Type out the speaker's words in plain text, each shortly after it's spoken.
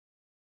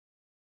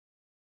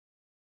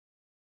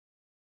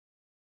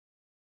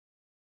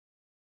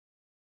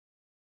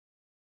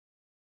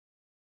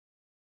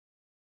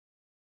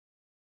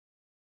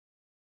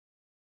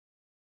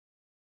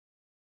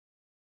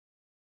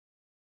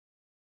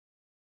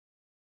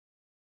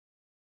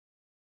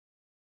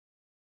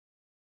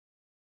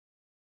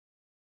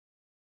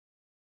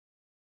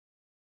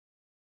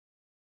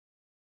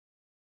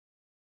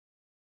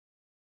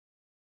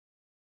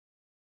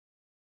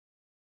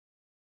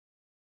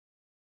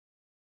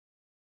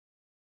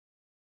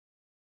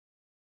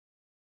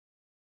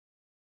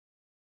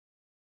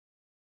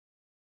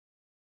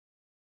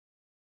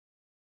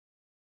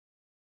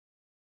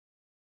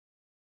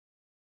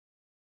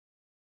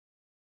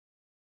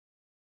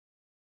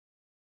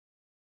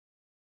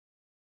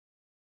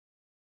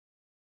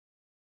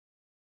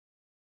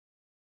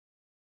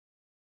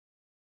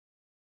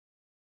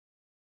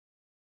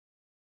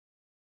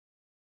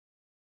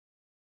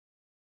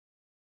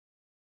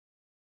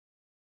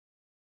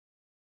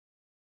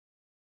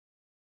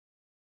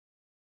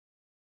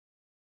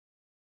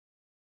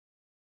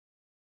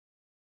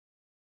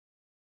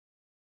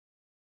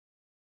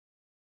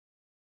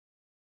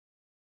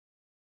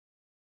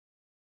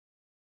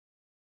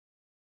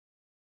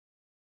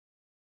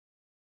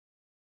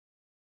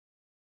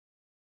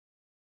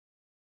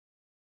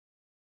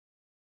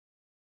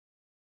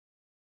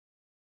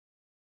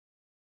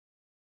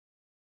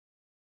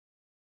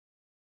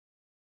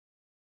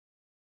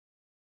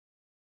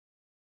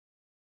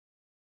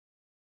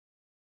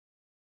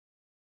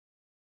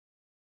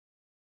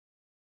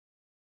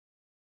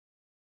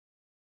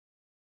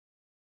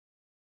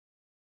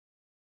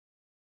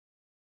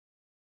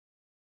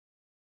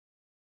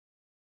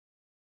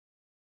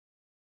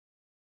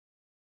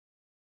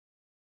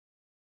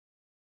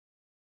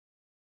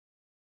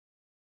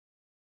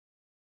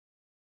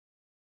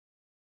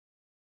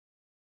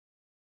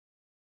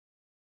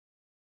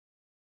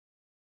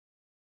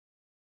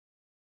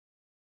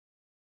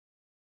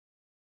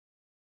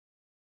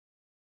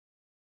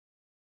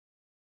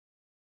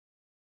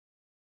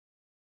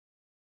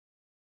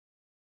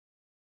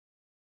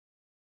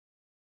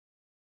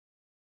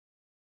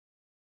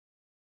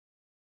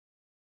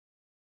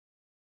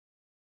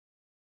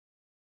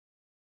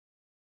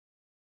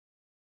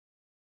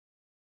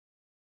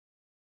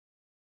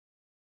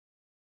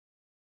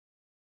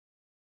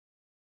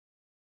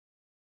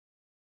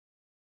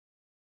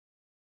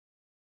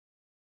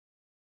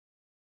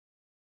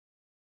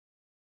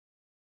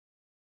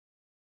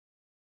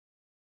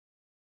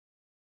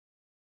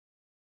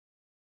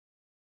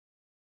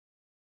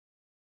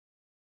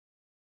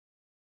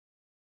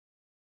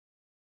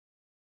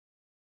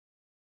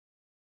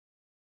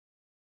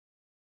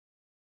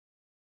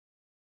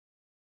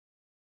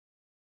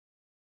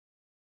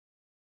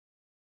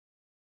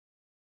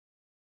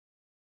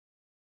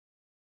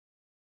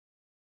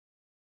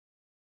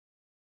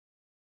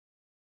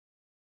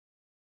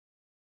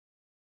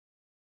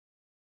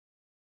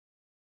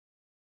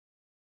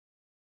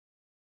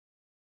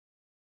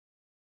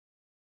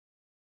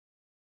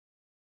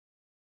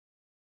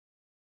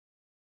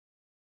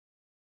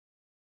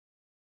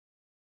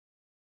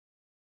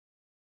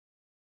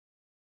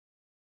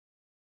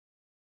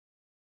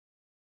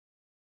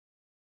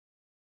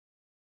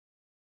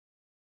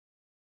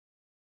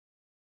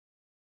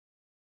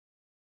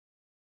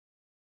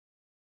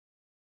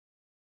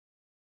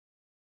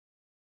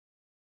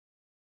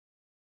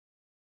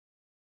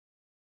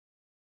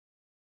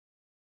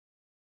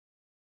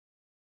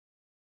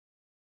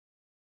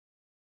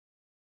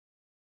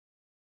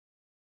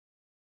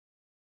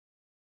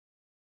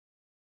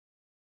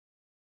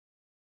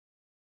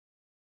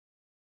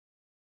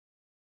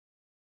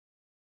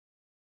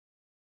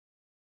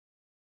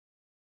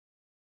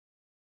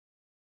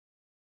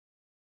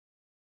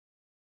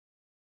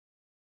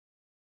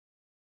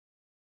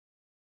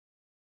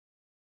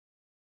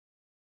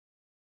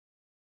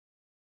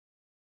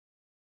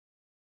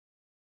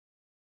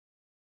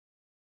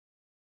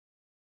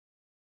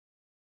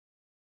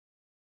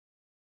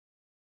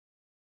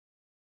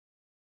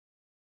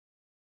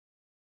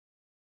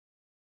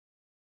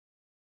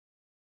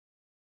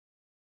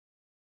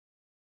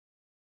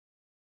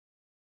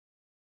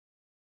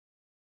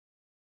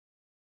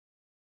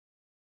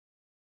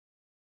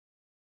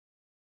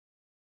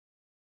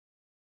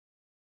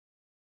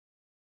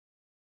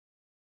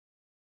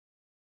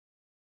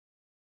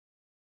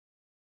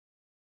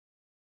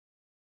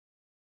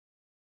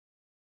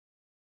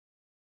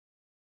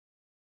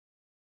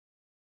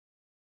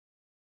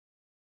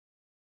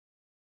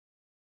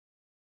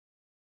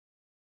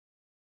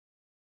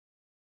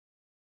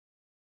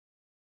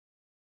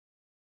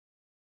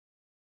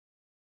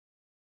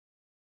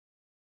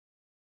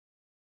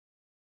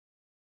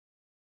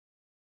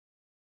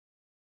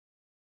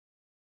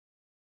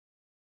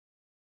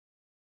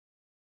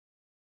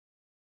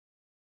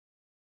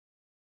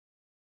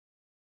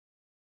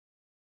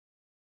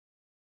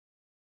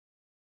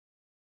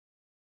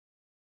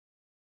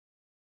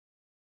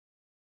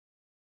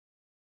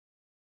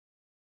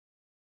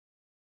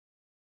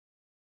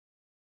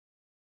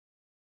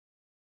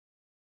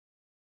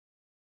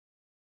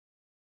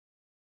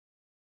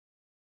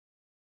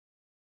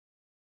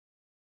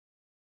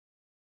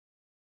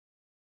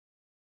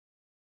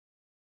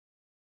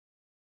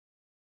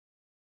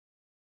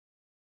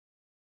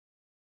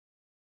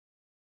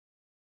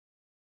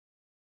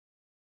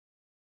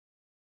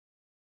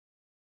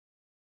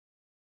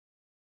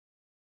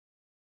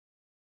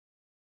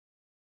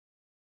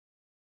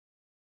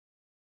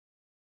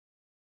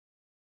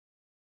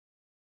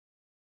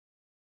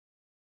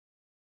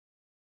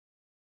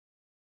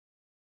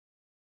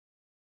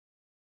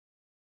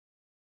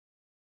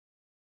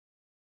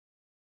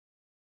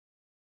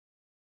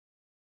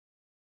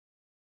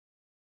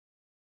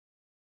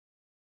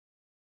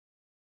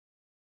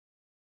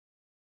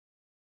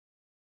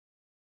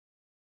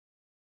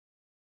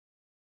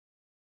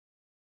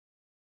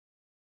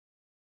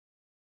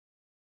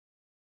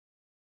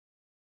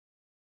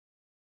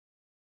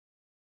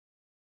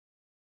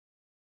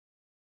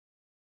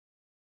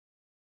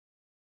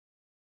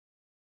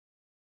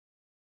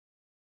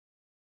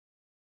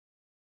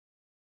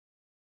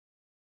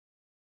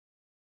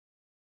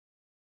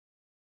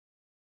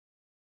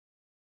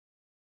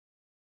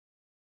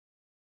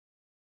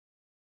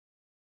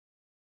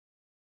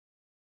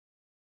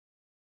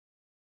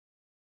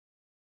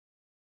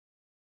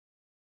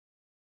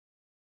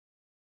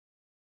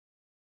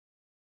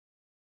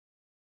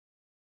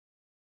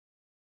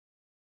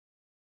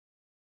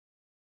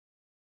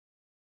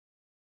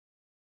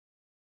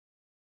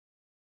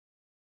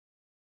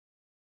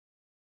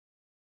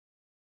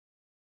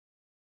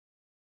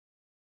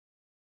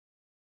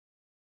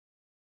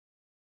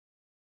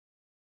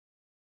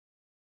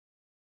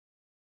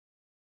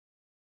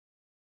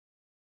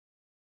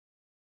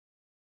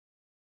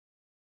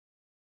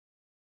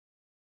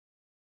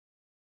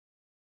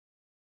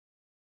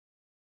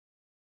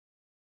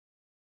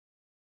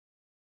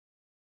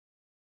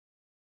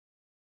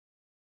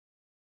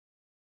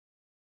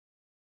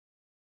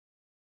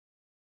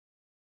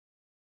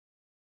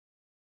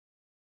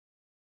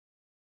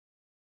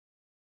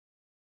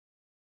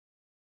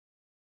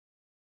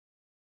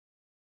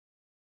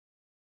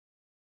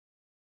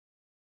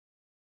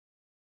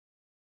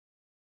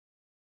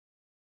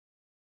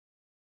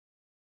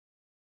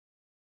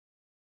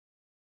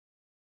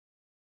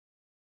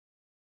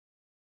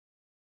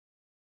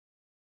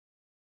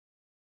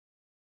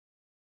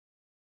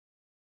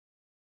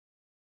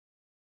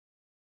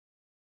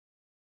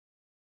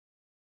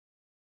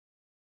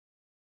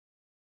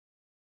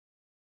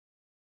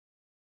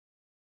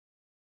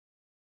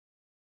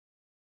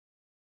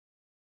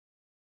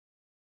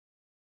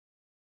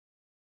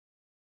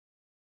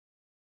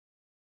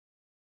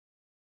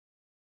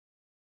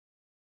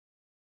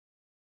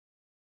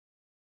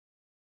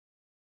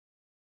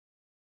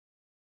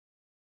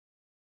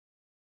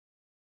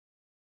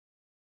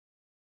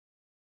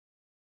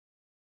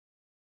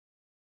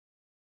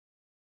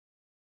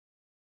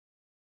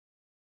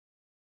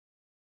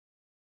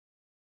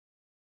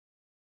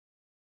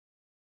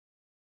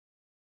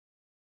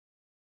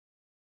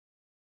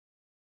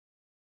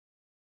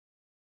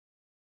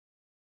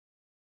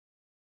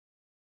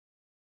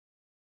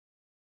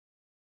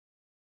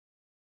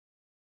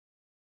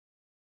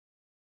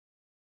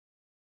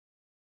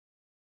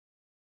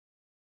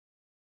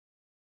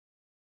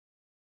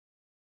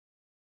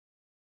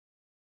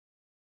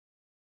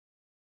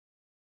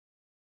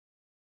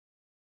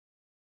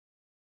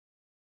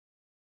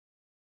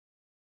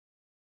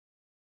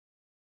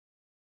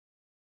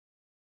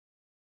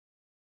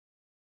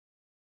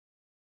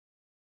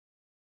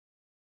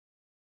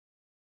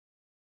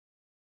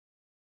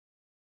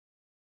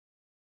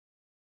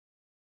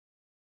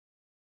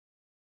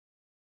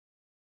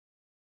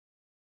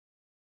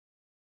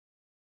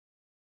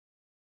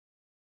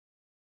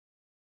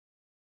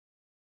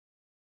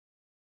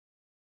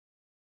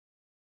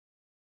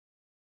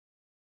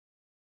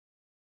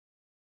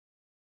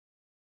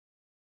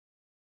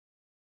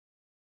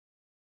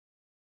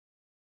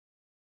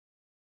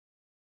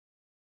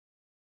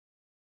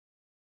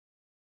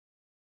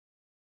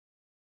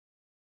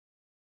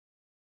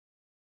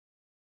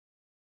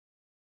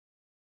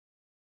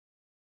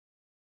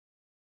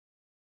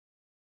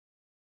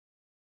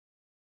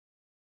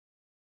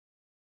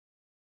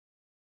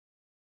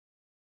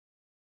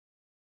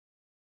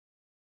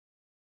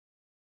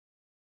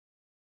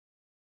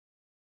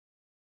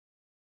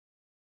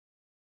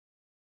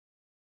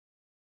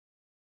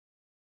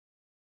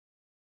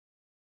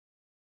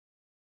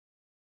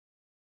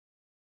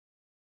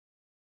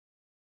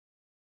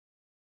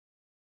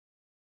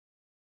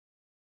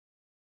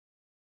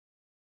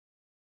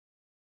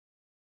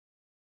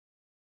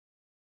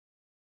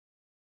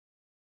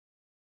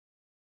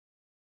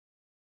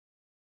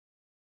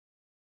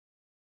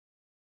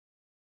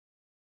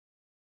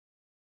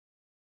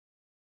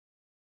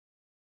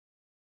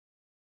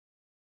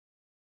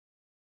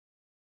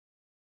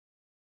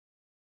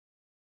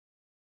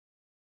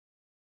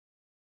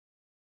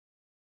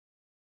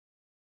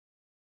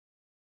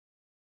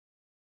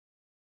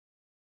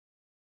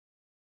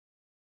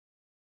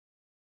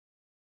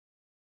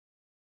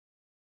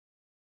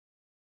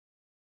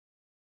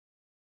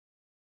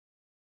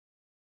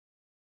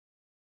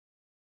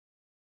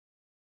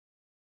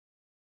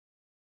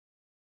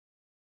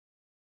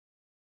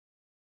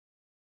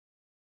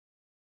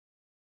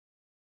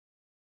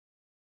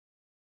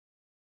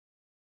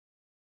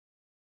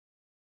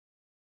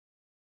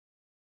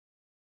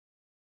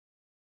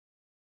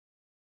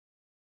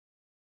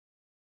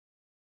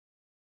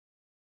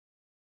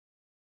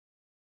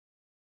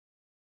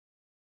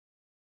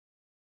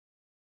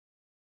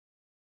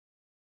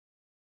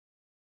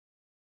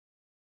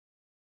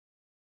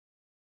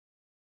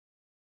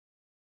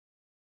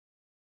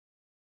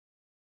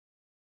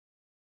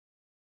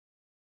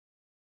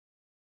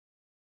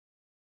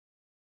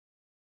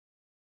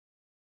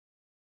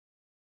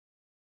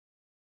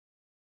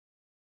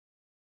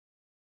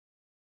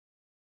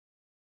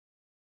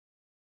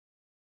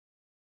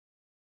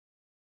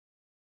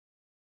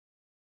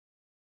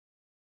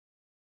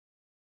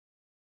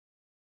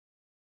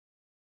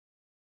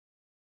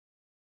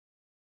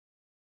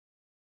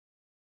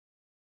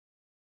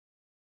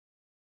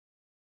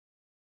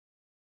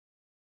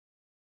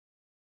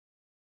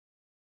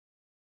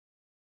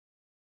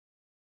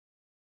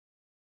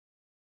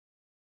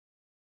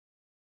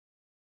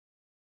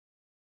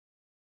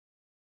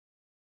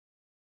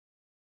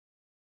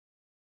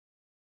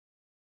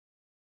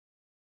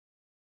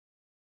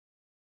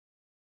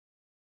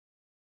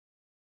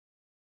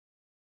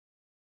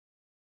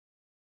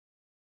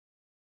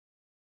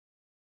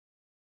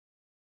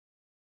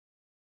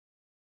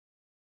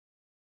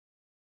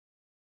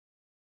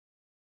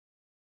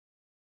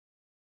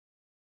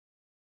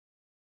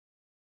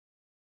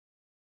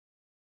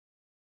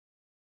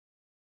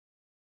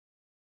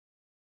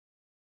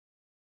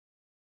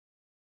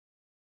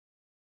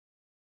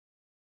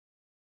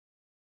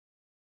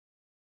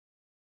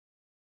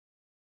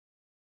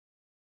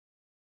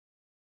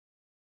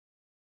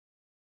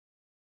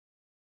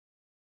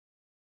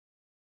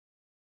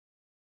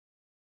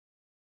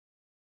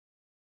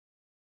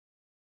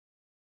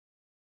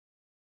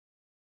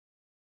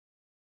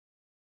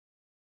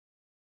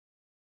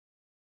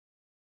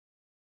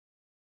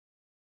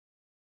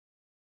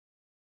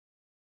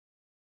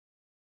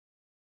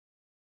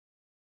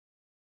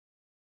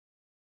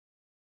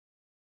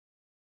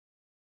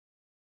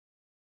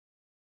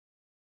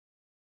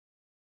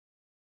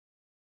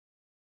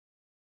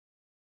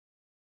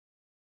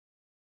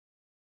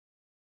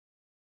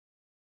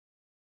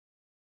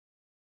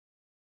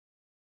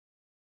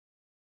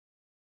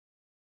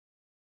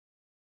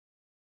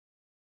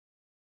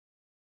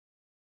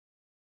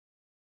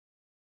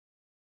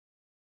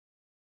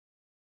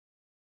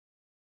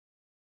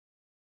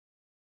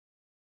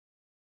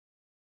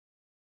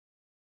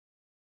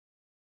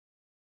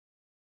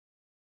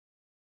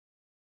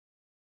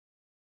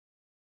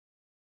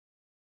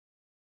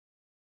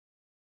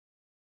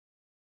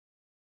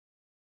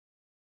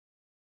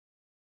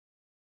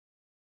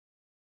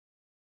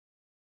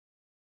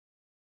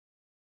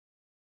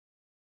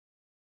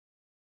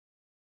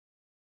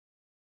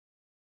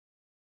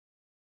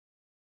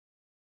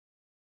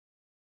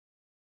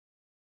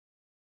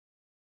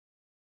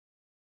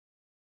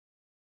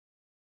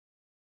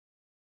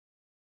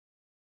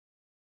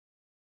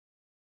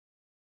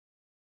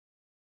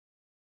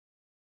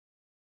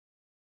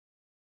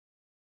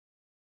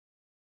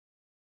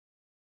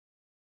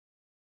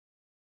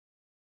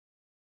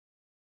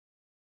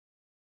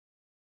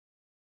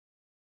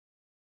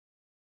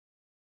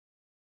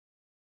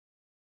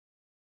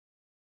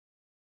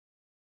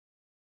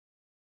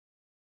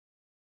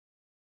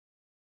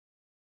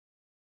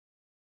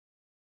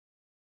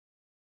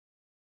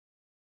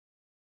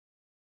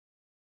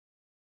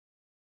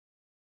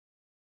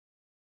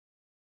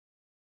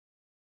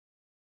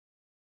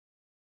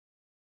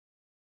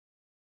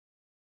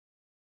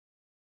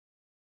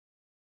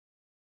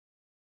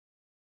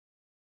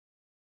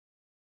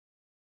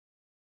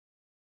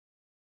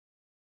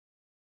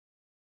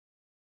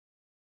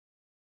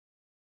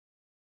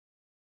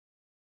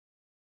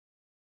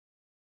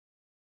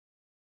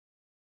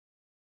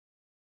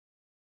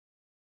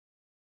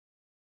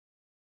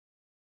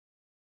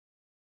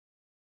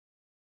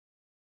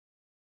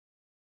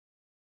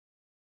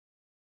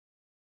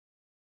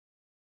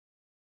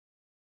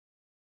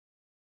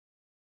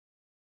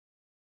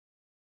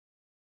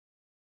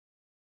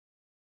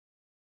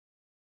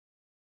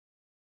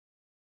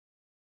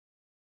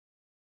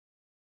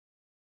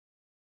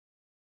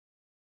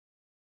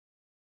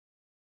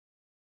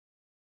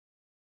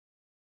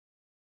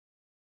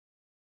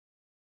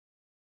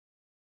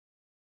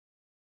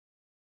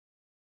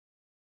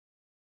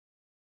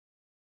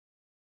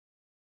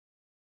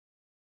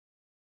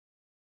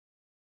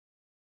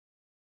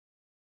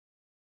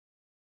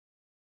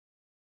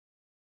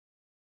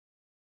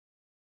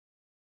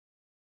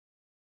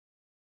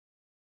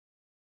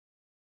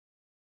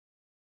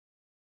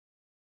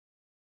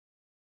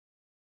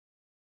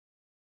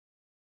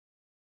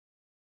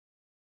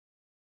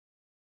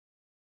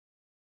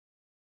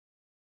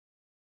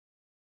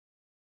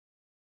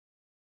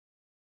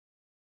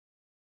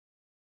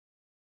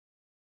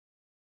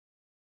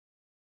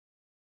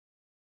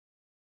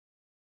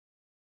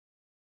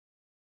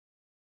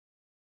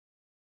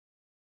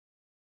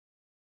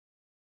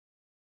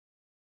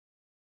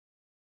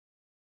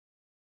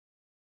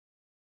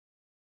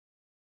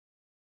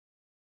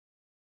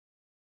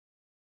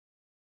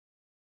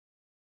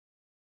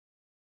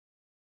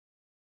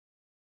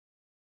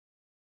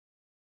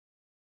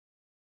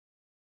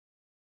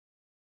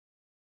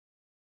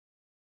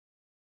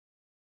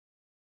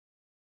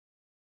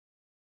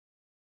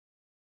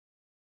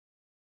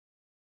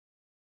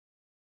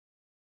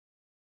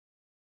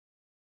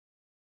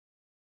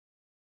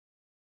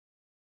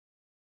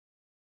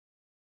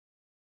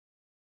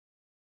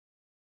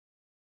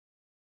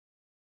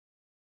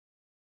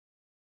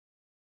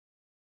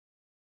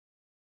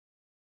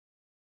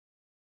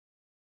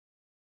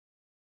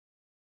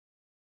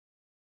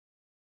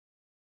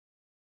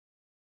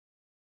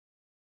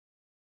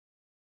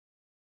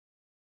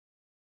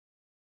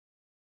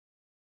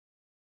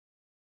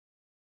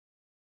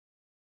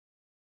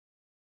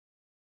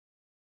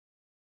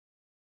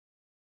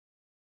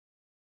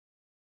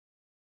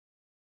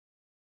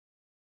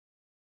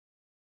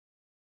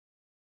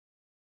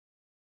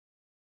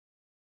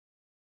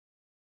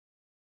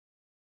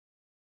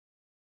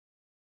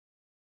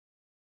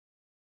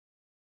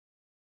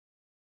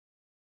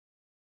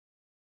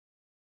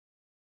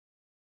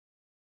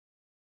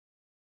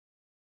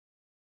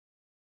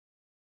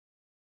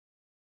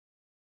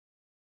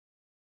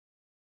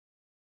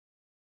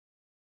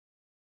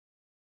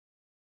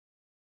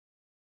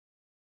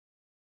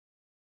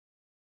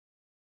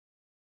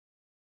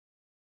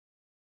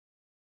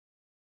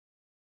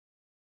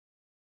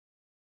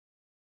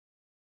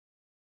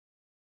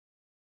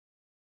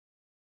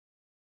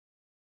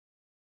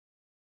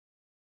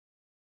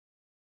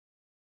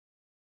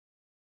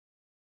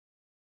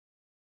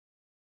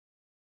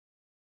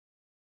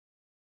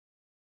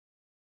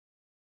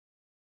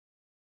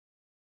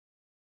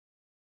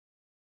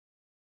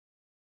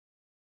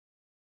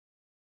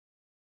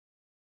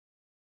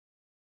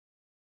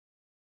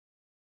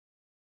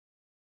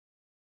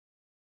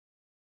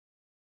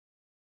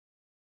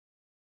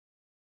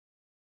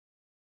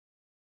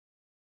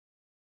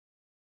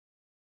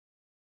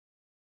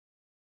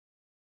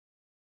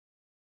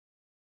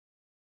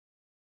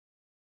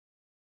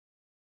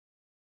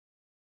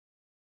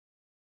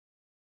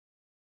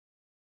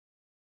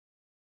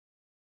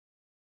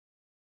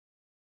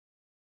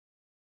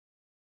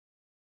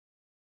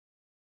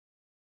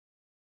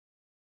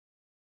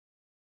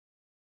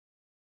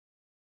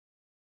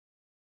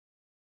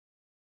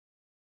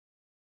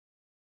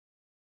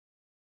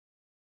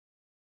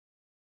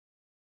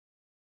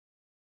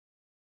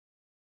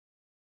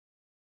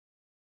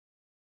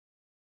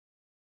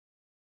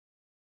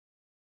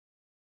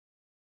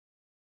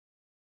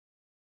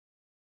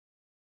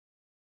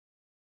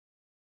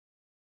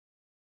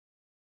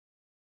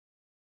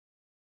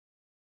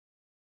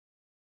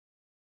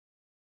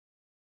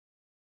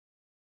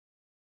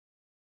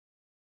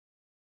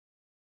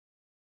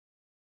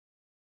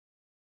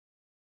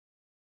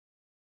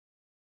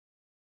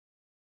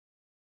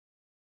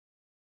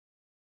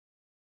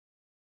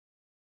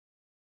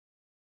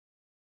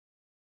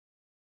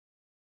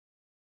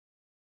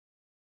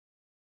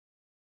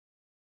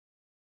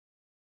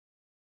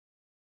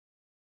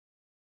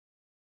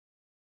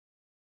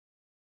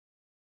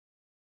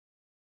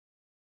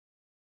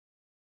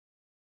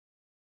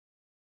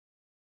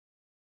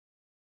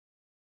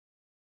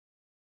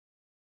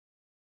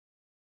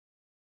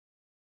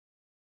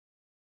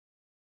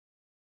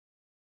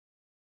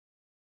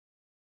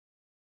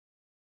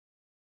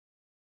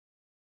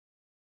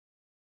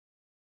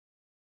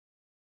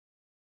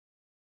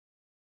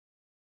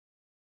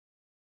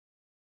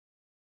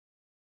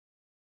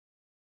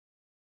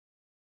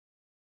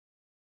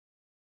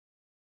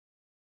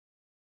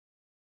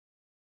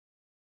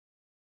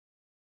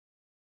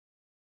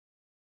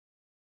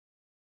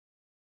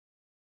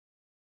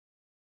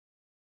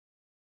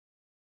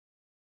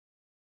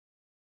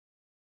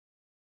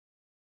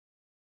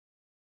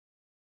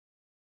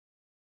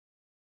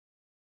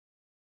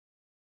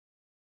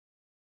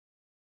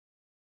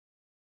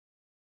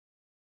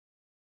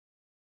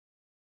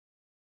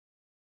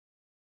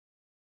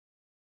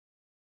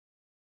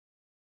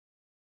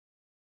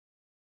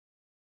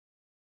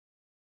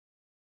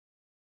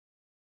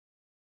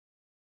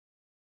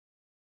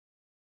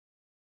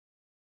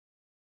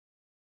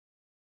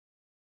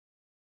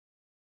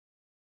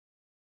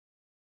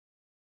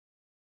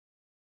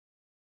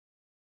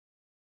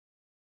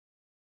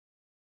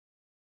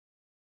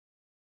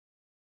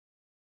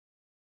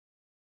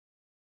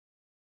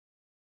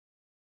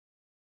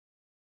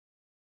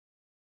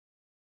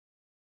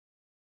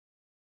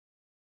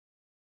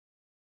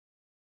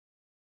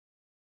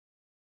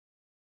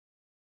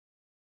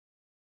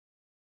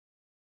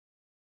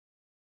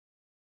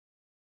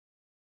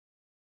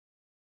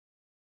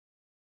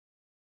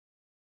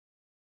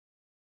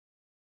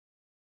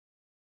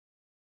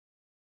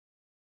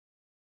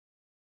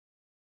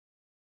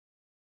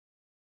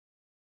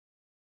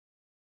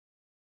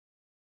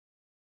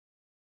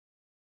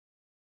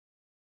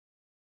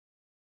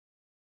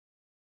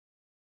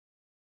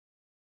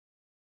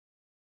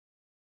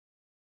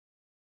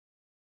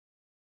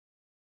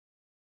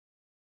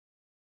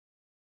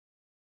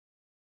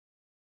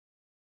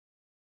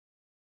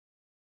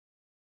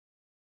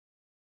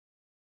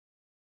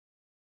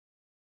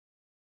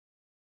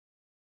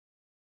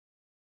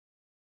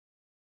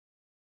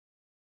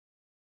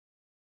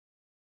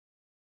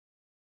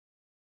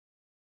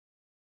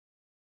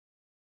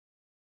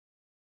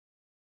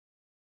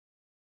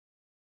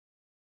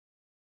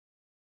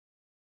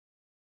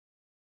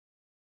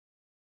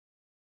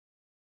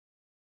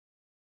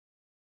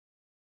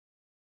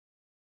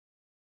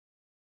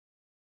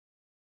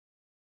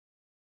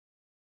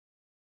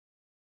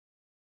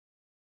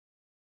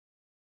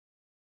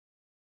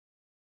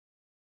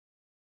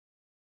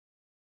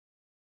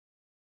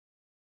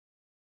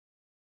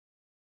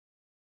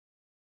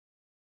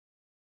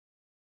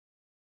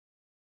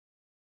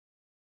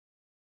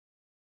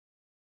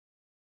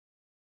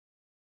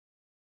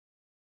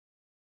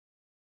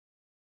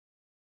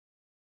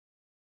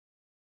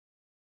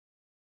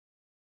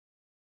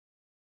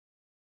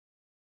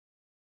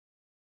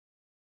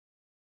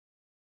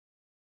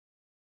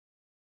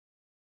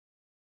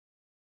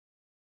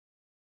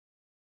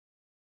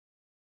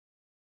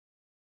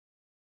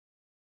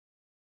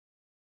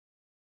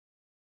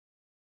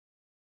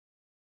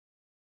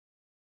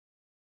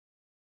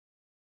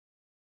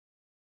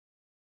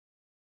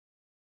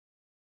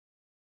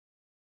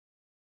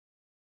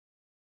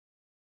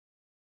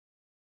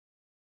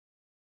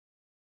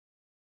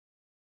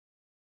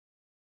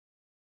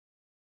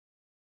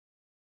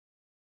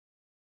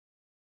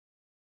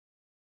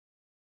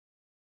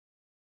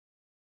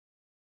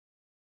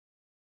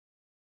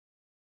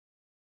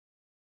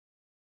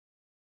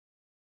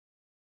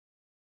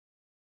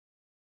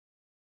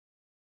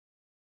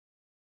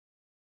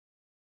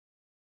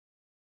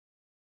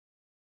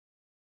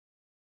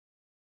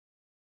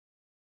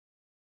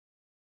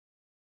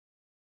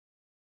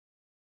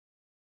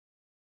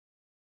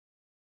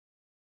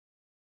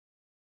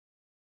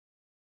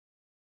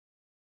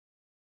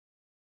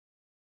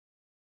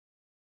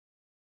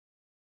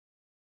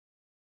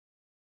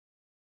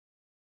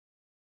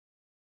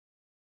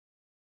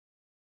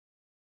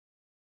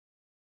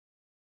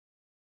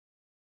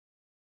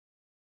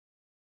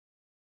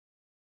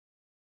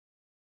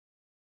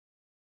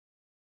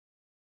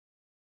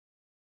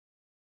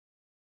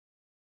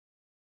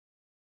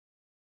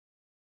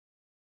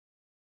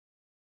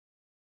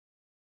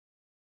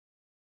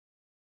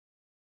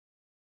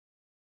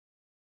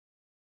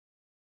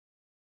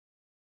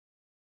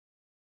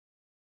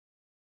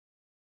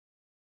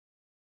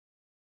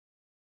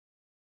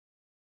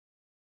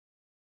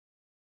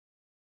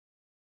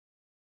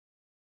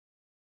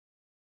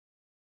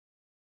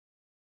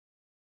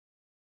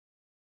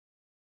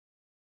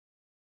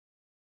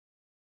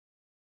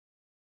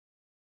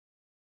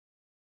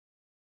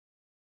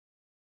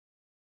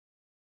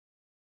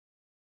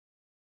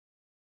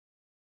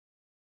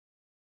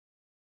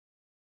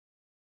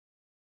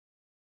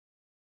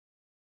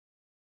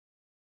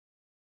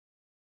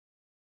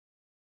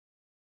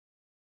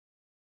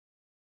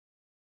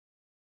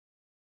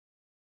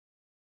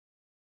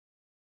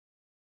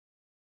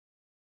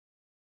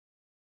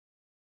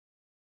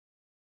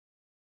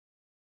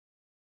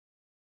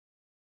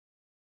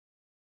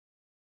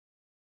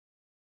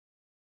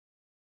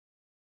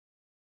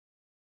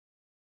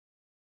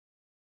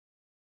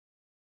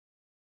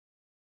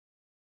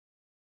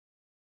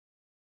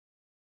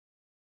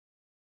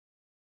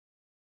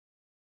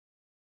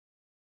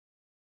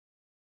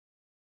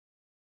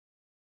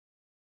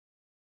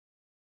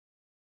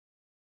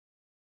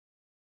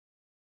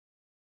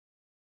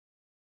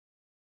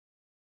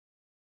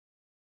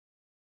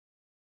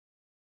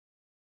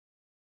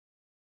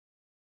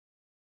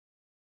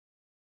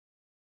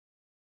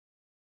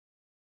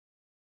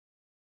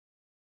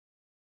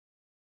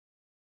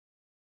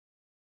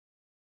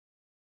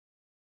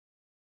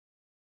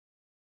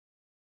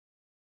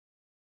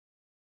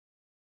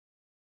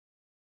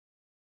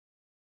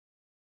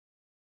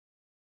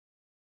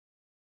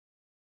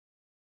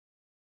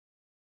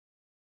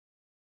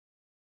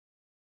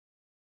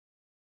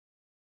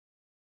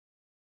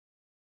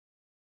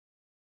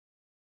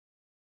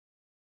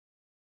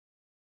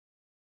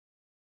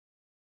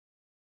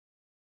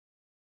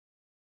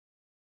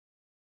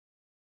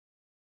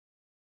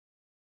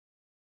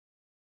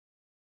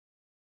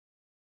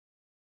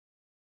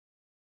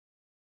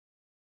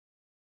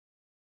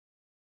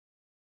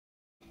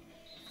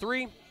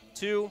3,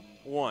 2,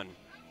 1.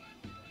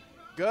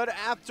 Good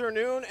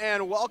afternoon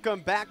and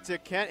welcome back to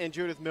Kent and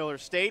Judith Miller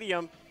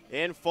Stadium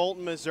in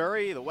Fulton,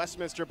 Missouri. The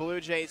Westminster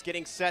Blue Jays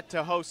getting set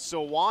to host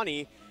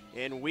Sewanee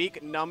in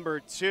week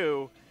number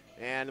 2.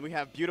 And we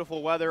have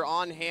beautiful weather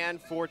on hand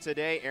for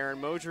today.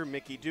 Aaron Mosier,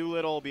 Mickey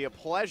Doolittle. It'll be a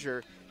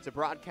pleasure to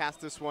broadcast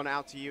this one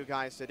out to you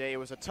guys today. It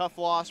was a tough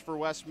loss for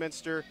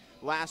Westminster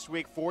last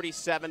week,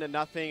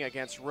 47-0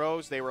 against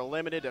Rose. They were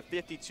limited to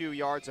 52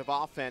 yards of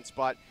offense,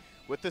 but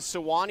with the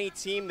Sewanee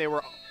team, they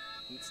were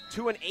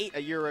 2-8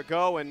 a year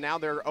ago, and now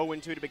they're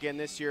 0-2 to begin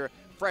this year.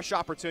 Fresh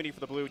opportunity for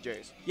the Blue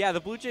Jays. Yeah,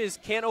 the Blue Jays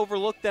can't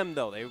overlook them,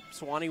 though.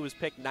 Sewanee was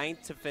picked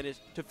ninth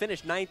to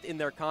finish ninth in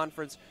their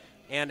conference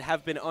and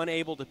have been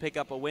unable to pick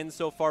up a win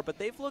so far, but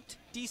they've looked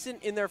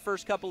decent in their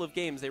first couple of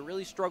games. They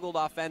really struggled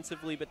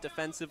offensively, but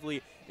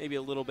defensively maybe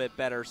a little bit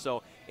better.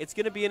 So it's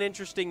going to be an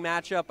interesting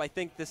matchup. I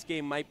think this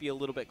game might be a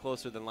little bit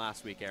closer than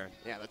last week, Aaron.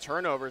 Yeah, the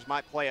turnovers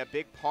might play a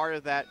big part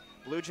of that.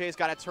 Blue Jays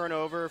got a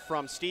turnover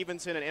from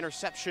Stevenson, an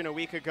interception a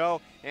week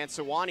ago, and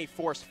Sewanee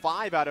forced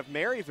 5 out of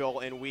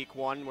Maryville in week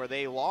 1, where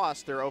they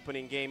lost their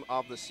opening game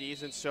of the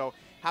season. So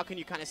how can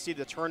you kind of see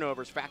the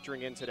turnovers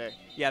factoring in today?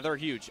 Yeah, they're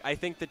huge. I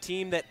think the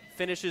team that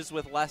finishes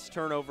with less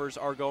turnovers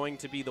are going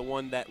to be the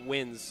one that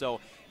wins.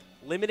 So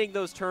limiting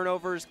those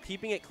turnovers,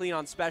 keeping it clean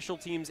on special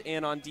teams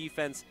and on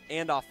defense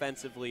and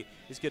offensively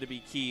is going to be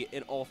key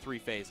in all 3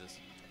 phases.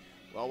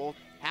 Well, we'll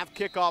have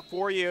kickoff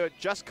for you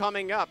just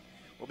coming up.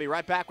 We'll be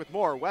right back with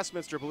more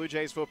Westminster Blue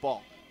Jays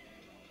football.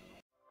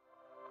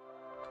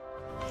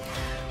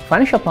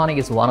 Financial planning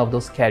is one of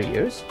those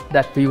careers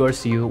that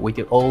rewards you with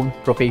your own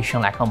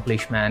professional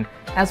accomplishment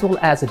as well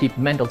as a deep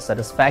mental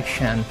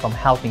satisfaction from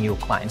helping your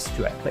clients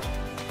directly.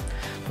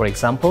 For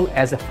example,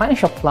 as a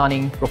financial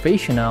planning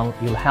professional,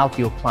 you'll help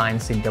your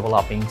clients in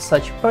developing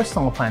such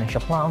personal financial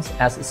plans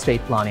as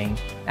estate planning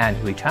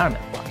and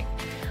retirement planning.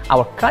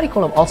 Our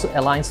curriculum also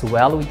aligns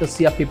well with the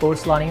CFP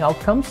Board's learning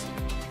outcomes.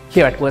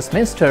 Here at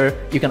Westminster,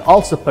 you can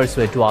also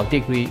pursue a dual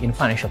degree in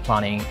financial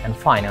planning and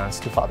finance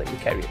to further your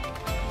career.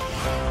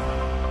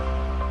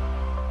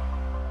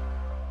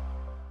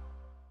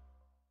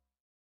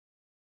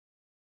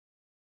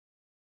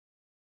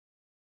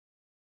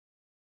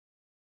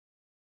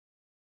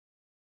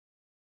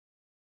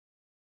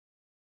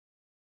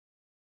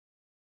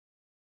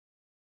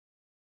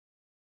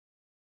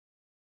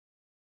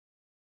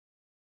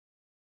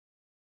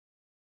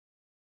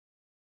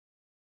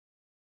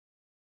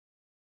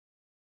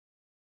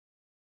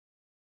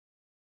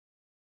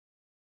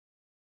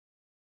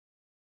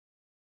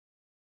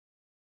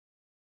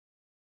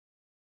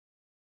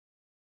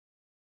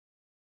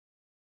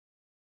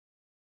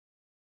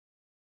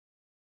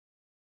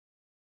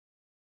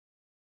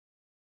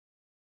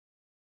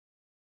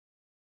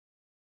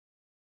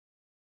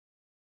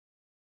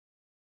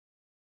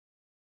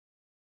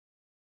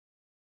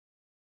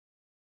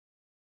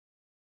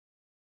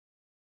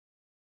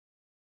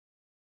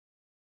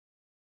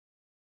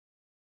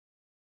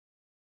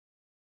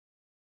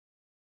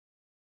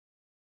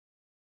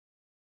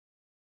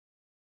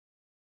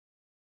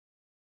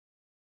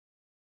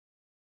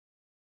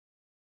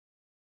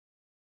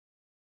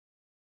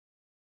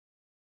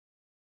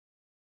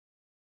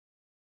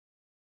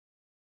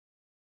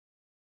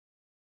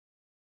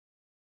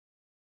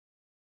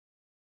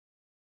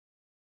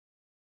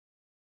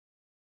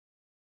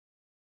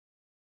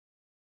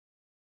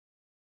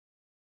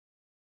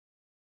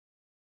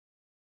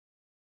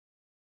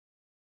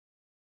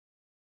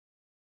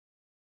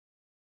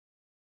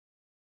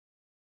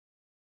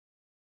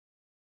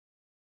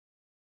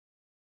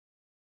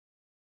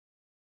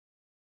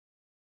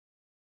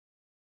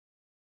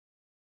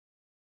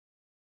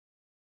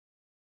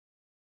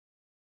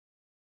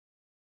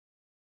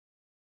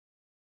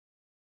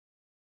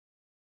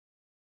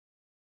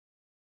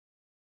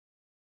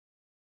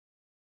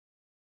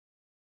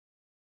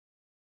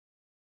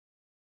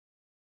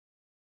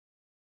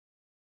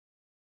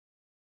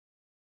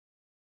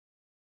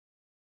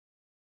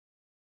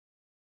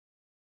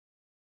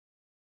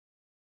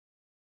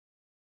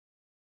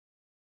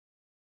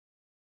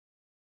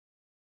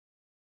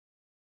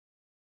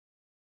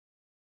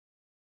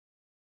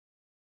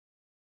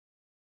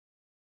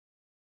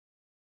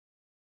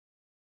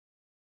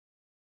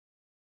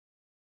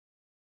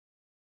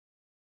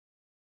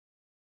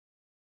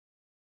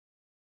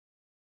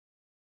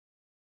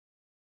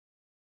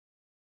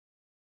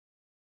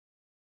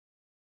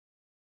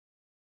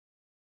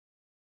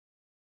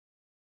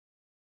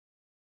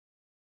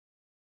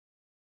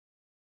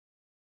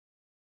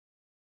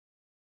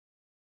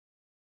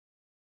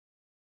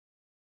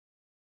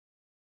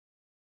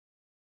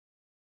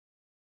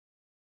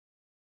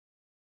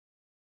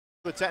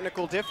 The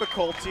technical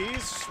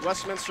difficulties.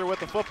 Westminster with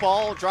the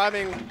football,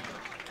 driving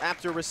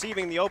after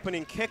receiving the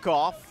opening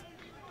kickoff.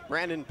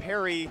 Brandon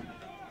Perry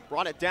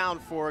brought it down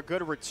for a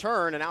good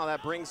return, and now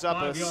that brings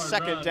up a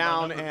second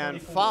down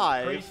and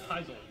 5.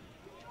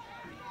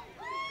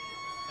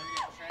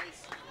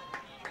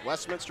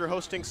 Westminster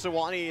hosting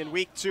Sewanee in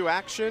week 2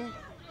 action.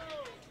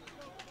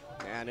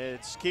 And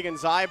it's Keegan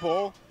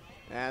Zeibel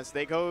as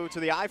they go to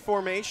the I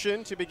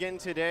formation to begin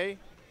today.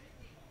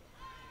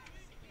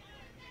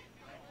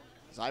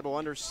 Zeibel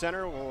under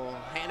center will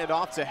hand it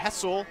off to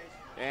Hessel,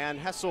 and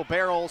Hessel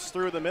barrels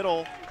through the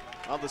middle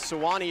of the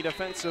Sewanee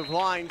defensive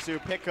line to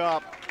pick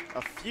up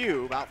a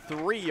few, about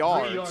 3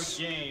 yards.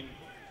 3 yard gain.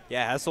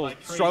 Yeah, Hessel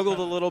struggled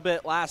a little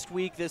bit last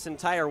week. This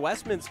entire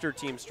Westminster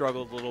team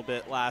struggled a little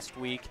bit last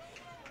week.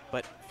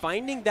 But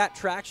finding that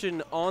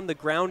traction on the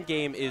ground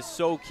game is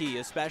so key,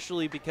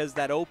 especially because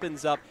that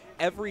opens up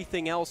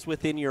everything else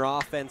within your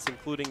offense,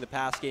 including the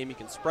pass game. You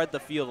can spread the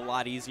field a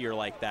lot easier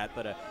like that.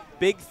 But a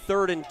big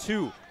 3rd and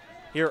 2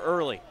 here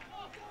early.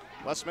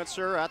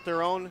 Westminster at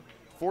their own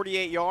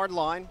 48-yard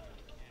line.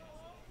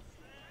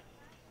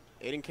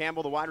 Aiden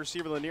Campbell, the wide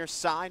receiver on the near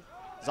side.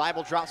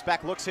 Zeibel drops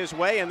back, looks his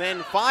way, and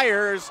then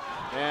fires,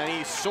 and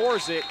he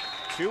soars it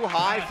too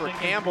high for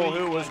Campbell,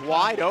 who was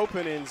wide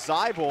open, and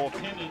Zeibel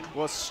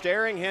was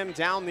staring him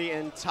down the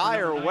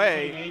entire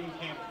way,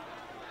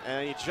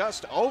 and he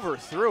just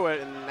overthrew it,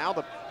 and now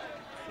the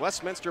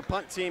Westminster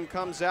punt team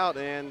comes out,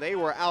 and they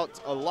were out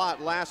a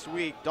lot last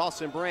week.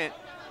 Dawson Brandt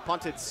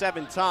punted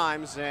 7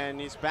 times, and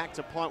he's back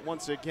to punt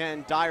once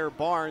again. Dyer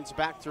Barnes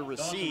back to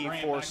receive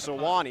for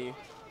Sewanee.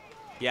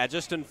 Yeah,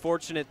 just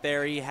unfortunate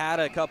there. He had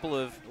a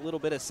little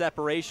bit of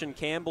separation,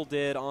 Campbell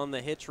did, on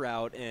the hitch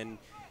route, and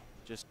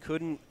just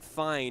couldn't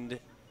find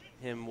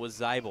him with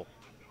Zeibel.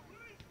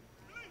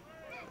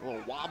 A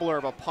little wobbler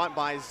of a punt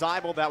by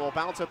Zeibel that will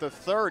bounce at the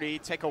 30,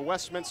 take a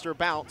Westminster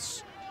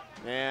bounce,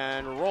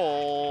 and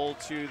roll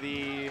to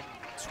the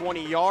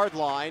 20-yard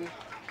line.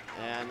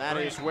 And that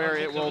is where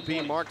it will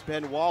be marked.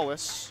 Ben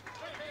Wallace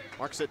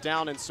marks it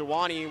down, and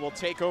Sewanee will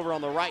take over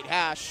on the right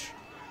hash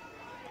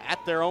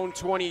at their own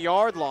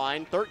 20-yard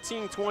line.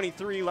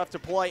 13:23 left to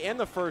play in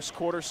the first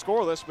quarter,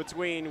 scoreless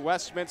between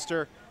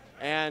Westminster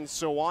and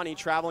Sewanee,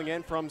 traveling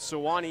in from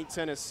Sewanee,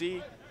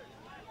 Tennessee.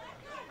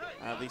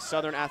 The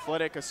Southern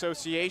Athletic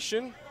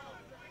Association.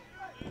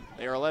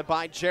 They are led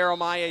by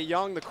Jeremiah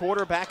Young, the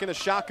quarterback in the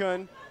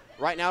shotgun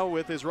right now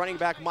with his running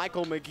back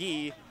Michael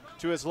McGee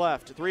to his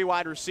left. 3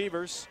 wide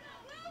receivers.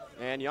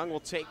 And Young will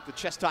take the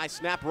chest high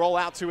snap, roll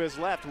out to his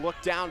left, look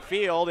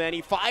downfield, and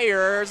he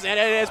fires, and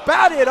it is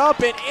batted up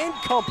and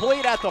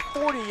incomplete at the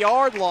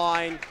 40-yard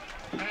line.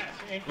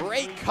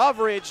 Great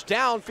coverage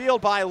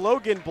downfield by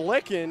Logan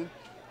Blicken,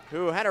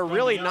 who had a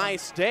really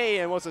nice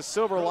day and was a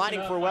silver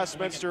lining for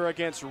Westminster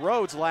against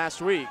Rhodes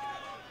last week.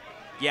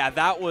 Yeah,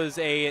 that was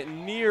a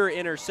near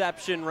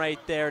interception right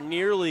there,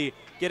 nearly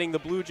getting the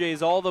Blue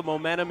Jays all the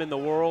momentum in the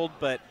world,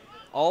 but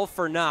all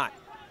for naught.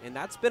 And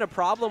that's been a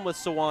problem with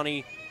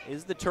Sewanee,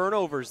 is the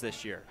turnovers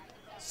this year.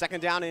 2nd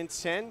down and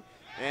 10,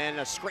 and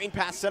a screen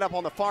pass set up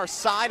on the far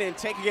side, and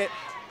taking it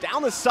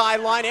down the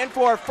sideline and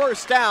for a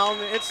 1st down,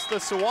 it's the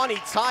Sewanee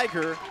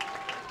Tiger.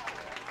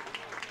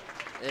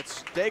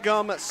 It's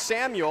Dagum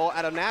Samuel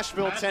out of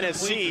Nashville,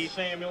 Tennessee,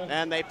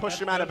 and they push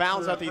him out of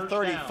bounds at the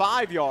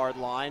 35-yard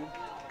line.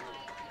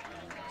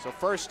 So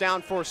 1st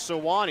down for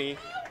Sewanee.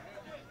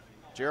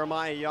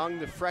 Jeremiah Young,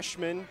 the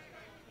freshman.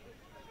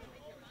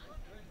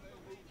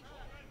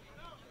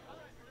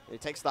 He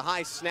takes the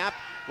high snap,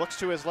 looks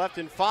to his left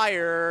and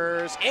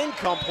fires.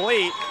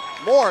 Incomplete.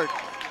 More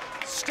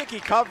sticky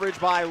coverage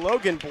by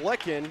Logan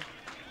Blicken.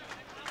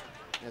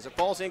 As it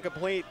falls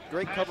incomplete,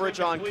 great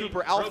coverage on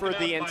Cooper Alford,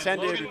 the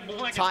intended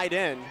tight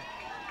end.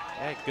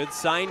 Yeah, good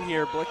sign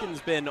here.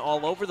 Blicken's been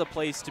all over the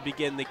place to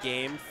begin the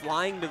game,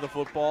 flying to the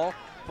football,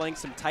 playing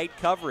some tight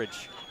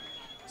coverage.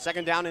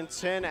 2nd down and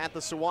 10 at the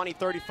Sewanee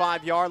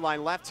 35-yard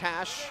line. Left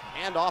hash,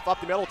 handoff up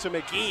the middle to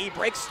McGee.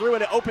 Breaks through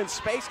into open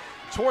space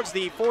towards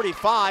the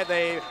 45.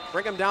 They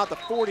bring him down at the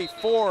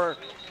 44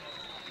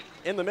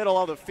 in the middle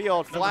of the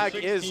field. Flag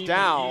is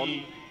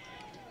down.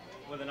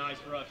 With a nice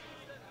rush.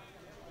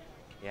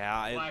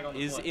 Yeah, it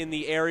is in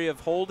the area of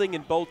holding,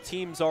 and both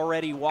teams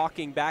already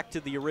walking back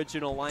to the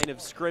original line of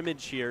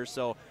scrimmage here.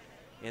 So,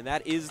 and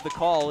that is the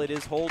call. It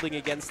is holding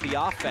against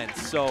the offense.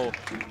 So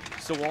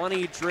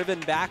Sewanee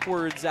driven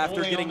backwards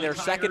after getting their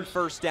 2nd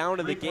 1st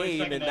down of the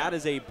game, and that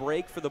is a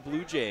break for the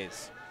Blue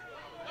Jays.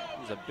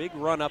 It was a big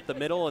run up the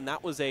middle, and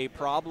that was a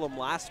problem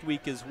last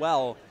week as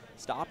well,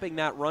 stopping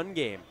that run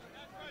game.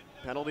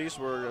 Penalties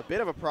were a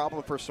bit of a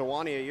problem for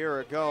Sewanee a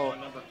year ago.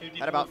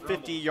 Had about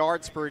 50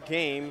 yards per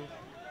game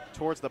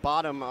towards the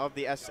bottom of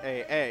the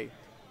SAA.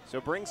 So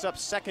brings up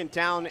 2nd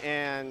down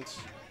and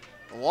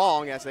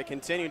long as they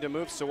continue to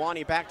move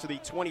Sewanee back to the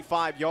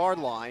 25-yard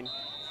line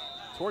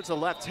towards the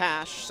left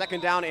hash.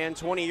 2nd down and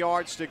 20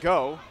 yards to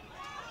go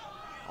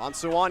on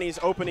Sewanee's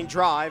opening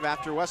drive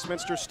after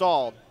Westminster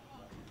stalled.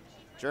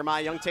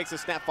 Jeremiah Young takes a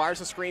snap,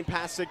 fires a screen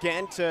pass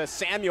again to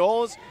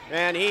Samuels,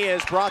 and he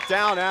is brought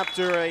down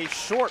after a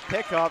short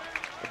pickup,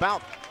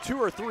 about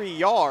 2 or 3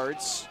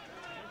 yards.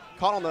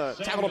 Caught on the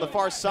tackle on the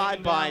far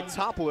side by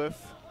Topliff.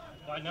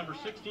 By number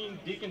 16,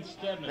 Deacon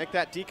Stedman. Make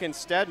that Deacon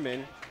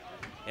Stedman.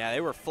 Yeah,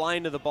 they were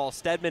flying to the ball.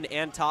 Stedman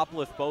and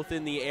Topliff both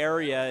in the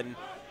area, and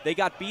they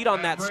got beat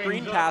on that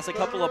screen pass a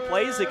couple of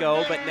plays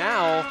ago, but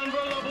now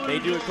they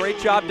do a great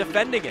job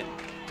defending it.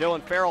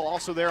 Dylan Farrell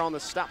also there on the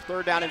stop.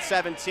 3rd down and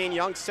 17.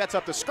 Young sets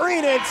up the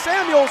screen, and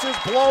Samuels is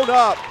blown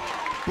up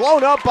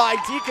blown up by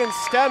Deacon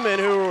Stedman,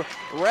 who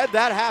read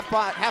that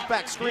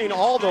halfback screen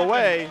all the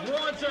way.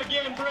 Once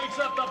again breaks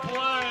up the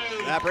play.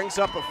 That brings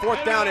up a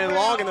 4th down and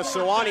long, and the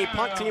Sewanee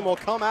punt team will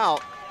come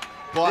out.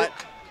 But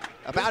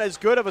about as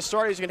good of a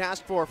start as you can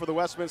ask for the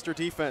Westminster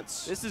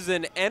defense. This is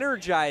an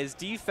energized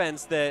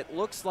defense that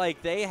looks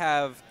like they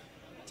have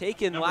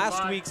taken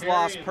last week's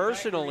loss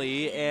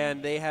personally,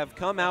 and they have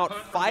come out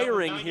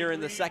firing here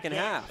in the second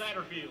half.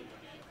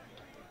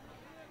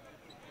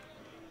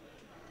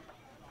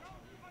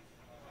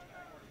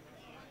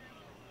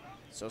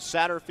 So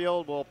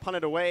Satterfield will punt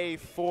it away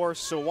for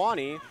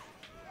Sewanee.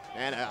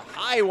 And a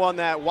high one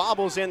that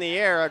wobbles in the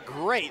air. A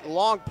great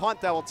long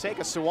punt that will take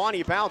a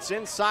Sewanee bounce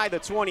inside the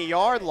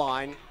 20-yard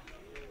line.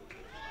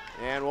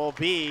 And will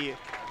be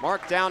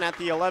marked down at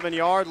the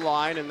 11-yard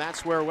line, and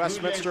that's where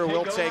Westminster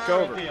will take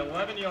over. The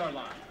 11-yard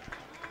line.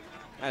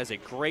 That is a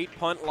great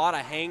punt, a lot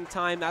of hang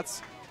time.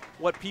 That's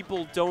what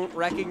people don't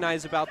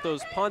recognize about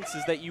those punts,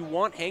 is that you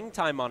want hang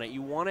time on it.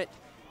 You want it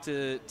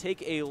to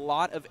take a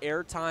lot of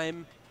air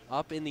time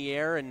up in the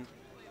air and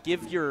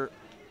give your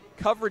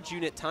coverage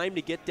unit time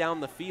to get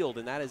down the field,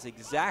 and that is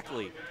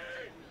exactly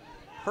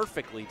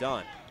perfectly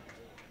done.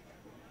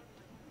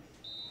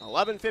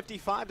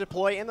 11:55 to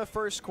play in the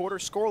first quarter,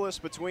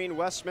 scoreless between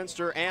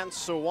Westminster and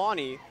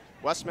Sewanee.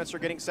 Westminster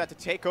getting set to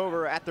take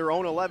over at their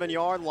own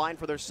 11-yard line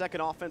for their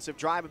second offensive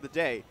drive of the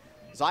day.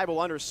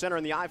 Zeibel under center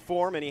in the I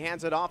form, and he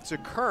hands it off to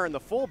Kern, the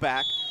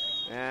fullback,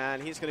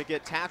 and he's going to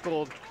get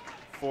tackled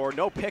for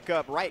no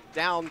pickup right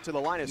down to the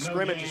line of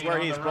scrimmage is where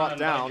he's brought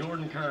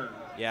down.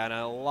 Yeah, and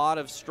a lot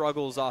of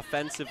struggles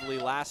offensively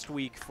last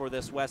week for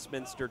this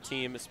Westminster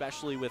team,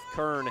 especially with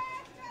Kern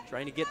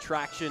trying to get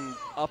traction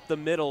up the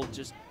middle,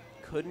 just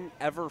couldn't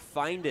ever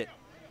find it.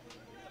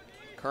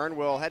 Kern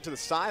will head to the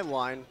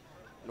sideline.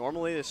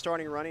 Normally the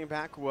starting running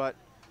back, what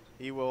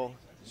he will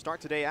start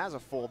today as a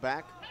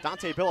fullback.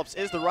 Dante Billups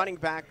is the running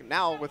back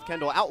now with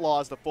Kendall Outlaw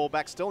as the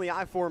fullback, still in the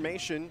I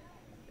formation.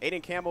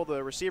 Aiden Campbell,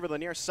 the receiver, the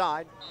near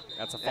side.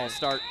 That's a false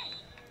start.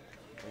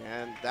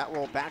 And that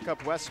will back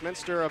up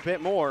Westminster a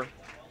bit more.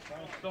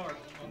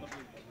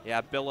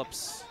 Yeah,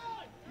 Billups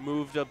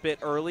moved a bit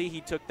early.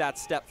 He took that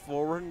step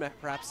forward,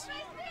 perhaps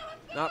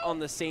not on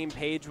the same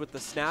page with the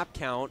snap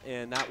count,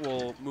 and that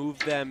will move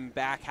them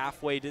back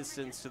halfway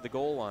distance to the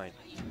goal line.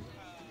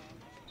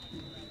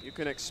 You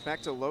can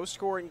expect a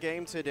low-scoring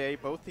game today.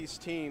 Both these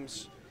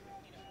teams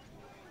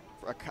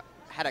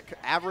had an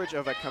average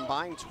of a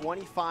combined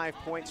 25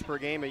 points per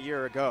game a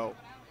year ago.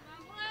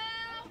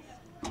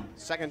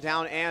 Second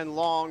down and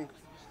long.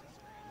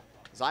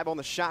 Zeibel in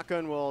the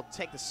shotgun will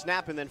take the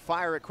snap and then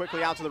fire it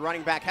quickly out to the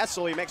running back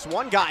Hessel. He makes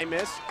one guy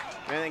miss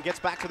and then gets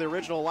back to the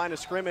original line of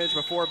scrimmage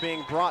before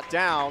being brought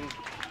down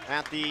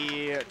at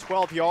the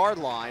 12-yard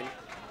line.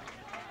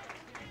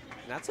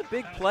 That's a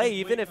big play,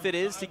 even if it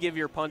is to give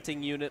your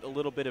punting unit a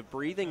little bit of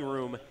breathing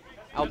room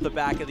out the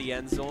back of the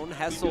end zone.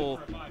 Hessel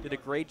did a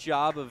great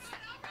job of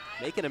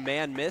making a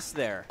man miss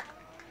there,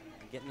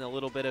 getting a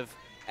little bit of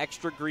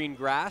extra green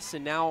grass,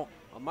 and now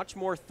a much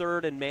more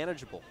third and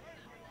manageable.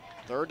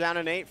 Third down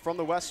and 8 from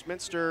the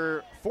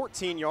Westminster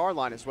 14-yard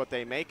line is what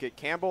they make it.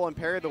 Campbell and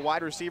Perry, the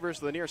wide receivers,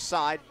 to the near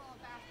side.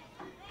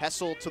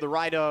 Hessel to the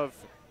right of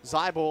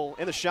Zeibel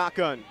in the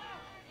shotgun.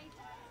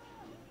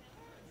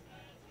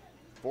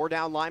 4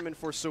 down linemen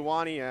for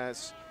Sewanee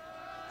as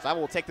Zeibel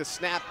will take the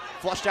snap,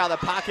 flushed out of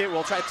the pocket,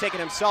 will try to take it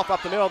himself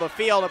up the middle of the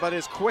field, but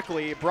is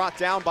quickly brought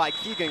down by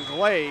Keegan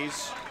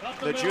Glaze,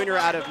 the junior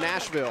out of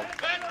Nashville.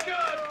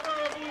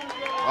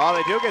 Oh,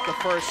 they do get the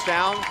first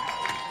down.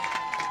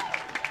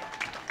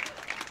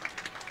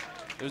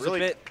 It was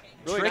really, a bit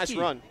really tricky.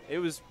 Nice run. It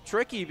was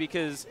tricky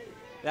because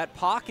that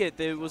pocket,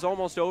 it was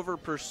almost over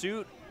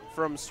pursuit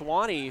from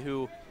Sewanee,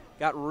 who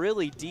got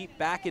really deep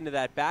back into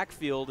that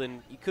backfield,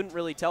 and you couldn't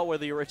really tell where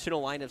the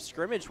original line of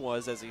scrimmage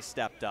was as he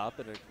stepped up,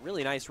 and a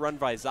really nice run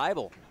by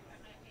Zeibel.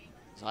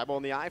 Zeibel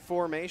in the I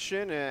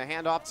formation, and a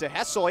handoff to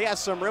Hessel. He has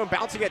some room,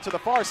 bouncing it to the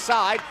far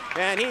side,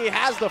 and he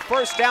has the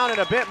first down and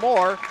a bit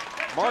more.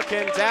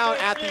 Marking down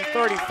at the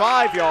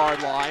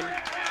 35-yard line.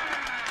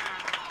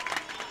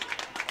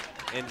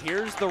 And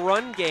here's the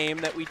run game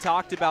that we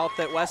talked about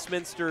that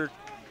Westminster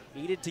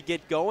needed to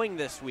get going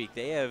this week.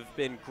 They have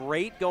been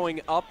great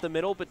going up the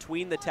middle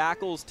between the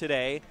tackles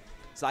today.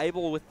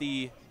 Zeibel with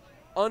the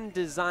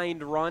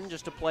undesigned run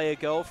just to play a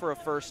go for a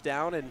first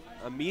down, and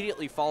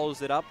immediately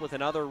follows it up with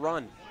another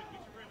run.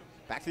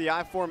 Back to the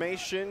I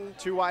formation,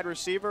 2 wide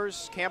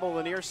receivers. Campbell on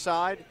the near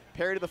side,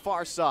 Perry to the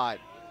far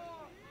side.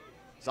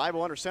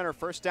 Zeibel under center,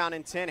 first down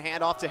and 10,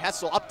 handoff to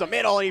Hessel up the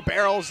middle, and he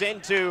barrels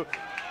into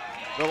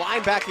the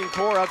linebacking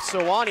core of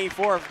Sewanee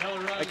for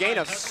a gain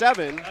of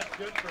 7.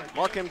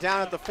 Mark him down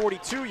at the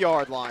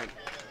 42-yard line.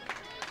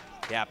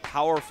 Yeah,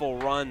 powerful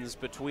runs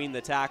between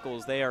the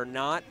tackles. They are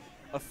not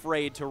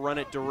afraid to run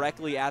it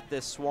directly at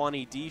this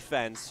Sewanee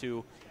defense,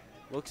 who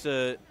looks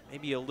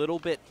maybe a little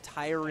bit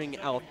tiring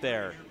out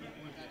there.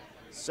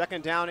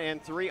 Second down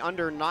and 3,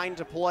 under 9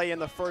 to play in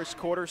the first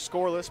quarter.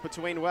 Scoreless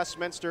between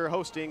Westminster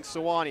hosting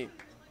Sewanee.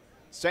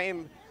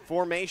 Same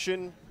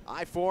formation,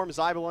 I form,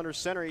 Zeibel under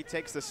center. He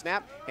takes the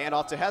snap, hand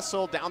off to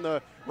Hessel down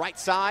the right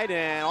side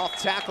and off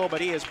tackle,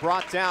 but he is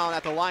brought down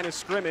at the line of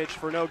scrimmage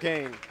for no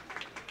gain.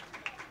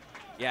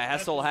 Yeah,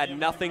 Hessel had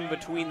nothing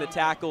between the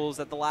tackles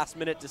at the last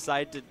minute,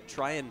 decided to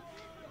try and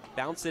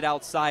bounce it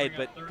outside,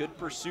 but good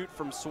pursuit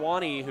from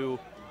Sewanee, who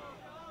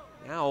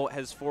now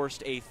has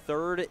forced a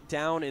 3rd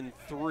down and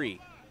 3.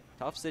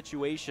 Tough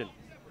situation.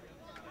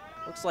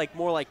 Looks like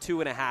more like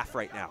 2.5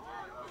 right now.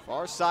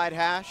 Far side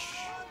hash.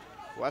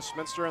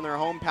 Westminster in their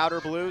home powder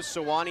blues,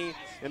 Sewanee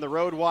in the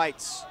road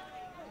whites.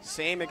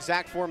 Same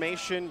exact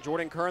formation.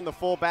 Jordan Kern, the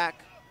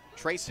fullback.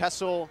 Trace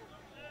Hessel,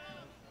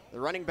 the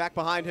running back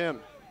behind him.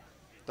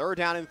 3rd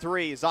down and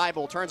 3.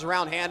 Zeibel turns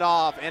around,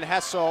 handoff, and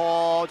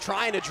Hessel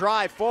trying to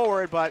drive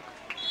forward, but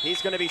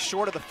he's going to be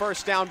short of the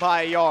 1st down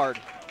by a yard.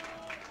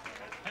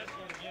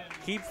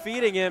 Keep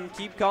feeding him,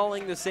 keep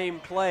calling the same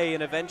play,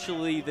 and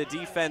eventually the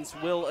defense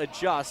will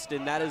adjust,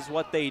 and that is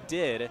what they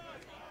did.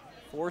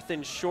 4th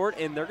and short,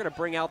 and they're going to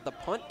bring out the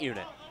punt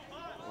unit.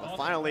 Well,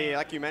 finally,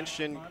 like you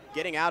mentioned,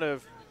 getting out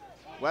of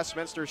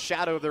Westminster's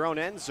shadow of their own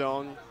end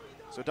zone.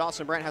 So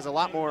Dawson Brandt has a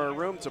lot more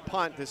room to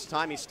punt. This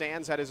time he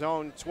stands at his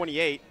own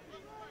 28.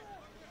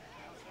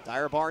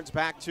 Dyer Barnes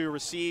back to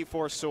receive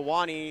for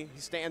Sewanee. He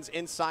stands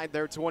inside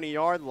their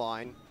 20-yard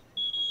line.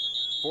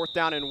 4th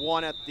down and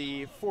 1 at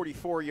the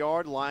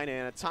 44-yard line,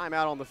 and a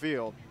timeout on the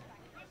field.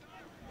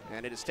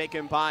 And it is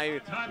taken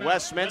by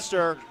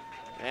Westminster.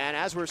 And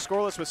as we're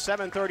scoreless with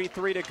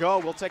 7:33 to go,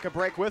 we'll take a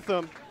break with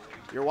them.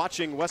 You're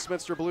watching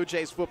Westminster Blue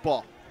Jays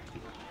football.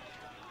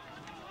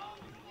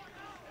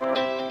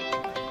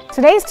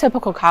 Today's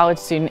typical college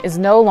student is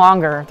no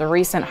longer the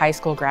recent high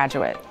school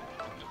graduate.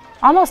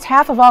 Almost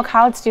half of all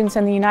college students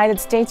in the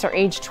United States are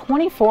age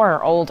 24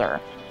 or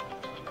older.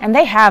 And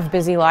they have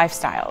busy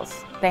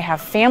lifestyles. They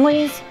have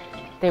families,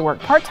 they work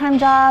part-time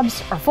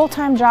jobs or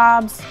full-time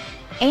jobs,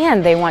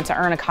 and they want to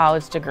earn a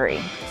college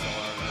degree.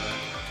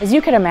 As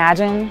you could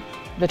imagine,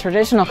 the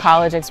traditional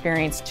college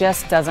experience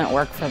just doesn't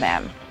work for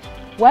them.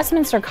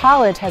 Westminster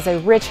College has a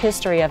rich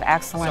history of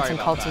excellence in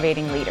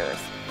cultivating leaders.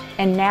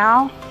 And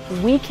now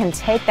we can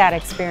take that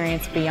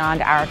experience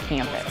beyond our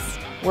campus.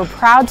 We're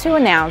proud to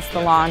announce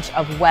the launch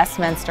of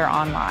Westminster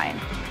Online.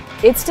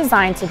 It's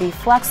designed to be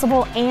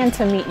flexible and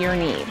to meet your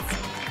needs.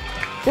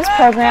 This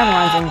program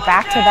runs in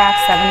back-to-back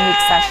 7-week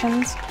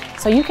sessions,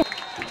 so you can...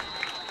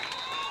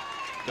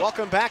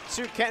 Welcome back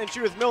to Kent and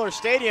Judith Miller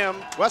Stadium.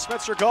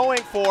 Westminster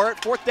going for it,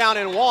 4th down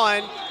and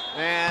 1.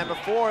 And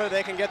before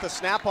they can get the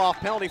snap off,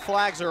 penalty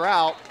flags are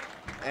out.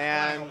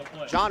 And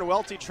John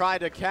Welty tried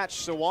to catch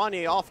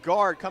Sewanee off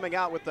guard, coming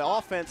out with the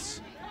offense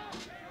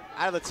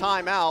out of the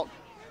timeout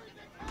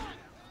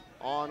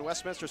on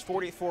Westminster's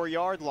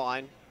 44-yard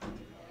line.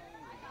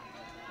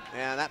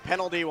 And that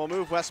penalty will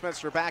move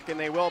Westminster back, and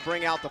they will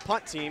bring out the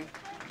punt team.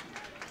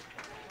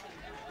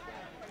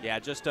 Yeah,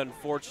 just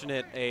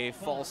unfortunate, a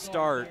false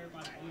start.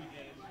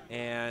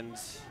 And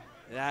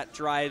that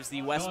drives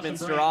the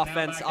Westminster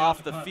offense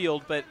off the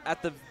field. But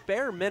at the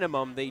bare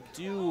minimum, they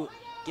do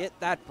get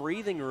that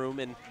breathing room,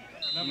 and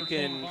you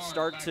can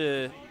start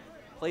to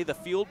play the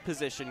field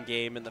position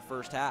game in the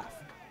first half.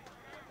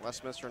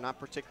 Westminster not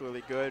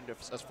particularly good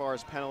as far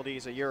as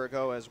penalties a year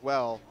ago as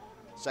well.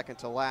 Second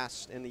to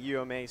last in the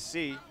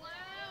UMAC.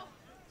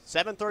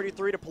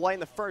 7:33 to play in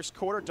the first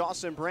quarter.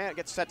 Dawson Brandt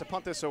gets set to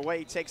punt this away.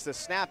 He takes the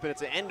snap, and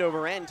it's an end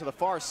over end to the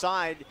far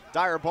side.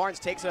 Dyer Barnes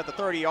takes it at the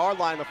 30-yard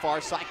line on the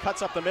far side,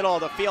 cuts up the middle of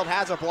the field,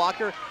 has a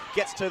blocker,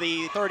 gets to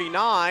the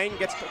 39,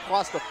 gets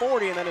across the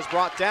 40, and then is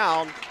brought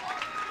down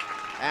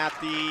at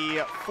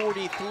the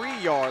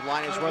 43-yard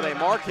line is where they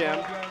mark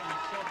him.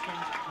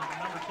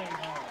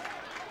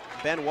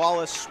 Ben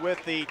Wallace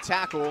with the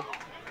tackle.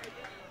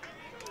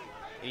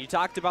 And you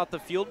talked about the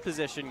field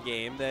position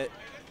game that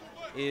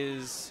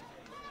is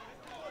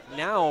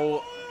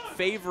now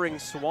favoring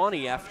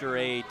Sewanee after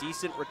a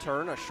decent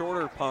return, a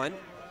shorter punt,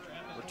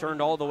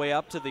 returned all the way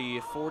up to the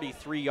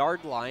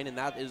 43-yard line, and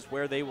that is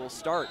where they will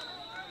start.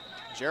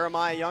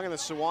 Jeremiah Young and the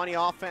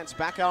Sewanee offense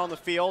back out on the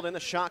field in the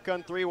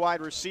shotgun, 3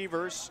 wide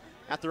receivers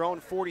at their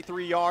own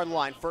 43-yard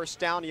line. First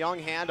down, Young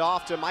hand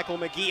off to Michael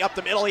McGee up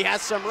the middle. He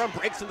has some room,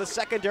 breaks in the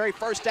secondary,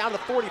 first down to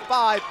the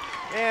 45,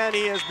 and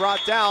he is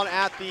brought down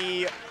at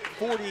the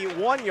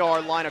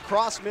 41-yard line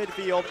across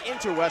midfield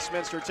into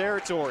Westminster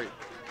territory.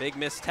 Big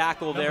missed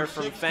tackle there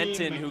from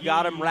Fenton, who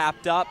got him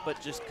wrapped up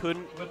but just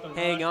couldn't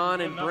hang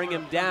on and bring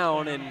him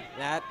down, and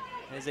that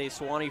is a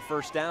Sewanee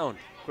first down.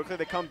 Quickly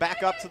they come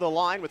back up to the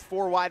line with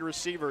 4 wide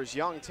receivers.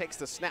 Young takes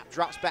the snap,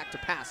 drops back to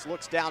pass,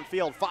 looks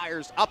downfield,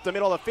 fires up the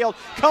middle of the field,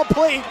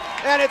 complete,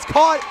 and it's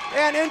caught,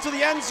 and into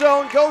the end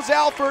zone goes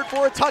Alford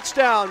for a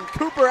touchdown.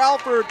 Cooper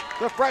Alford,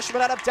 the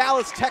freshman out of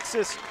Dallas,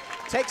 Texas,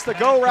 takes the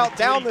go route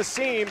down the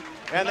seam,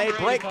 and they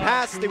break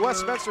past the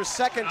Westminster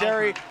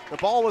secondary. The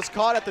ball was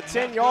caught at the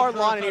 10-yard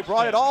line, and he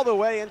brought it all the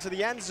way into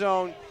the end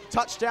zone.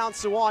 Touchdown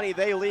Sewanee,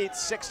 they lead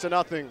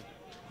 6-0.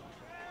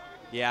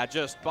 Yeah,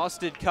 just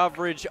busted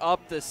coverage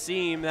up the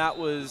seam. That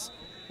was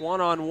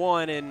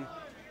one-on-one, and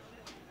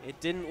it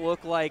didn't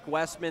look like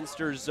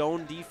Westminster's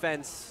zone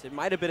defense. It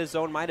might have been a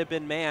zone, might have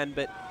been man,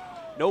 but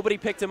nobody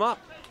picked him up.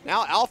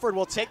 Now Alfred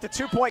will take the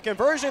two-point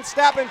conversion,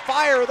 snap and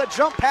fire, the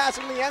jump pass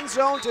in the end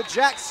zone to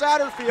Jack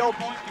Satterfield,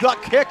 the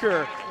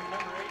kicker.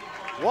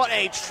 What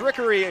a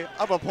trickery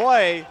of a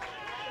play.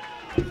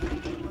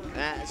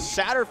 And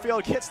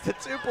Satterfield gets the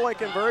two-point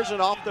conversion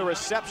off the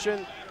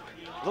reception.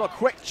 A little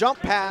quick jump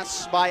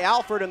pass by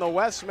Alfred, and the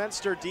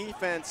Westminster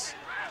defense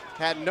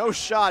had no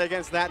shot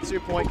against that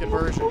two-point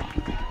conversion.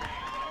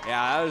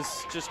 Yeah, that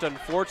was just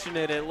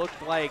unfortunate. It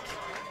looked like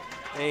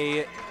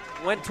they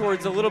went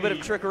towards a little bit of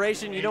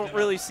trickeration. You don't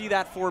really see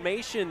that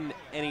formation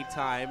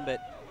anytime,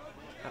 but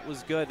that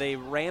was good. They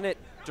ran it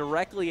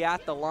directly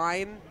at the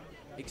line,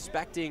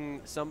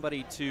 expecting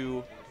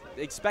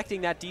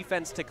that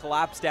defense to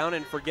collapse down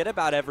and forget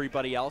about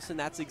everybody else, and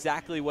that's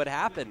exactly what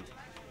happened.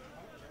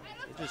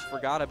 They just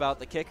forgot about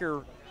the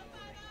kicker,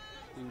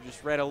 who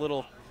just ran a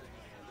little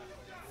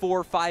 4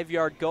 or 5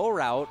 yard go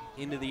route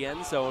into the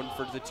end zone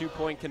for the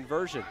two-point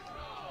conversion.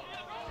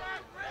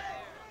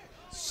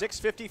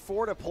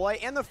 6:54 to play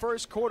in the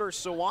first quarter.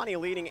 Sewanee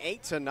leading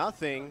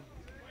 8-0.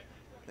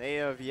 They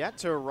have yet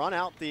to run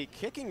out the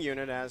kicking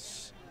unit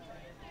as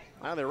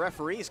the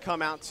referees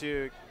come out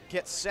to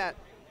get set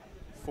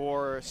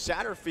for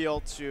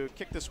Satterfield to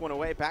kick this one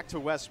away back to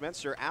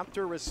Westminster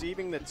after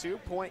receiving the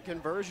two-point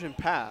conversion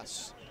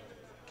pass.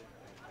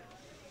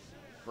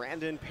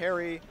 Brandon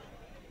Perry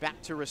back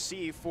to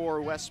receive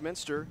for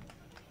Westminster,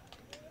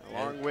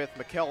 along with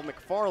Mikkel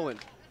McFarland.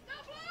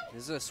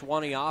 This is a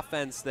Sewanee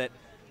offense that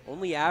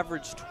only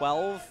averaged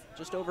 12,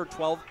 just over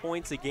 12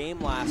 points a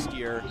game last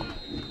year.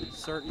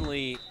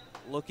 Certainly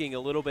looking a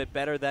little bit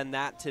better than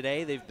that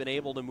today. They've been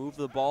able to move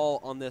the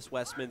ball on this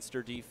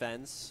Westminster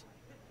defense.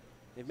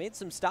 They've made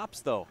some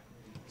stops, though.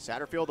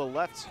 Satterfield, the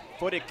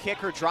left-footed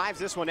kicker, drives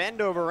this one end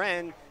over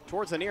end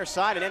towards the near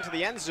side and into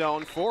the end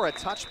zone for a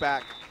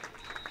touchback.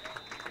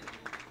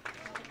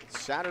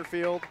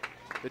 Satterfield,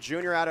 the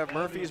junior out of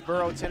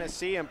Murfreesboro,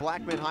 Tennessee, and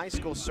Blackman High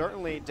School,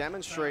 certainly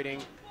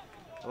demonstrating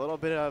a little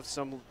bit of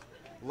some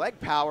leg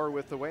power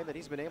with the way that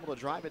he's been able to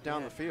drive it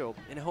down the field.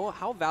 And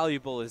how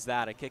valuable is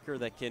that? A kicker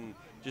that can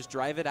just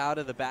drive it out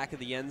of the back of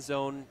the end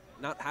zone,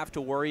 not have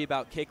to worry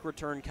about kick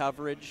return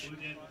coverage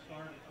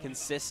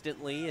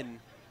consistently, and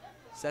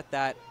set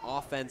that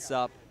offense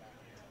up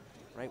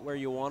right where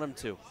you want them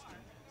to.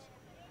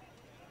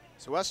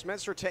 So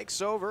Westminster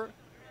takes over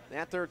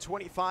at their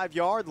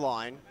 25-yard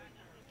line.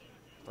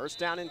 First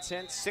down and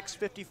 10,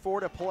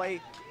 6:54 to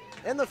play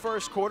in the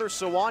first quarter.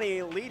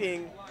 Sewanee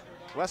leading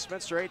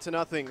Westminster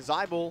 8-0.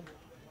 Zeibel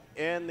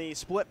in the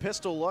split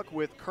pistol look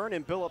with Kern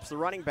and Billups, the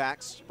running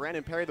backs.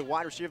 Brandon Perry, the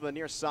wide receiver, on the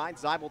near side.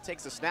 Zeibel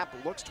takes the snap,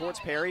 looks towards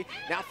Perry.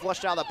 Now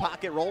flushed out of the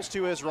pocket, rolls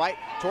to his right,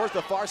 towards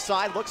the far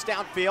side, looks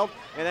downfield,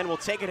 and then will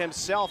take it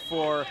himself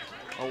for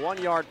a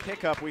 1-yard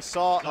pickup. We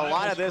saw a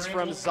lot of this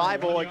from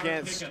Zeibel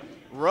against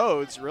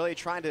Rhodes, really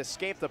trying to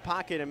escape the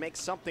pocket and make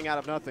something out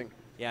of nothing.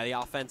 Yeah, the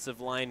offensive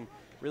line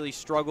really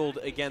struggled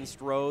against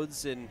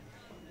Rhodes, and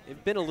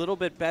they've been a little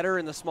bit better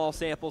in the small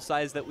sample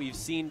size that we've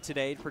seen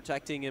today,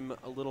 protecting him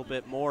a little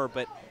bit more.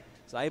 But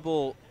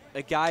Zeibel,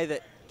 a guy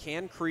that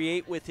can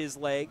create with his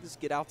legs,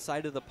 get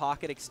outside of the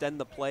pocket, extend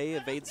the play,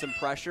 evade some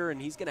pressure,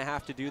 and he's going to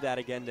have to do that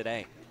again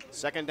today.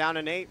 Second down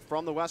and 8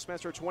 from the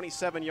Westminster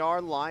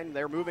 27-yard line.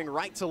 They're moving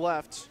right to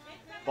left.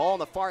 Ball on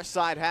the far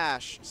side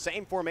hash.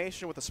 Same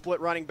formation with a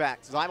split running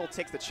back. Zeibel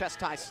takes the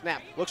chest high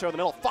snap, looks over the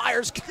middle,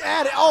 fires,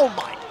 and oh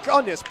my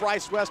goodness,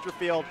 Bryce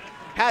Westerfield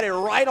had it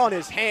right on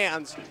his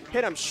hands,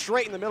 hit him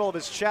straight in the middle of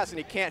his chest, and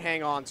he can't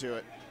hang on to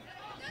it.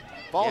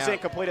 Ball's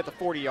incomplete at the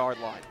 40-yard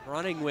line.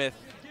 Running with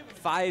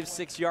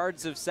 5-6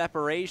 yards of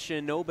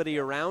separation, nobody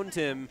around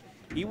him.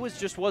 He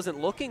just wasn't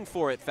looking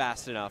for it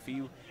fast enough.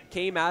 He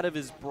came out of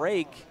his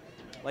break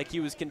like he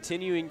was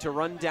continuing to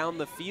run down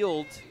the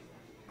field.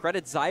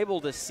 Credit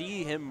Zeibel to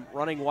see him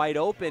running wide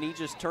open. He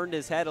just turned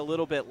his head a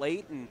little bit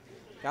late and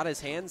got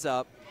his hands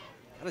up,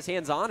 got his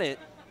hands on it,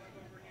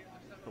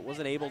 but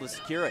wasn't able to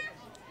secure it.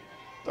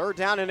 Third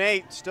down and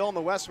 8, still on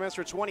the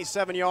Westminster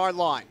 27-yard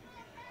line.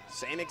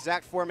 Same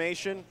exact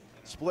formation,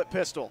 split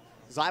pistol.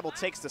 Zeibel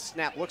takes the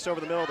snap, looks over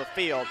the middle of the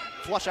field,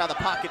 flush out of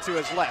the pocket to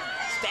his left,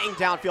 staying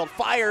downfield,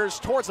 fires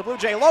towards the Blue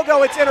Jay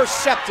logo. It's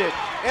intercepted.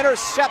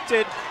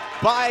 Intercepted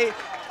by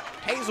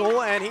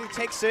Hazel, and he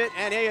takes it,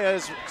 and he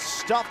is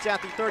stuffed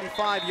at the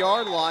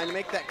 35-yard line to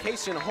make that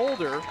Kason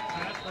Holder,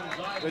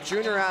 the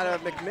junior out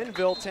of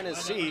McMinnville,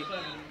 Tennessee.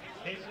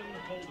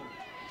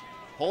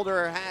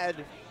 Holder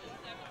had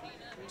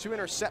 2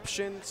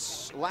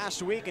 interceptions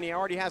last week, and he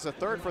already has a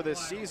third for this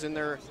season.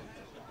 There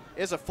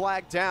is a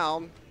flag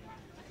down.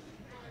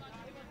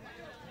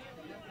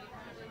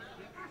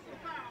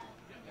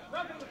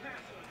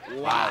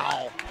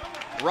 Wow.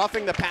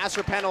 Roughing the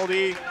passer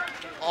penalty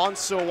on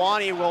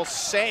Sewanee will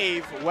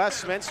save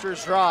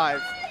Westminster's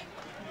drive.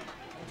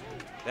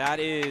 That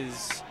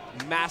is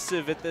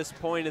massive at this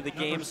point of the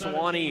game.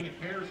 Sewanee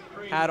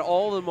had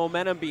all the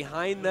momentum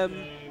behind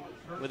them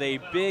with a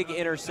big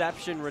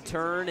interception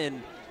return,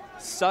 and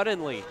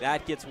suddenly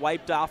that gets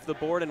wiped off the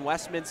board, and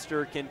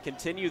Westminster can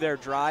continue their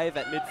drive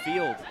at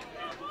midfield.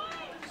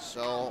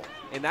 So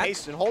And that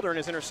Payson Holder and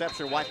his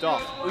interception wiped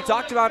off. We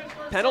talked about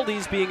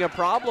penalties being a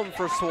problem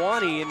for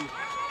Sewanee, and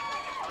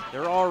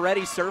they're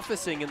already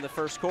surfacing in the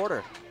first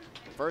quarter.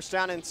 First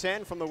down and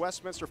 10 from the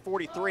Westminster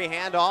 43,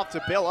 handoff to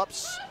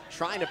Billups,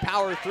 trying to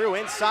power through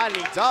inside, and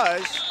he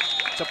does,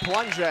 to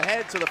plunge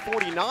ahead to the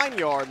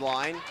 49-yard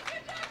line,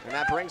 and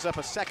that brings up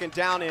a second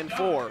down and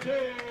 4.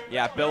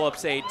 Yeah,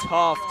 Billups, a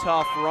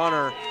tough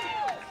runner.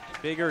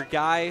 Bigger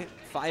guy,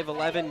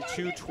 5'11",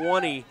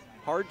 220,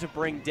 hard to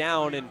bring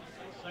down, and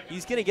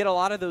he's going to get a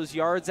lot of those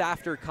yards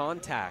after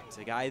contact,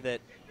 a guy that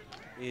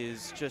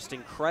is just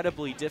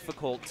incredibly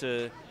difficult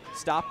to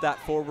stop that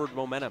forward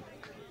momentum.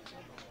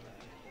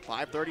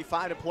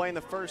 5:35 to play in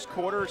the first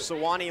quarter.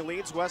 Sewanee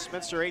leads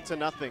Westminster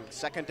 8-0.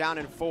 Second down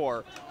and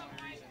 4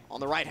 on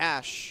the right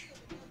hash.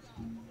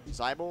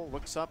 Zeibel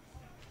looks up,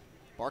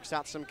 barks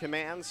out some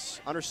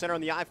commands. Under center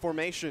in the I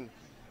formation.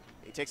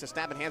 He takes a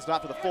snap and hands it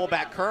off to the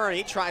fullback, Kern.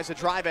 He tries to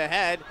drive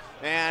ahead,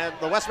 and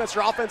the Westminster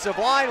offensive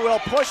line will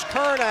push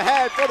Kern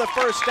ahead for the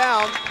first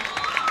down.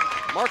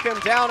 Mark him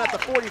down at the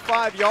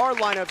 45-yard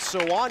line of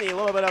Sewanee. A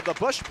little bit of the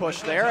bush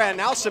push there, and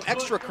now some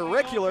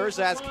extracurriculars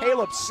as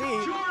Caleb C.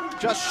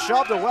 just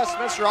shoved a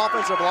Westminster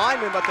offensive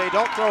lineman, but they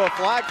don't throw a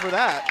flag for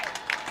that.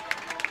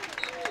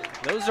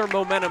 Those are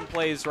momentum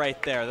plays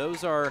right there.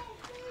 Those are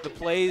the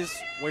plays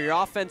where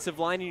your offensive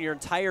line and your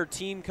entire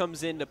team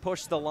comes in to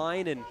push the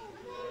line, and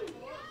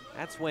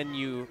that's when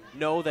you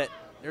know that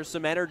there's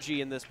some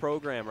energy in this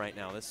program right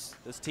now, this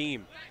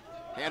team.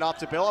 Hand off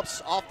to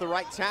Billups, off the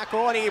right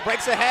tackle, and he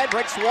breaks ahead,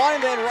 breaks one,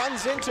 and then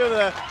runs into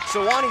the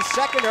Sewanee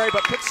secondary,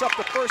 but picks up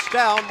the first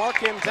down. Mark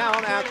him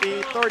down at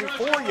the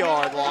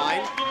 34-yard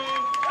line.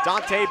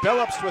 Dante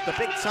Billups with a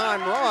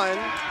big-time run,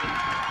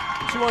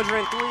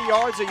 203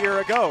 yards a year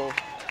ago.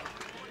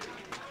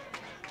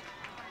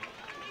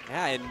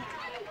 Yeah, and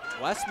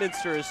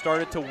Westminster has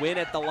started to win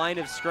at the line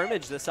of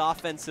scrimmage. This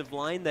offensive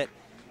line that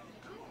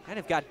kind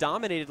of got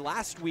dominated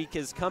last week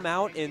has come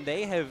out, and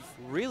they have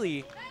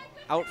really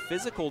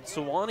out-physicaled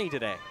Sewanee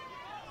today.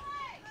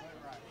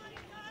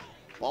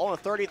 Ball on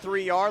the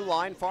 33-yard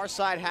line, far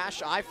side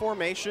hash, I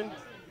formation.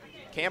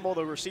 Campbell,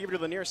 the receiver, to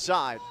the near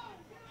side.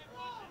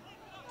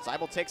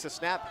 Zeibel takes a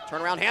snap,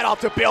 turnaround, handoff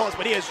to Billups,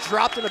 but he is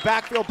dropped in the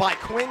backfield by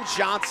Quinn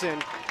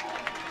Johnson.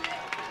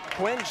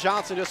 Quinn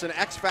Johnson, just an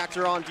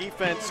X-factor on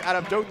defense out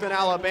of Dothan,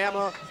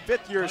 Alabama,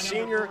 fifth-year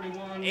senior,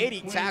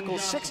 80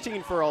 tackles,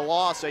 16 for a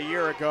loss a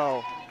year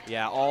ago.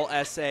 Yeah, all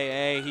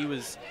SAA. He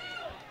was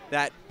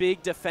that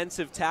big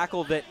defensive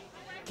tackle that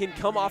can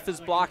come off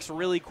his blocks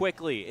really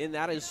quickly, and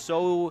that is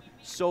so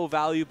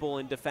valuable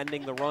in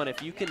defending the run.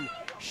 If you can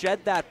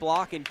shed that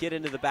block and get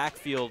into the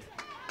backfield,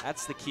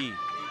 that's the key.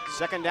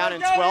 Second down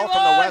and 12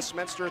 from the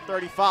Westminster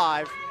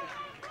 35.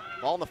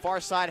 Ball on the far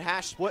side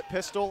hash, split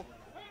pistol,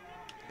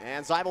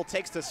 and Zeibel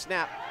takes the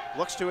snap,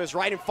 looks to his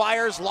right and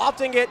fires,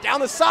 lofting it down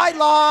the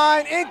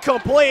sideline,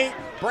 incomplete.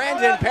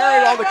 Brandon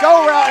Perry on the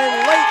go route,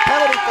 and late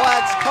penalty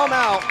flags come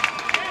out.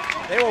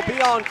 They will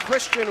be on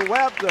Christian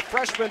Webb, the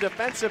freshman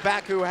defensive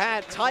back who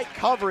had tight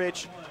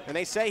coverage, and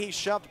they say he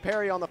shoved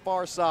Perry on the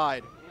far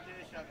side.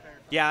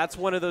 Yeah, that's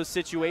one of those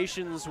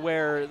situations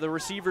where the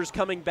receiver's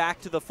coming back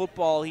to the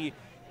football. He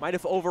might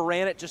have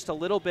overran it just a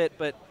little bit,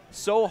 but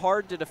so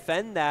hard to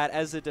defend that.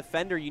 As a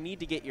defender, you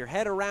need to get your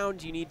head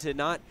around. You need to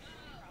not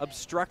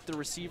obstruct the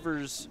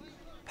receiver's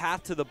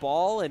path to the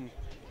ball, and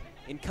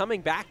in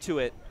coming back to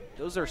it,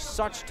 those are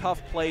such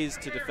tough plays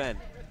to defend.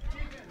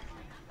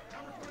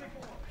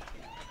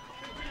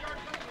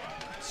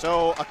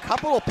 So a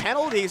couple of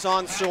penalties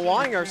on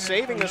Sewanee are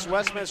saving this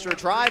Westminster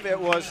drive. It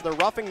was the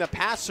roughing the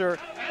passer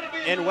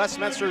in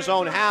Westminster's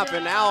own half,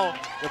 and now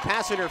the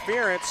pass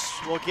interference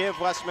will give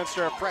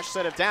Westminster a fresh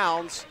set of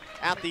downs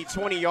at the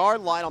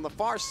 20-yard line on the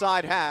far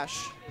side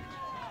hash.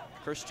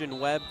 Christian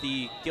Webb,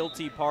 the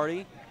guilty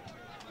party.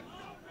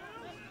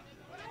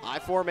 I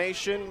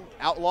formation,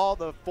 Outlaw,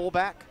 the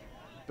fullback.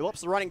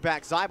 Billups, the running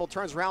back. Zeibel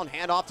turns around,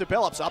 hand off to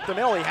Billups. Up the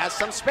middle, he has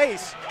some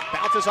space.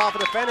 Bounces off a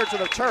defender to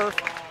the turf,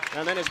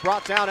 and then is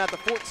brought down at the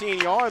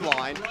 14-yard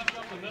line.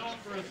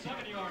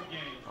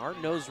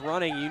 Hard-nosed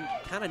running, you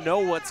kind of know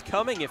what's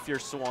coming if you're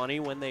Sewanee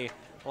when they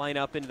line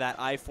up into that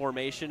I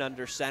formation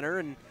under center,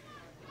 and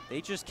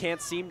they just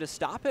can't seem to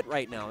stop it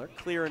right now. They're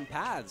clearing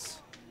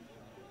paths.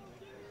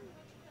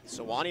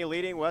 Sewanee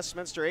leading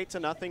Westminster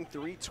 8-0,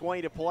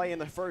 3:20 to play in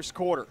the first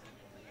quarter.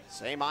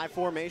 Same I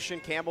formation,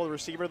 Campbell, the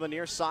receiver, the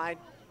near side.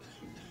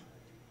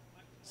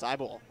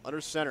 Zeibel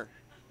under center.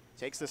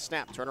 Takes the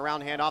snap, turn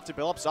around, hand off to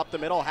Billups, up the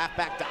middle,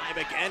 halfback dive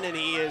again, and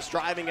he is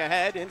driving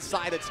ahead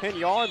inside the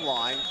 10-yard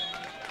line.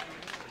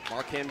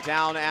 Mark him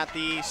down at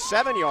the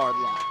 7-yard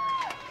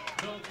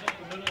line.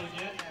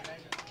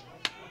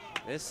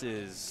 This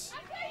is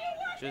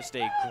just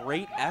a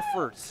great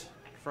effort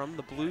from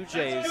the Blue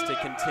Jays to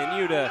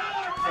continue to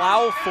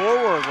plow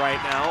forward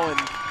right now, and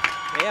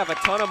they have a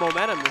ton of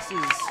momentum. This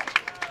is,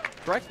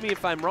 correct me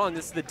if I'm wrong,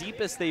 this is the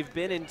deepest they've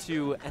been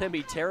into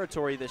enemy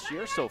territory this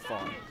year so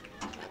far.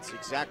 That's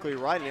exactly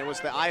right, and it was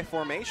the I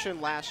formation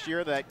last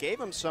year that gave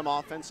them some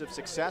offensive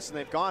success, and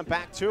they've gone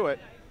back to it.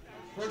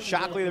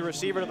 Shockley, the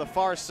receiver, to the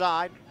far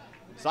side.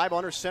 Seibel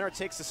under center,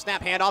 takes the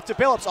snap, hand off to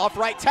Billups, off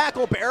right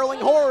tackle,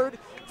 barreling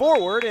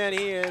forward, and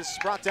he is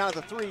brought down at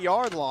the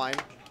 3-yard line.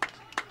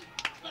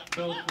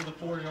 Billups for the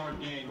 4-yard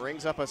gain.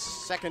 Brings up a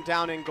second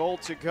down and goal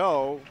to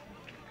go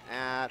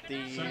at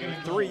the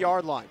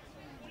 3-yard line.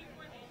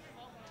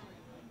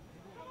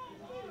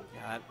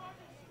 Yeah,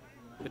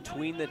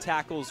 between the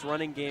tackles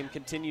running game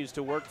continues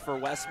to work for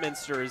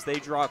Westminster as they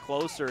draw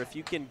closer. If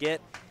you can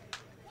get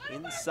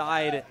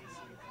inside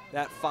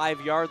that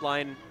 5-yard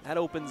line, that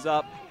opens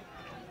up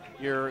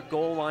your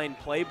goal line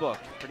playbook.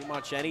 Pretty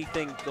much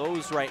anything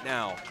goes right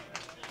now.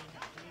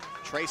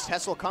 Trace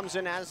Hessel comes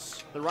in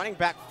as the running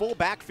back, full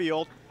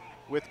backfield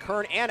with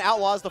Kern and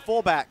Outlaws, the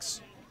fullbacks.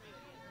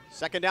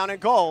 Second down and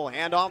goal,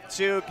 hand off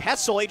to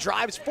Hessel. He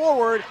drives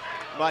forward,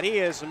 but he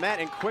is met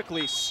and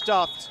quickly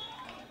stuffed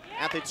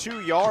at the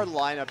 2-yard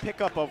line, a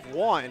pickup of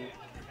 1.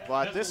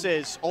 But this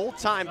is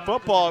old-time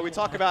football. We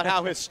talk about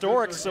how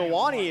historic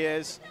Sewanee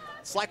is.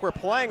 It's like we're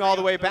playing all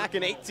the way back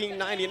in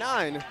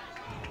 1899.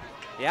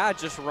 Yeah,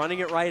 just running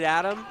it right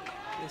at him.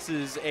 This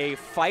is a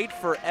fight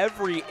for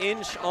every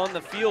inch on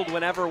the field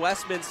whenever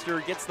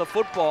Westminster gets the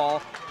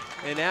football.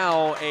 And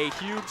now a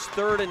huge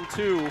 3rd and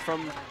 2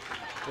 from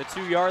the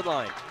 2-yard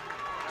line.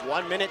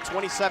 1 minute,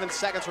 27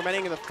 seconds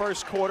remaining in the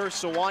first quarter.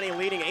 Sewanee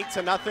leading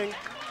 8-0.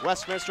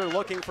 Westminster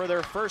looking for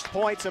their first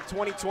points of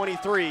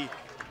 2023.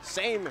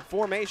 Same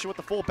formation with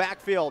the full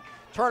backfield.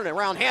 Turn it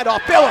around, handoff,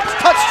 Billups,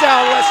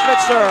 touchdown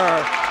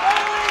Westminster!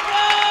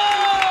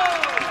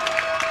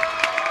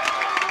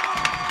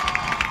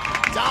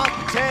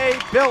 Dante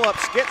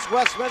Billups gets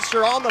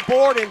Westminster on the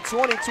board in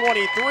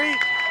 2023.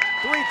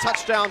 3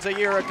 touchdowns a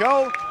year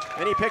ago,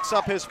 and he picks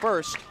up his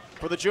first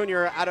for the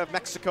junior out of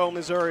Mexico,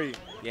 Missouri.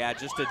 Yeah,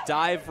 just a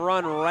dive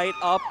run right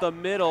up the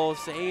middle,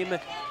 same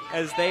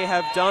as they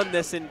have done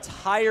this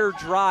entire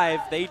drive.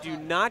 They do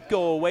not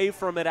go away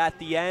from it at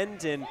the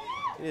end, and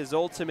it is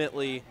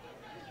ultimately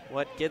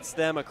what gets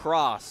them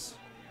across.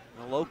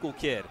 A local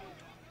kid.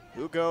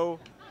 Hugo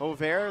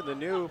Hover, the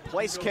new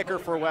place kicker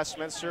for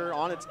Westminster,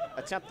 on its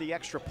attempt the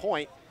extra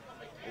point.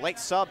 Late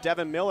sub,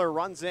 Devin Miller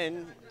runs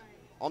in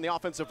on the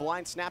offensive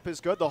line. Snap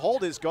is good, the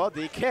hold is good,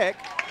 the kick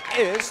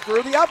is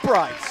through the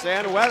uprights,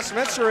 and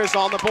Westminster is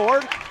on the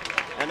board,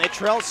 and they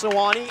trail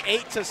Sewanee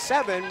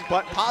 8-7,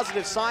 but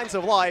positive signs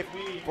of life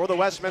for the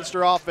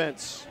Westminster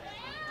offense.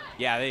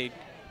 Yeah, they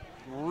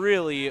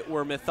really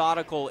were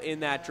methodical in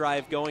that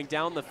drive going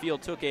down the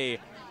field. Took a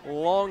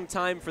long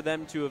time for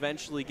them to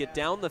eventually get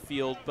down the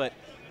field, but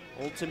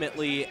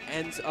ultimately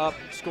ends up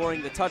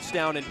scoring the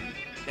touchdown. And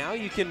now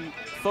you can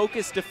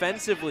focus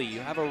defensively.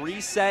 You have a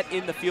reset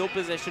in the field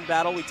position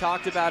battle. We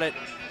talked about it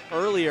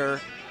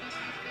earlier.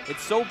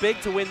 It's so big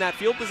to win that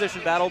field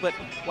position battle, but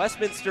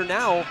Westminster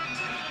now,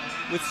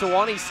 with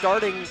Sewanee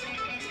starting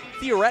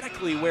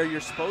theoretically where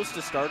you're supposed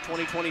to start,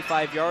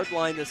 20-25-yard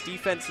line, this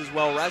defense is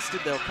well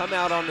rested. They'll come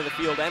out onto the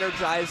field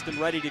energized and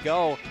ready to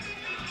go.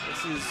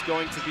 This is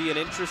going to be an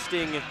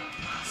interesting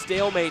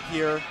stalemate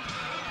here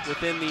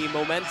within the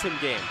momentum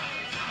game.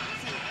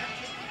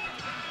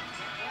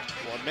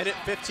 1 minute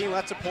 15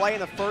 left to play in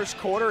the first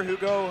quarter.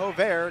 Hugo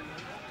Hover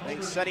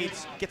said he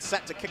gets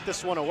set to kick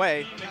this one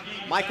away.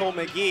 Michael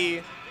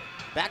McGee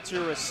back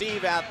to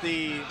receive at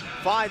the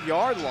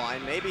 5-yard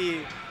line.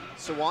 Maybe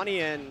Sewanee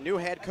and new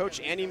head coach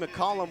Andy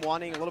McCollum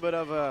wanting a little bit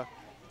of a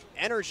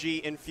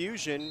energy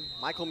infusion.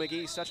 Michael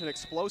McGee, such an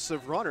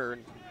explosive runner,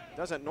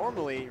 doesn't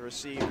normally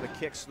receive the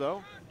kicks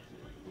though.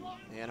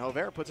 And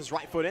Hover puts his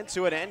right foot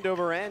into it, end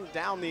over end,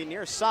 down the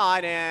near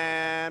side,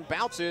 and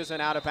bounces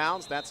and out of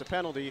bounds. That's a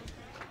penalty.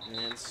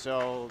 And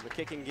so the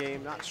kicking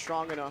game not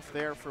strong enough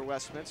there for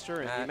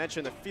Westminster. And you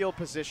mentioned the field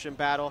position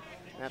battle.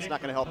 That's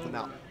not going to help them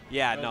out.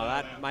 Yeah, no,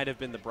 that might have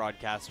been the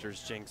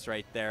broadcaster's jinx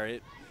right there.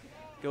 It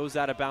goes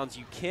out of bounds.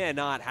 You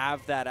cannot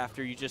have that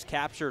after you just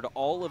captured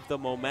all of the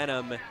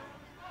momentum.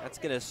 That's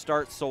going to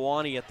start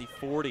Sewanee at the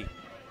 40.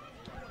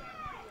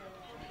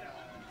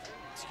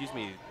 Excuse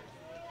me.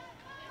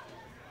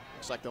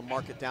 Looks like they'll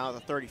mark it down at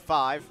the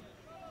 35.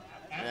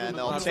 And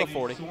they'll take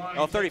 40.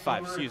 Oh,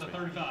 35, excuse me.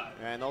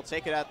 And they'll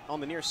take it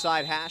on the near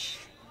side hash.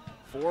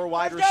 4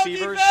 wide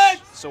receivers.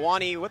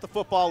 Sewanee with the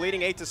football,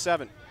 leading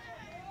 8-7.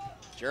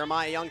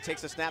 Jeremiah Young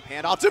takes the snap,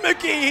 hand off to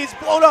McGee. He's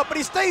blown up, but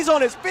he stays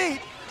on his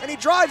feet, and he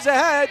drives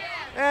ahead,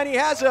 and he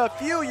has a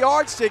few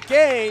yards to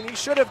gain. He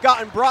should have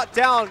gotten brought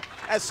down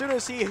as soon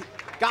as he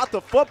got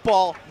the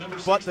football,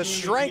 but the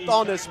strength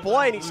on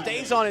display, and he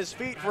stays on his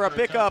feet for a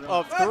pickup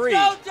of 3.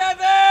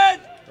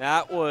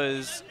 That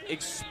was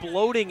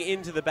exploding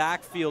into the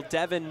backfield.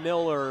 Devin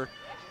Miller,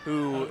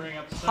 who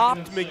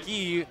popped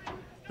McGee,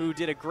 who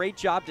did a great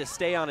job to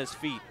stay on his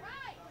feet.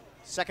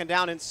 Second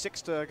down and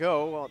 6 to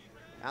go. Well,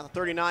 at the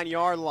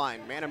 39-yard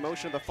line. Man in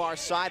motion to the far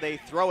side. They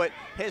throw it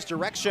his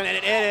direction, and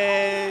it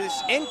is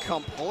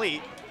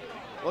incomplete.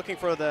 Looking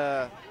for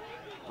the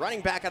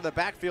running back out of the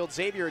backfield,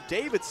 Xavier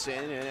Davidson,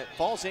 and it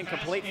falls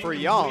incomplete for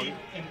Young.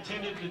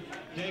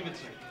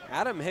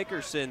 Adam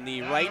Hickerson,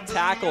 the right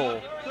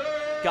tackle,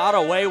 got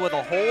away with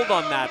a hold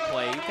on that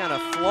play. He kind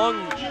of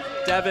flung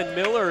Devin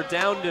Miller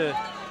down to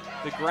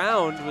the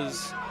ground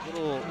was a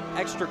little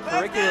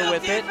extracurricular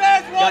with it.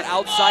 Got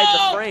outside the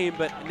frame,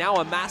 but now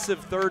a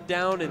massive 3rd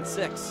down and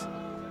 6.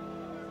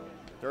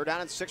 3rd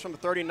down and 6 from the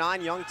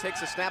 39. Young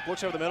takes a snap,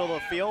 looks over the middle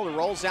of the field,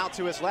 rolls out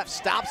to his left,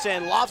 stops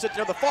and lobs it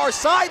to the far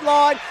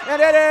sideline,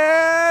 and it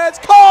is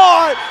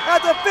caught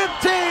at the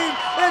 15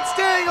 and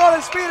staying on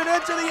his feet and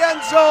into the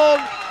end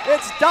zone.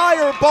 It's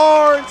Dyer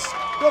Barnes,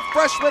 the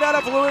freshman out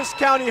of Lewis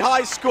County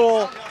High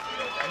School.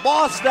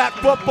 Lost that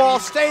football,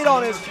 stayed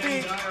on his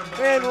feet,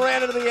 and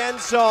ran into the end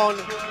zone.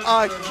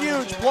 A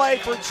huge play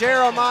for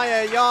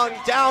Jeremiah Young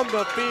down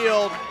the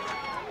field.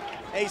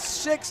 A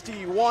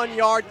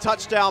 61-yard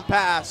touchdown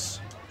pass.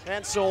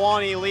 And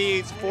Sewanee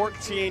leads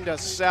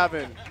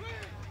 14-7.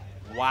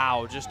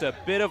 Wow, just a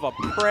bit of a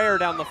prayer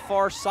down the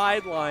far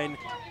sideline,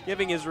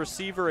 giving his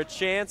receiver a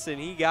chance,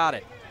 and he got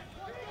it.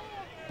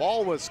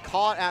 Ball was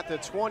caught at the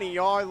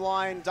 20-yard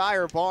line.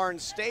 Dyer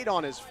Barnes stayed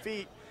on his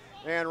feet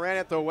and ran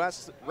it the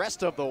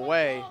rest of the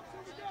way.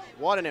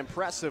 What an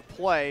impressive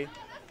play.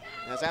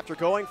 As after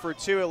going for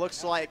 2, it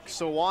looks like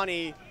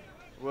Sewanee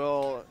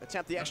will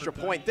attempt the extra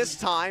point this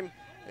time.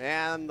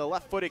 And the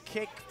left-footed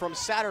kick from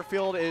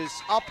Satterfield is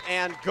up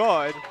and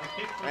good.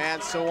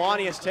 And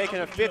Sewanee has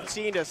taken a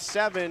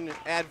 15-7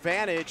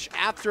 advantage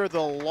after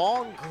the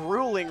long,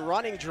 grueling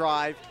running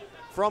drive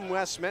from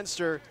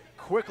Westminster.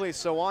 Quickly,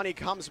 Sewanee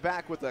comes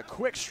back with a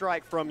quick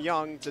strike from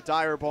Young to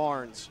Dyer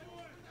Barnes.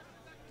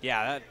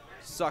 Yeah, that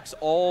sucks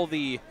all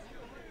the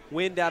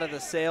wind out of the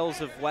sails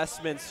of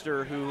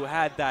Westminster, who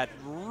had that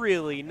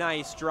really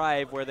nice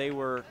drive where they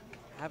were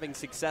having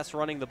success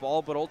running the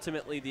ball, but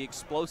ultimately the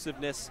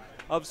explosiveness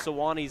of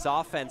Sewanee's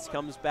offense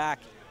comes back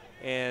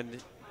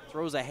and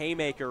throws a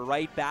haymaker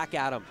right back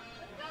at him.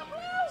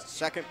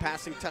 Second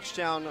passing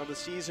touchdown of the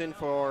season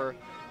for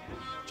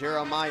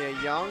Jeremiah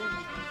Young.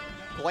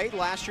 Played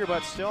last year,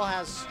 but still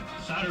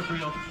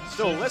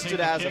listed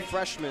as a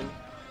freshman,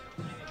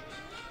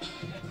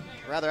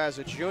 rather as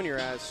a junior,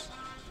 as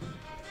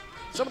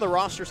some of the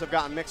rosters have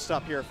gotten mixed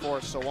up here for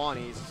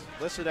Sewanee. He's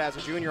listed as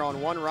a junior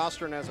on one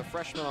roster and as a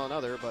freshman on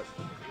another, but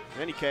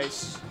in any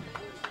case.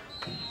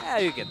 Yeah,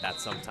 you get that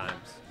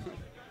sometimes.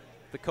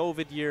 The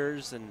COVID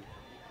years and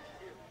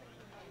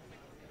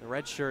the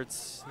red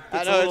shirts,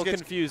 it's a little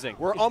confusing.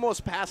 We're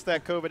almost past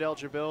that COVID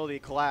eligibility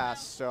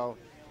class, so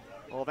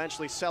we'll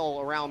eventually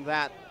settle around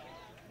that.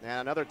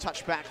 And another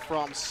touchback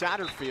from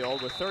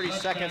Satterfield with 30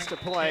 seconds to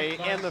play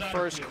in the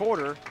first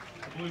quarter.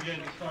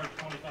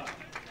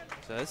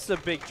 So this is a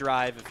big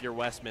drive if you're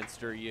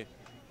Westminster. You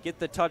get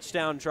the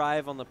touchdown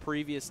drive on the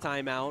previous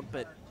timeout,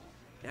 but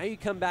now you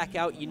come back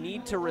out. You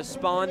need to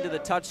respond to the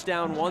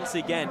touchdown once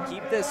again.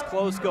 Keep this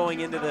close going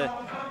into the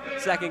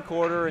second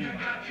quarter and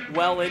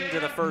well into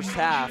the first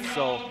half.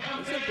 So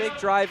it's a big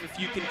drive. If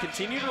you can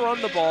continue to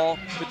run the ball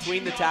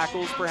between the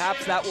tackles,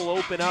 perhaps that will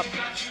open up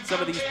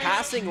some of these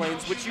passing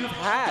lanes, which you've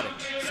had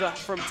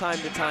from time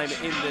to time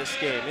in this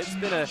game. It's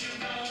been a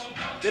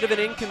bit of an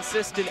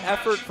inconsistent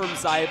effort from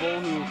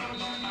Zeibel, who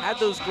had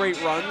those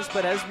great runs,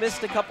 but has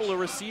missed a couple of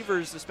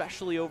receivers,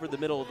 especially over the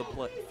middle of the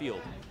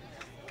field.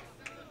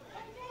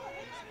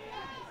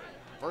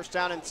 First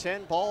down and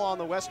 10, ball on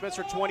the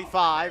Westminster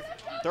 25.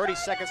 30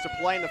 seconds to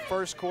play in the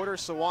first quarter.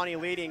 Sewanee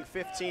leading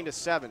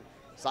 15-7.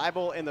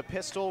 Zeibel in the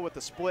pistol with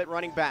the split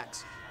running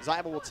backs.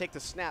 Zeibel will take the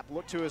snap,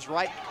 look to his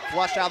right,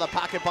 flush out of the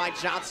pocket by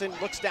Johnson,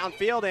 looks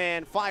downfield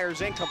and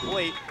fires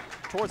incomplete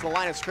towards the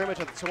line of scrimmage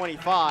at the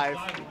 25.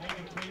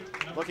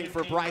 Looking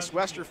for Bryce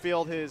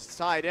Westerfield, his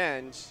tight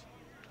end.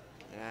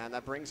 And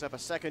that brings up a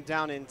second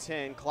down and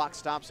 10. Clock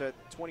stops at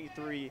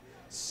 23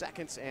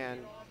 seconds and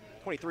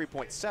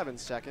 23.7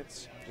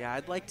 seconds. Yeah,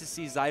 I'd like to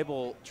see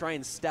Zeibel try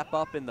and step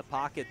up in the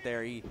pocket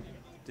there. He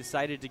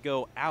decided to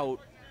go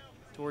out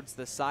towards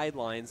the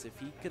sidelines. If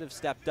he could have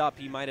stepped up,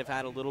 he might have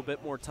had a little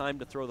bit more time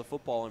to throw the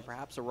football and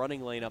perhaps a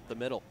running lane up the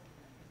middle.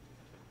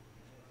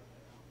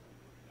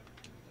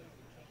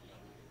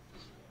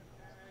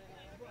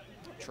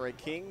 Trey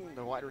King,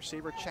 the wide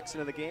receiver, checks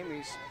into the game.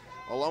 He's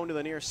alone to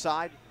the near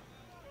side.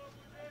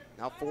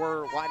 Now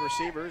 4 wide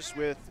receivers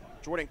with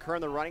Jordan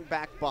Kern, the running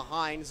back,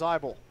 behind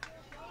Zeibel.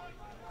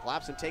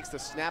 Clapson takes the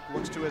snap,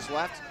 looks to his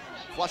left,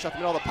 flush up the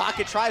middle of the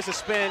pocket, tries to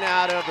spin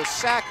out of the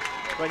sack,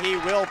 but he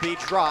will be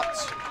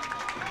dropped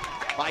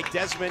by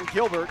Desmond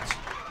Gilbert,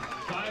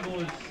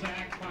 the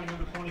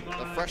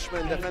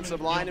freshman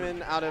defensive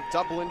lineman out of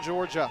Dublin,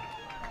 Georgia.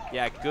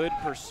 Yeah, good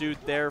pursuit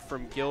there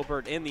from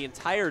Gilbert and the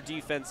entire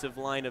defensive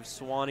line of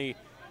Sewanee,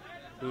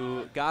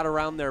 who got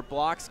around their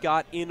blocks,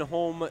 got in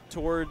home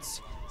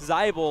towards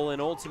Zeibel,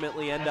 and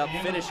ultimately end up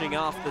finishing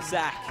off the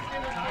sack.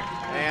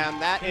 And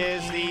that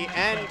is the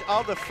end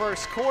of the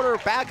first quarter.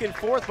 Back and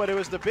forth, but it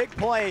was the big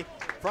play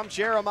from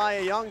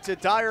Jeremiah Young to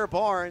Dyer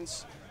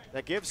Barnes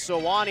that gives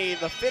Sewanee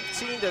the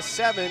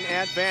 15-7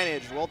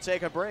 advantage. We'll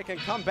take a break and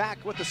come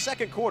back with the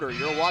second quarter.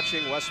 You're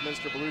watching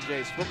Westminster Blue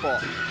Jays football.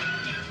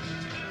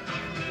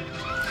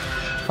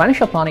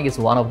 Financial planning is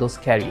one of those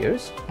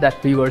careers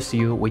that rewards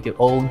you with your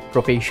own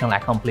professional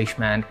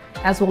accomplishment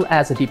as well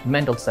as a deep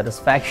mental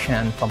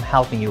satisfaction from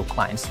helping your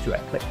clients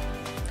directly.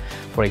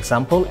 For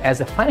example, as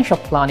a financial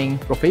planning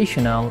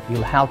professional,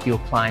 you'll help your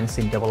clients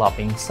in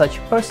developing such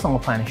personal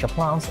financial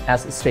plans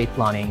as estate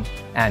planning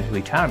and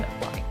retirement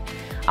planning.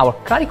 Our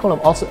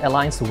curriculum also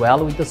aligns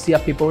well with the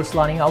CFP Board's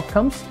learning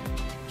outcomes.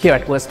 Here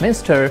at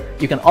Westminster,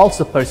 you can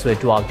also pursue a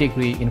dual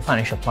degree in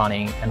financial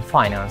planning and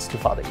finance to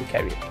further your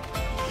career.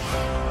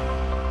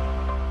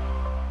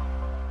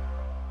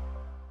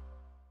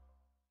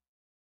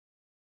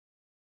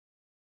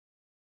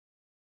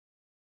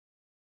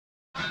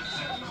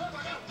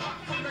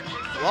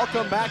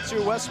 Welcome back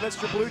to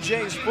Westminster Blue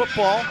Jays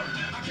football.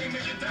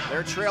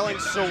 They're trailing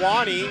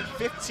Sewanee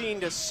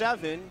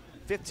 15-7.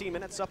 15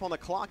 minutes up on the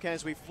clock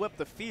as we flip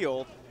the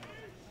field.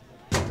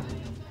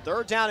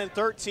 3rd down and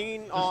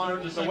 13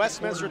 on the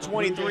Westminster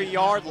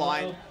 23-yard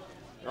line.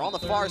 They're on the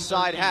far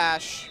side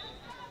hash.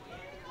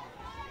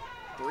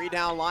 3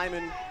 down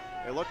linemen.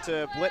 They look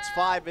to blitz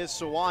 5 is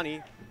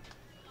Sewanee.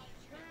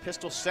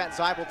 Pistol set,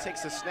 Zeibel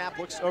takes the snap,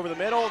 looks over the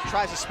middle,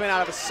 tries to spin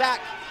out of a sack,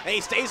 and he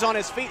stays on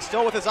his feet,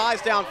 still with his eyes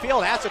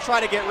downfield, has to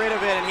try to get rid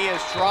of it, and he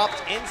is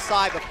dropped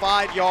inside the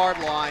 5-yard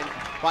line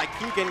by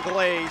Keegan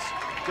Glaze.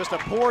 Just a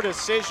poor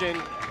decision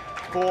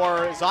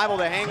for Zeibel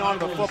to hang on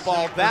to the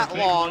football that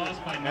long,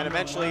 and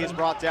eventually he's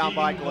brought down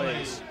by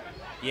Glaze.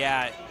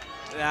 Yeah,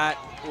 that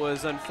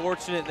was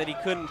unfortunate that he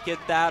couldn't get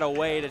that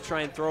away to try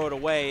and throw it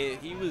away.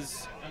 He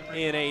was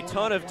in a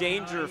ton of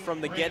danger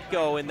from the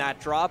get-go in that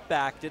drop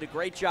back. Did a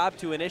great job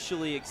to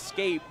initially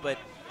escape, but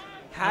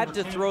had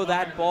to throw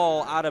that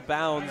ball out of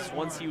bounds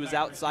once he was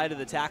outside of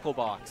the tackle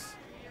box.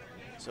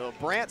 So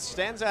Brandt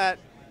stands at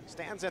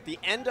the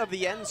end of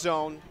the end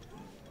zone,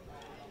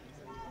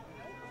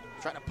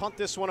 trying to punt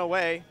this one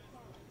away.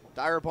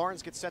 Dyer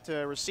Barnes gets set to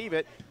receive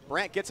it.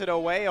 Brandt gets it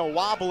away, a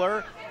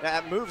wobbler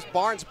that moves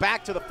Barnes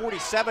back to the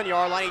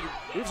 47-yard line.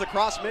 He moves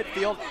across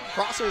midfield,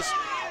 crosses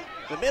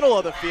the middle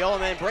of the field,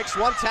 and then breaks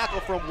one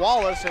tackle from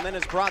Wallace, and then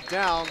is brought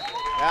down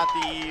at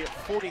the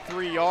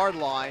 43-yard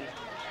line.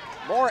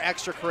 More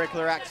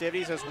extracurricular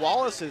activities as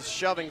Wallace is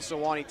shoving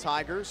Sewanee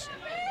Tigers.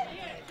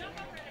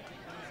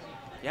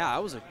 Yeah,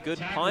 that was a good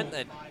punt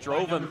that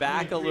drove him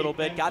back a little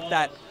bit, got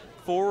that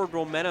forward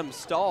momentum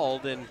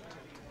stalled, and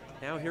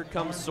now here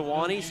comes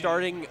Sewanee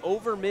starting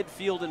over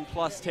midfield in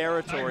plus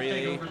territory.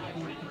 They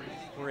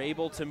were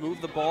able to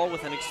move the ball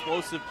with an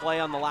explosive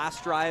play on the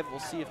last drive. We'll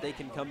see if they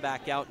can come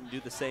back out and do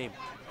the same.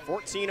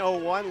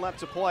 14:01 left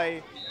to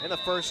play in the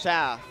first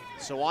half.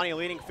 Sewanee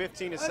leading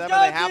 15-7.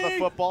 They have the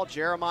football.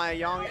 Jeremiah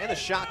Young in the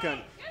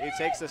shotgun. He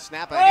takes the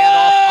snap, a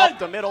handoff up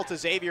the middle to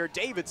Xavier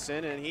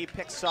Davidson, and he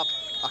picks up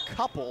a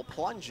couple,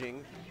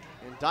 plunging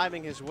and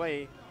diving his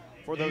way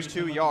for those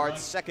 2 yards.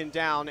 2nd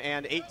down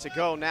and 8 to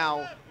go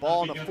now.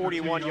 Ball on the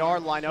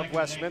 41-yard line of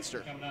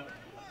Westminster.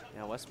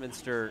 Now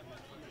Westminster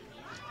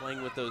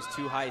playing with those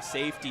 2 high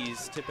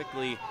safeties.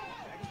 Typically,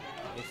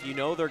 if you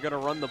know they're going to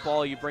run the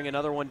ball, you bring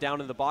another one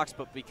down in the box,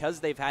 but because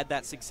they've had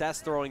that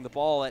success throwing the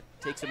ball, it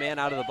takes a man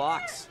out of the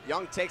box.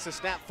 Young takes a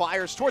snap,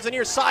 fires towards the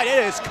near side. It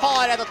is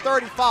caught at the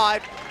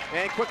 35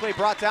 and quickly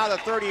brought down the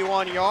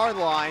 31-yard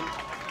line.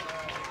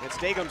 It's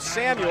Dagum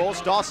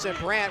Samuels. Dawson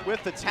Brandt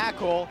with the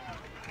tackle.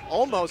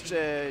 Almost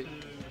a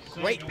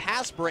great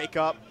pass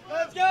breakup.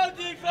 Let's go,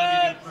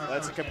 defense!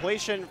 That's a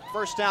completion.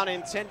 1st down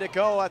and 10 to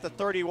go at the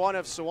 31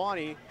 of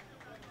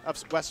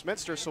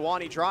Westminster.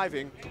 Sewanee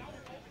driving.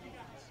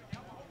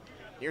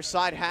 Near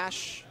side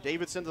hash.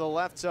 Davidson to the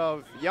left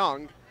of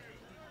Young.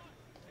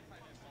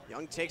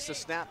 Young takes the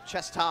snap,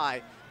 chest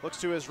high.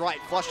 Looks to his right,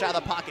 flushed out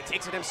of the pocket,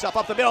 takes it himself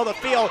up the middle of the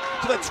field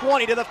to the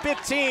 20, to the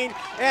 15,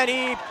 and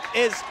he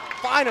is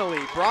finally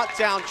brought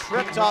down,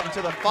 tripped up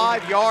to the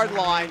 5-yard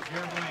line.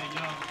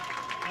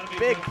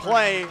 Big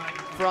play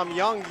from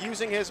Young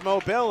using his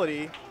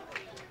mobility.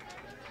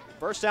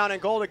 1st down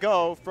and goal to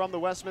go from the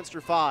Westminster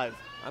 5.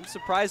 I'm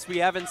surprised we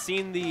haven't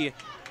seen the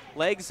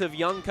legs of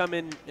Young come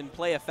in and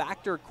play a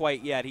factor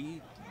quite yet.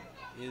 He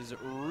is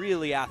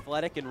really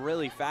athletic and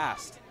really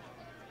fast.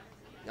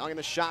 Young in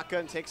the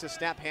shotgun, takes a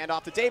snap,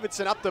 handoff to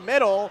Davidson up the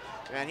middle,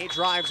 and he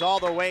drives all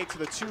the way to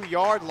the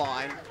 2-yard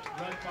line.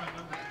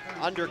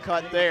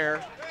 Undercut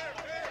there.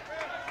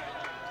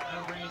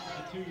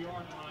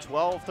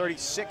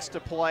 12:36 to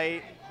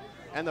play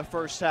in the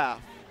first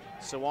half.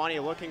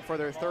 Sewanee looking for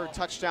their 3rd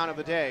touchdown of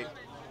the day.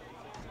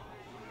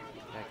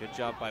 Yeah, good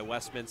job by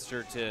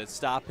Westminster to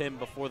stop him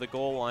before the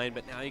goal line,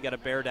 but now you got to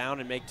bear down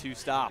and make 2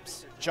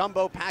 stops.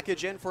 Jumbo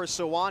package in for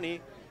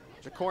Sewanee.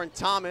 Jacorn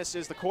Thomas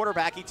is the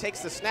quarterback. He takes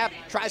the snap,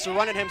 tries to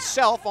run it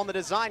himself on the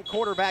design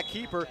quarterback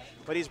keeper,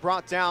 but he's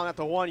brought down at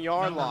the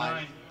 1-yard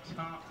line.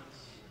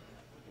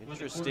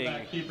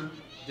 Interesting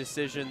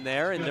decision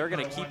there, and they're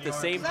going to keep the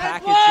same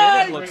package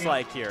in, it looks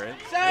like here.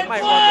 They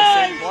might run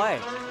the same play.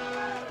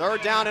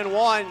 3rd down and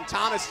 1.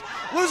 Thomas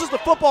loses the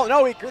football.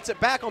 No, he gets it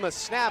back on the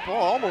snap. Oh,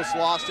 almost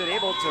lost it.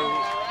 Able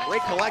to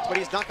recollect, but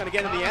he's not going to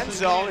get in the end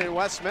zone, and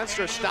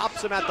Westminster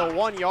stops him at the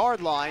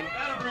 1-yard line.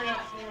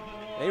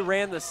 They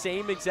ran the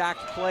same exact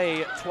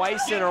play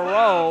twice in a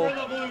row,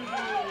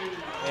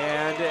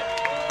 and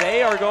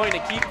they are going to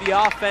keep the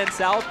offense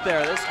out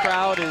there. This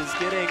crowd is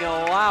getting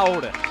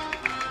loud.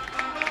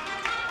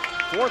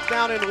 4th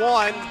down and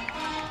 1.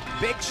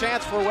 big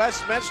chance for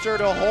Westminster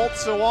to hold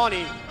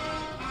Sewanee.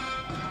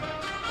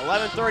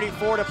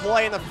 11:34 to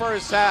play in the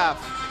first half.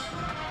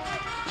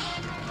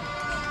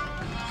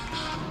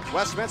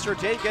 Westminster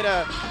did get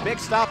a big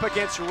stop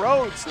against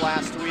Rhodes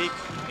last week.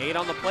 8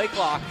 on the play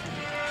clock.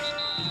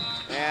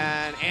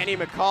 And Andy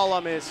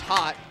McCollum is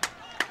hot.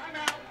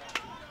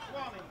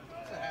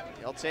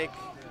 He'll take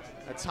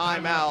a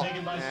timeout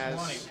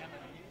as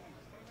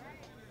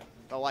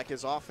felt like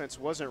his offense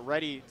wasn't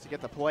ready to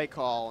get the play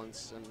call and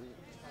some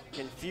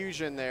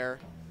confusion there.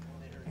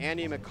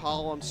 Andy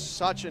McCollum,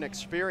 such an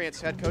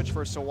experienced head coach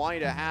for Sewanee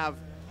to have.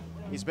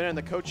 He's been in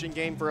the coaching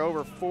game for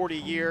over 40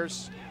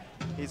 years.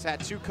 He's had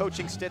 2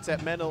 coaching stints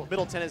at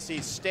Middle Tennessee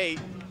State,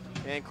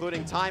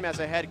 including time as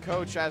a head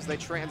coach as they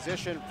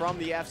transitioned from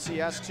the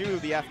FCS to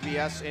the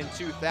FBS in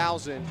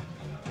 2000.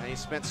 And he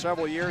spent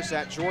several years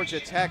at Georgia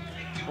Tech,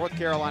 North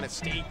Carolina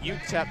State,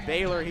 UTEP,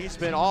 Baylor. He's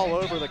been all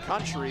over the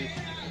country.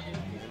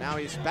 And now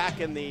he's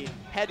back in the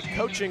head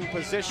coaching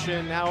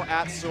position now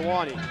at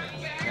Sewanee.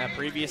 Yeah,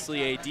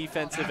 previously a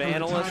defensive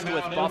analyst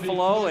with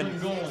Buffalo,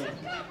 and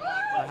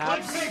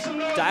perhaps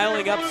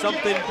dialing up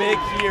something big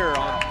here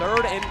on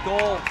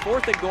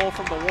 4th and goal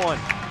from the 1.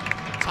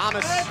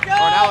 Thomas, or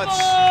now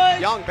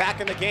it's Young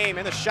back in the game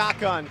in the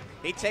shotgun.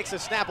 He takes a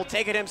snap, will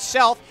take it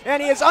himself,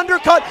 and he is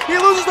undercut. He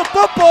loses the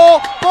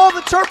football, ball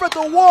the turf at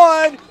the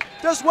 1.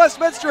 Does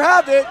Westminster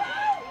have it?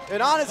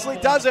 It honestly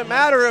doesn't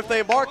matter if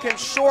they mark him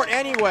short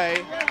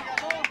anyway.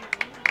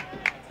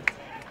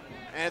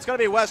 And it's going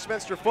to be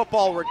Westminster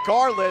football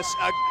regardless.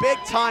 A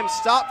big-time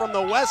stop from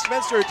the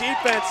Westminster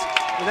defense.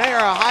 And they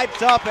are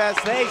hyped up as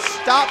they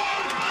stop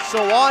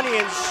Sewanee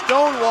and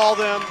stonewall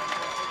them.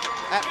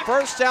 At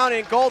first down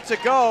and goal to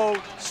go,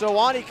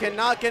 Sewanee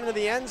cannot get into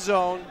the end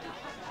zone.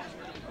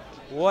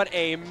 What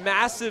a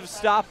massive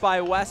stop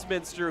by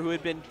Westminster, who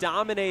had been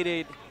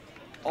dominated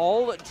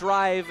all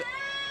drive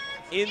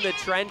in the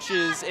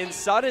trenches, and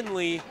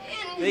suddenly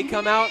they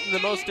come out in the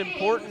most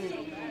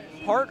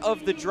important part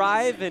of the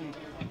drive and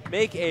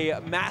make a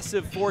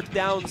massive 4th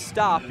down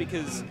stop,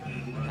 because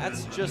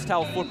that's just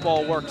how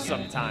football works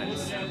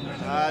sometimes.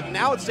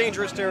 Now it's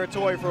dangerous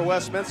territory for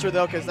Westminster,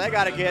 though, because they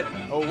got to get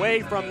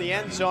away from the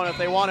end zone if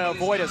they want to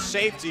avoid a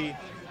safety.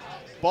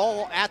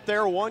 Ball at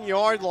their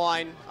 1-yard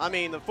line. I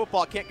mean, the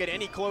football can't get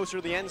any closer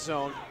to the end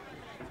zone.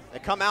 They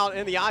come out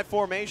in the I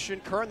formation.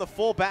 Kern, the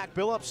fullback,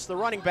 Billups, the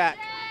running back.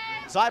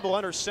 Zeibel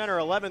under center,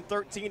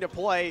 11:13 to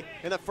play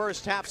in the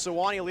first half.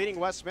 Sewanee leading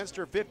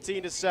Westminster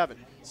 15-7.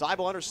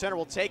 Zeibel under center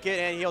will take it,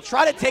 and he'll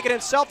try to take it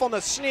himself on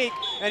the sneak,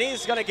 and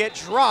he's going to get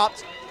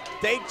dropped.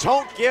 They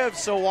don't give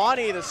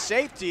Sewanee the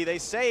safety. They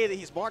say that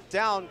he's marked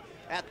down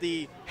at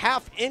the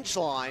half-inch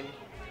line.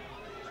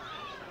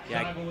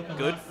 Yeah,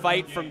 good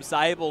fight from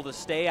Zeibel to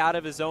stay out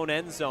of his own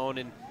end zone,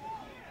 and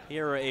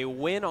here a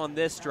win on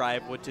this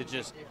drive would to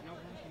just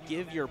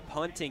give your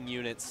punting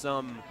unit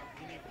some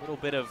little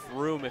bit of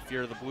room if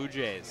you're the Blue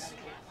Jays.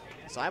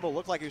 Zeibel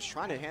looked like he was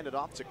trying to hand it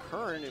off to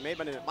Kern. It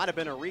might have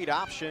been a read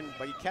option,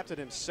 but he kept it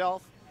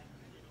himself.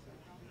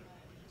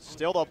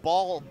 Still the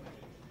ball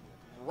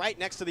right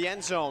next to the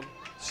end zone.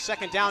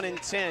 2nd down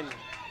and 10.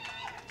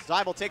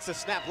 Zeibel takes a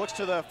snap, looks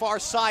to the far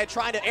side,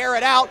 trying to air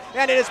it out,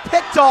 and it is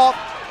picked off.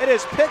 It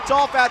is picked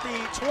off at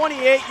the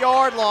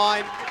 28-yard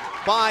line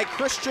by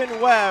Christian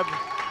Webb.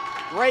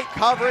 Great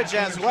coverage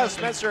as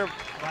Westminster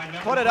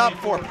put it up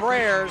for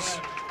prayers.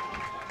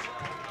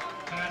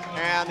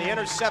 And the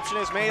interception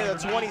is made at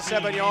the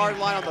 27-yard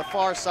line on the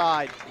far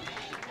side.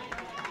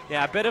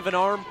 Yeah, a bit of an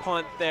arm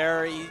punt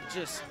there. You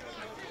just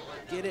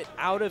get it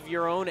out of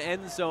your own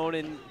end zone,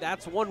 and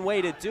that's one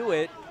way to do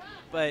it,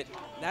 but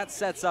that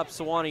sets up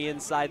Sewanee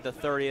inside the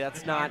 30.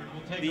 That's not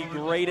the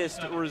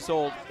greatest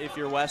result if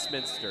you're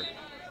Westminster.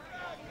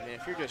 And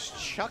if you're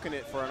just chucking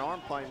it for an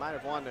arm punt, you might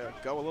have wanted to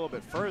go a little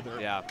bit further.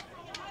 Yeah.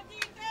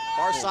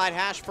 Far side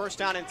hash, 1st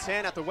down and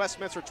 10 at the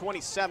Westminster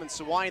 27.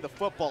 Sewanee the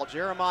football.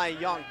 Jeremiah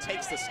Young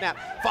takes the snap,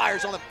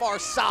 fires on the far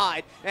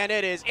side, and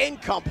it is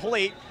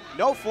incomplete.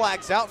 No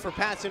flags out for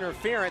pass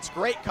interference.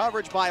 Great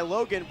coverage by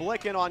Logan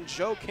Blicken on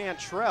Joe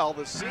Cantrell,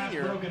 the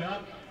senior.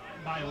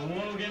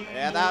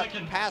 And that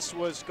pass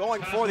was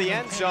going for the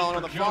end zone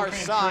on the far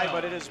side,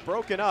 but it is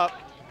broken up.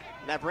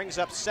 And that brings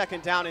up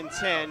 2nd down and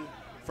 10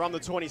 from the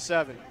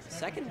 27.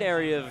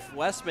 Secondary of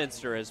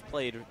Westminster has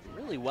played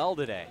really well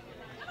today.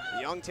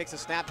 Young takes a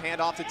snap,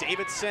 hand off to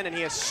Davidson, and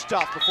he is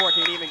stuffed before it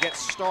can even get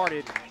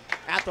started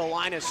at the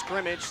line of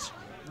scrimmage.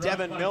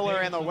 Devin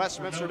Miller and the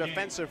Westminster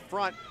defensive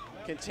front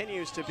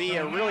continues to be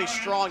a really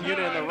strong unit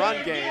in the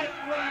run game.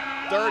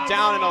 3rd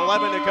down and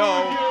 11 to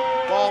go.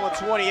 Ball on the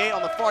 28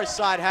 on the far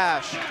side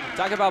hash.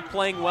 Talk about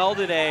playing well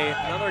today.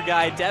 Another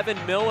guy,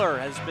 Devin Miller,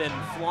 has been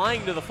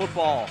flying to the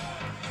football.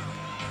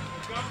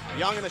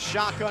 Young in the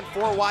shotgun,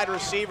 4 wide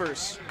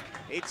receivers.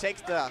 He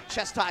takes the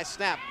chest high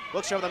snap,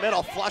 looks over the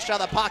middle, flush out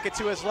of the pocket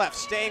to his left,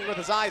 staying with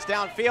his eyes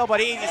downfield, but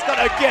he's going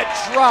to get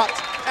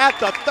dropped at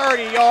the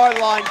 30-yard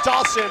line.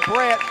 Dawson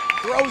Brandt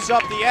throws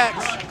up the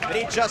X, and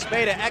he just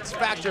made an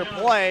X-factor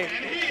play,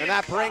 and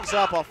that brings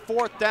up a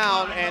 4th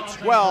down and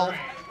 12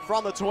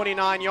 from the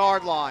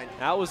 29-yard line.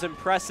 That was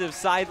impressive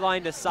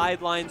sideline to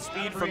sideline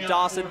speed from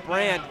Dawson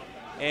Brandt.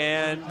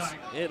 And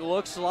it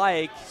looks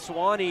like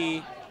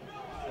Sewanee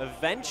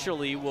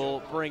eventually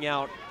will bring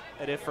out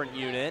a different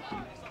unit.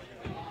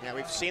 Yeah,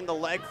 we've seen the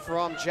leg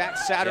from Jack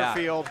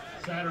Satterfield,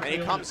 and he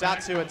comes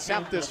out to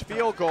attempt this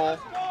field goal.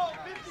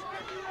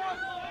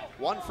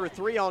 1 for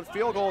 3 on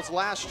field goals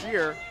last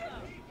year.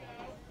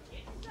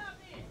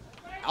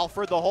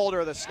 Alfred the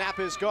holder, the snap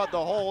is good,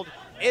 the hold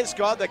is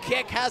good, the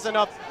kick has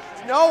enough.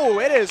 No,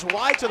 it is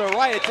wide to the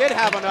right. It did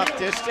have enough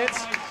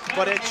distance,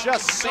 but it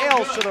just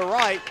sails to the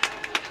right.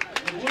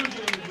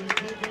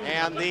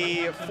 And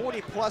the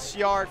 40-plus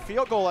yard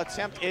field goal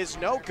attempt is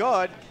no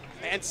good.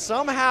 And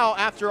somehow,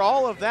 after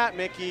all of that,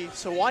 Mickey,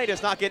 Sewanee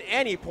does not get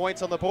any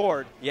points on the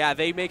board. Yeah,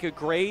 they make a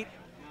great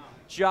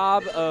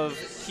job of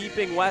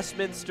keeping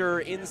Westminster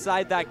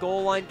inside that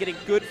goal line, getting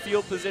good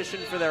field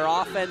position for their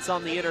offense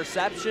on the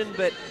interception,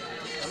 but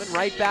coming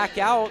right back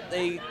out,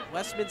 the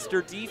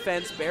Westminster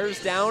defense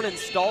bears down and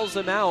stalls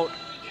them out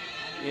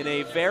in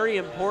a very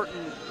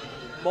important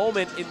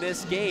moment in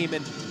this game.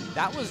 And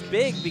that was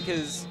big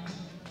because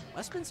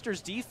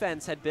Westminster's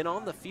defense had been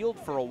on the field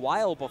for a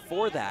while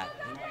before that.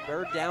 They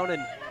beared down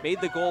and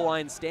made the goal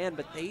line stand,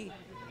 but they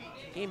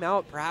came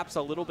out perhaps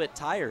a little bit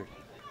tired.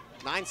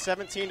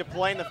 9:17 to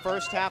play in the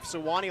first half.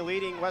 Sewanee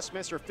leading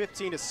Westminster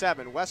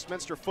 15-7.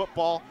 Westminster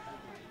football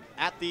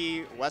at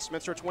the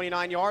Westminster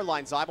 29-yard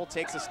line. Zeibel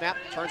takes the snap,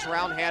 turns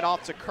around, hand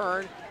off to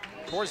Kern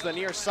towards the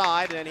near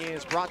side, and he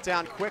is brought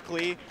down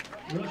quickly,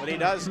 but he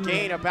does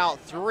gain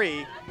about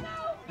 3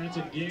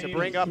 to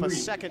bring up a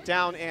 2nd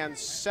down and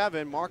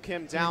 7. Mark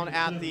him down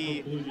at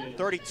the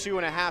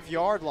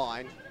 32.5-yard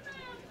line.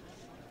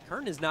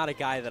 Kern is not a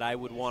guy that I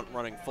would want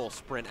running full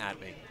sprint at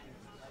me.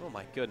 Oh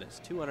my goodness,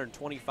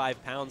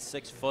 225 pounds,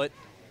 6 foot.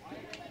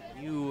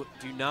 You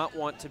do not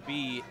want to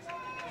be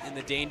in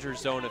the danger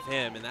zone of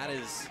him, and that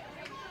is,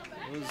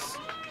 those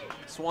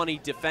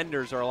Sewanee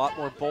defenders are a lot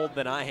more bold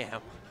than I am.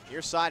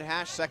 Near side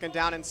hash, 2nd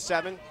down and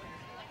 7.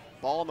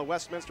 Ball on the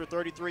Westminster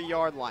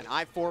 33-yard line.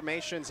 I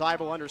formation,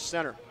 Zeibel under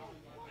center.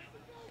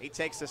 He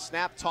takes the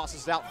snap,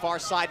 tosses it out far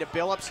side to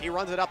Billups. He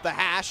runs it up the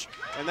hash,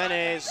 and then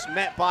is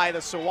met by the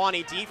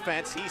Sewanee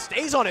defense. He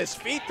stays on his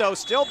feet, though,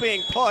 still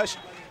being pushed.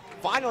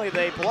 Finally,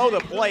 they blow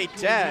the play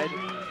dead,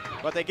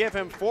 but they give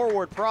him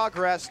forward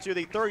progress to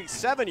the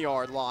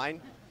 37-yard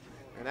line,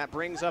 and that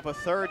brings up a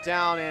 3rd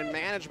down and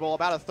manageable,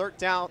 about a third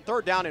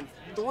down and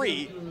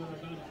 3.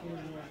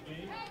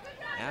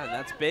 Yeah, and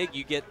that's big.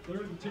 You get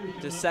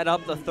to set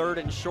up the 3rd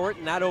and short,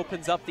 and that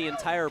opens up the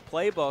entire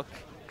playbook.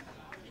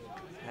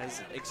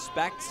 As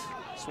expect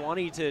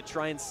Sewanee to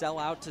try and sell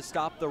out to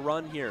stop the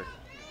run here.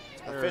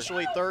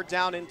 Officially 3rd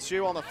down and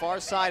 2 on the far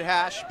side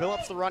hash.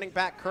 Billups the running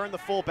back, Kern the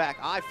fullback,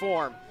 I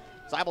form.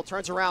 Zeibel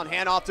turns around,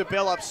 hand off to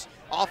Billups.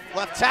 Off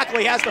left tackle,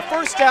 he has the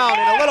 1st down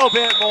and a little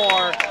bit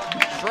more.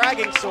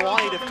 Dragging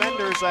Sewanee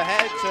defenders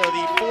ahead to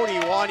the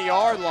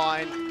 41-yard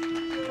line.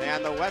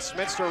 And the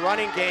Westminster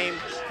running game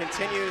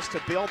continues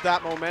to build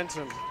that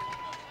momentum.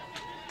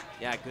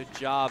 Yeah, good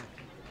job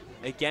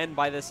again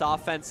by this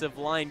offensive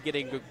line,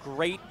 getting a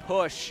great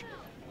push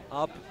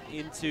up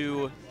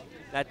into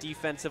that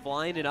defensive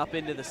line and up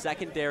into the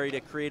secondary to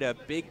create a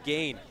big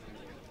gain.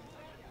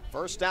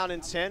 1st down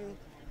and 10.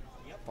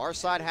 Far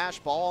side hash,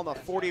 ball on the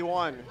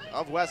 41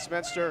 of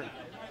Westminster.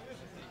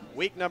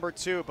 Week number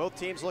 2, both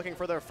teams looking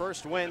for their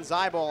first win.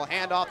 Zeibel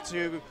handoff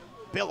to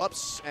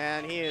Billups,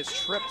 and he is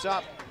tripped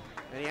up,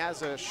 and he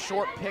has a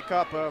short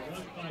pickup of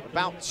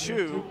about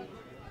 2.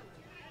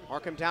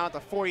 Mark him down at the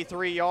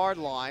 43-yard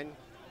line.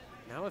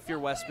 Now if you're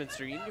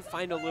Westminster, you need to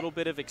find a little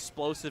bit of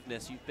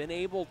explosiveness. You've been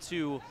able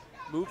to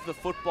move the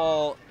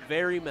football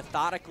very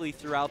methodically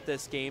throughout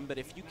this game, but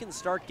if you can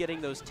start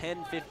getting those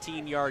 10,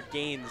 15-yard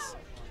gains,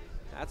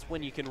 that's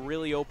when you can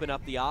really open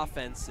up the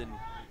offense and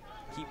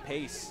keep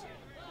pace.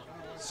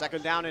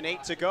 2nd down and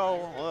 8 to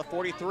go on the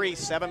 43.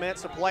 7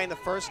 minutes to play in the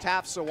first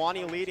half.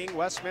 Sewanee leading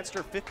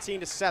Westminster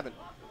 15-7.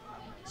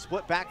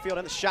 Split backfield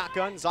in the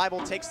shotgun.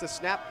 Zeibel takes the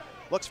snap,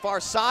 looks far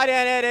side,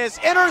 and it is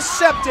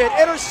intercepted.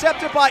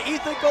 Intercepted by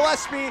Ethan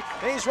Gillespie,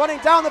 and he's running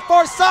down the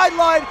far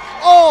sideline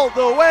all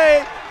the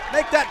way.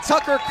 Make that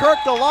Tucker Kirk,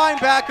 the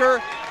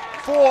linebacker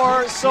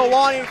for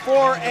Sewanee,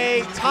 for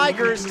a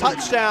Tigers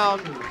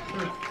touchdown.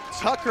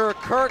 Tucker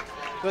Kirk,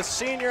 the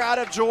senior out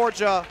of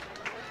Georgia,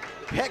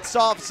 picks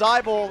off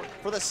Zeibel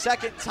for the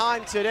 2nd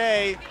time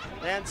today,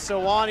 and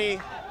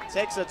Sewanee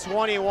takes a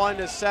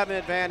 21-7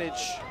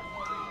 advantage.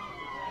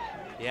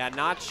 Yeah,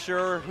 not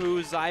sure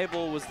who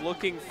Zeibel was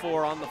looking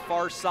for on the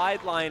far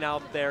sideline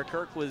out there.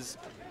 Kirk was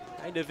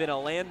kind of in a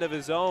land of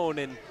his own,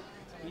 and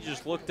he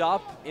just looked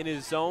up in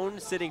his zone,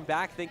 sitting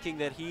back thinking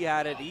that he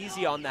had it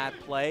easy on that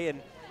play, and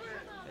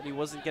he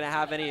wasn't going to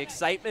have any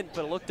excitement,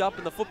 but looked up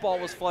and the football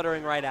was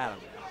fluttering right at him.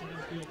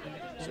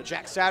 So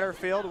Jack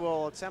Satterfield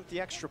will attempt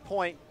the extra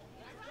point.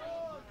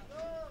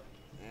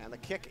 And the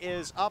kick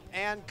is up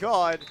and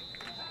good.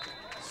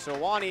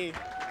 Sewanee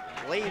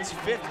leads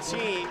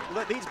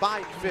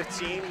by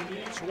 15,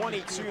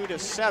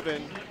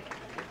 22-7.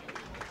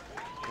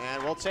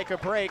 And we'll take a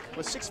break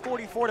with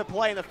 6:44 to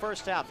play in the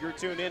first half. You're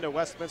tuned in to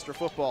Westminster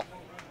football.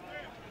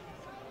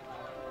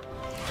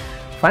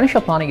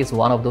 Financial planning is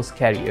one of those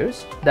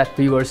careers that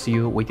rewards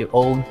you with your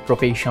own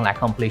professional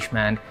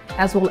accomplishment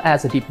as well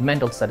as a deep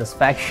mental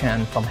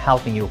satisfaction from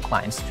helping your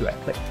clients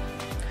directly.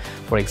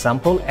 For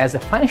example, as a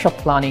financial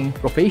planning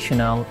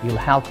professional, you'll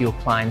help your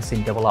clients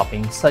in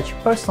developing such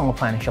personal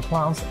financial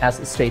plans as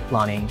estate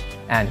planning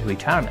and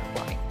retirement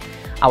planning.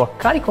 Our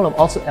curriculum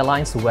also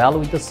aligns well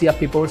with the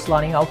CFP Board's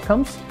learning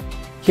outcomes.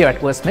 Here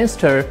at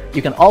Westminster,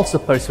 you can also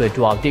pursue a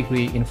dual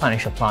degree in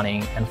financial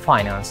planning and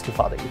finance to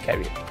further your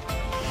career.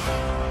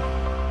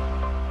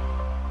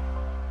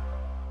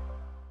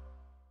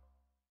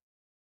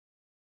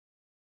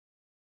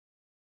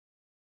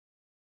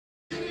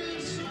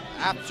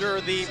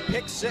 After the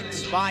pick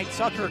six by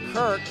Tucker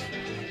Kirk,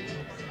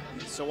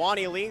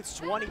 Sewanee leads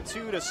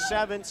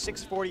 22-7,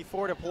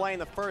 6:44 to play in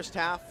the first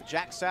half.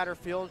 Jack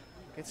Satterfield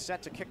gets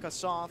set to kick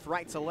us off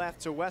right to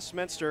left to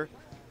Westminster.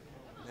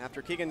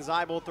 After Keegan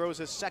Zeibel throws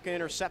his second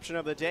interception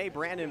of the day,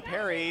 Brandon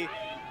Perry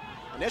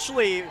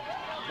initially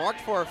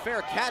marked for a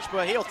fair catch,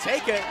 but he'll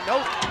take it.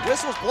 No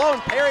whistles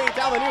blown. Perry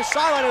down the near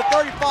sideline at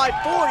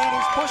 35-40, and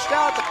he's pushed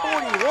out at the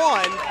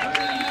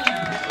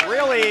 41.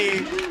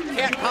 Really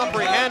can't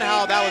comprehend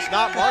how that was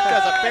not marked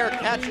as a fair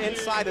catch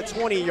inside the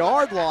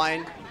 20-yard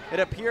line. It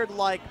appeared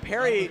like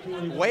Perry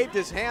waved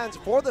his hands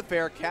for the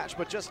fair catch,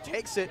 but just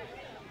takes it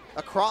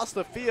across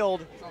the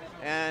field,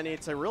 and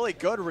it's a really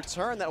good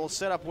return that will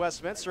set up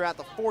Westminster at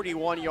the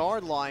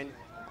 41-yard line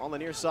on the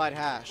near side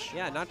hash.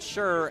 Yeah, not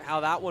sure how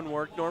that one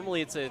worked.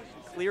 Normally it's a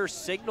clear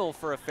signal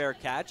for a fair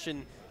catch,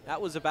 and that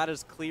was about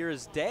as clear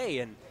as day,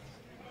 and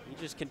he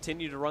just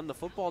continued to run the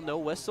football, no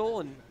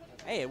whistle, and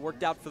hey, it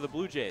worked out for the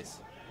Blue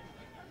Jays.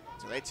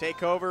 So they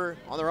take over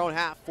on their own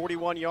half,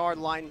 41-yard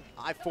line.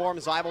 I form,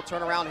 Zeibel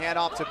turnaround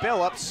handoff to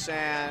Billups,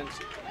 and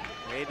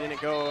they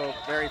didn't go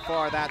very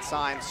far that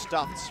time,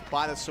 stuffed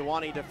by the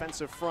Sewanee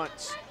defensive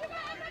front.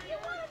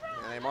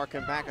 And they mark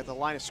him back at the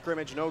line of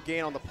scrimmage, no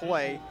gain on the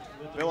play.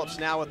 Billups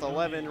now with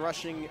 11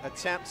 rushing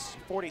attempts,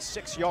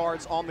 46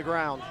 yards on the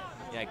ground.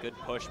 Yeah, good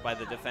push by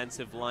the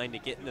defensive line to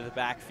get into the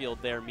backfield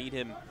there, meet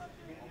him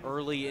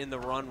early in the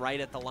run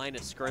right at the line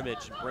of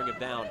scrimmage and bring him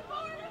down.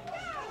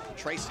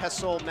 Trace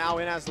Hessel now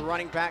in as the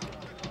running back.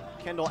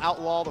 Kendall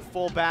Outlaw, the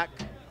fullback.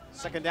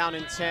 Second down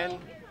and 10.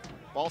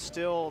 Ball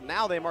still,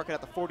 now they mark it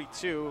at the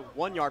 42.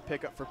 1-yard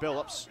pickup for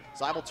Billups.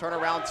 Zeibel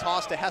turnaround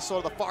toss to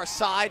Hessel to the far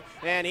side,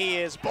 and he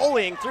is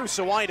bullying through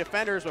Sewanee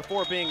defenders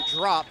before being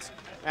dropped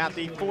at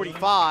the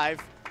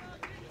 45.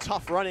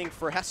 Tough running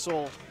for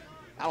Hessel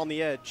out on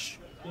the edge.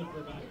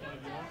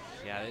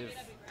 Yeah, they've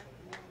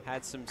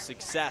had some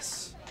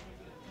success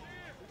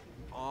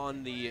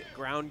on the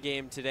ground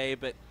game today,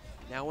 but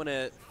now in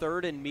a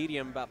 3rd and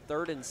medium, about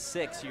 3rd and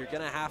 6, you're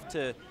going to have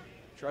to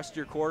trust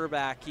your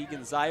quarterback,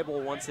 Keegan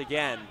Zeibel, once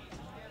again.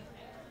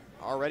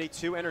 Already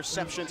 2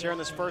 interceptions here in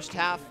this first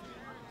half.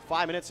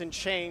 5 minutes and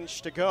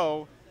change to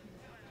go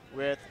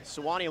with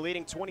Sewanee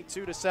leading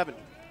 22-7.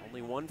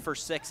 Only 1 for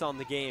 6 on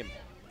the game.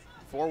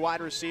 4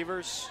 wide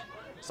receivers.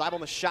 Zeibel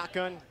in the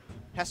shotgun.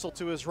 Hessel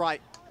to his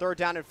right. 3rd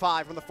down and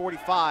 5 from the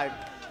 45.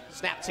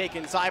 Snap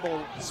taken,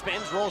 Zeibel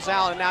spins, rolls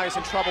out, and now he's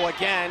in trouble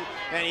again.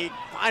 And he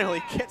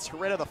finally gets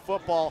rid of the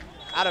football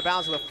out of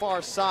bounds to the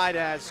far side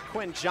as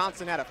Quinn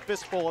Johnson had a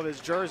fistful of his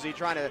jersey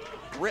trying to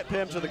rip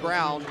him to the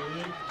ground.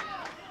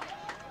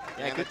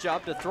 Yeah, good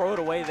job to throw it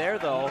away there,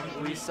 though.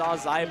 We saw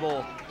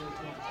Zeibel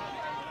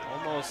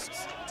almost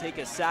take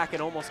a sack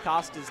and almost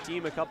cost his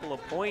team a couple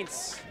of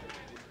points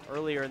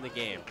earlier in the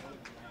game.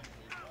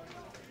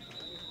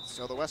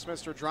 So the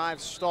Westminster drive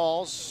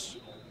stalls.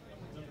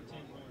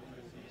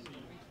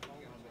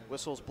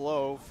 Whistles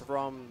blow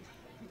from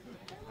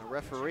a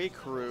referee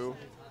crew.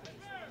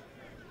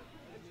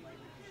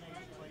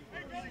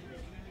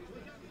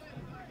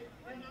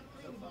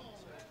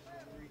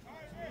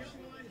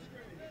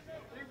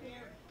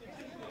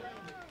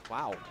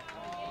 Wow.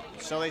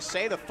 So they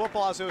say the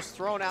football, as it was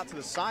thrown out to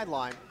the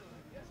sideline,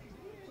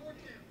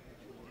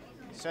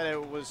 said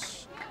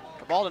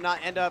the ball did not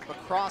end up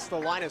across the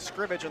line of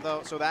scrimmage,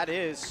 so that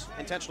is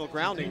intentional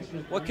grounding.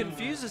 What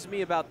confuses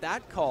me about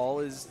that call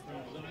is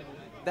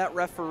that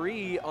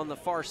referee on the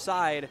far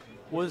side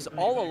was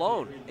all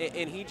alone,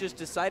 and he just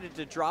decided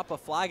to drop a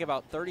flag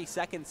about 30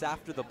 seconds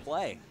after the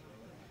play.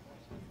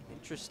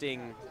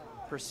 Interesting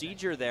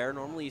procedure there.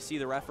 Normally you see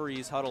the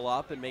referees huddle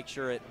up and make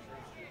sure it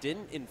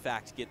didn't, in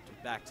fact, get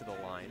back to the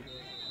line.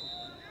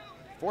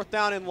 4th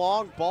down and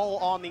long, ball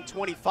on the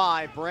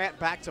 25. Brandt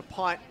back to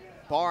punt.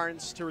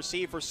 Barnes to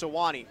receive for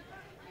Sewanee.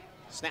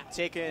 Snap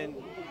taken,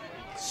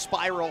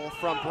 spiral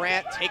from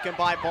Brandt, taken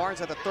by Barnes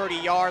at the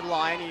 30-yard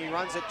line. He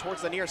runs it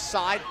towards the near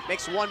side,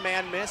 makes one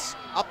man miss,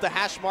 up the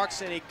hash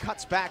marks, and he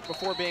cuts back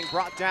before being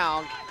brought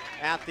down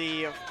at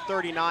the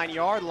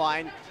 39-yard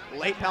line.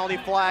 Late penalty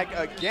flag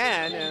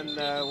again, and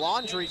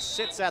Laundry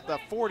sits at the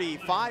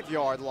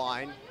 45-yard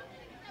line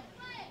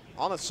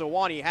on the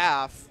Sewanee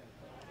half.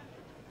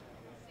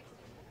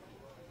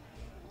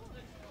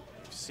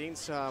 Seen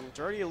some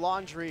dirty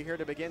laundry here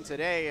to begin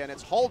today, and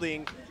it's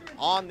holding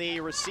on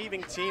the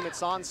receiving team.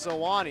 It's on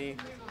Sewanee.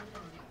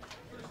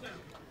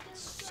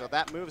 So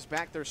that moves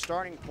back their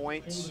starting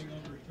points.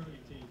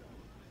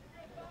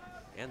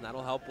 And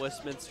that'll help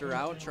Westminster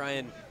out, try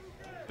and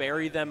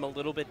bury them a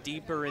little bit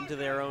deeper into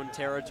their own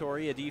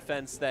territory. A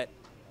defense that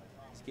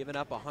has given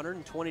up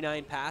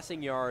 129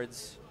 passing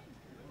yards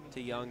to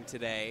Young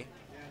today.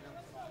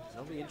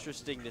 It'll be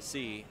interesting to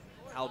see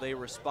how they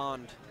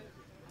respond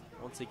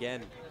once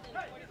again.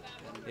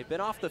 They've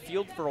been off the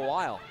field for a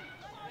while.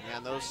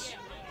 And those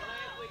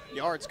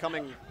yards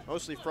coming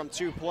mostly from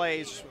 2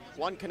 plays.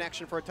 One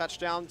connection for a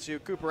touchdown to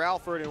Cooper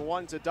Alford and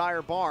one to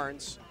Dyer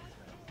Barnes.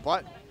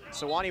 But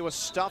Sewanee was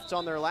stuffed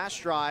on their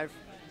last drive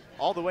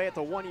all the way at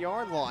the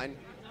 1-yard line.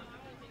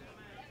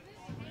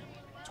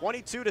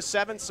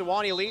 22-7,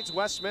 Sewanee leads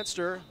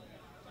Westminster.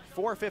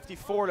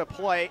 4:54 to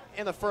play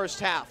in the first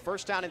half.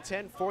 First down and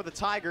 10 for the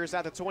Tigers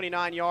at the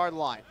 29-yard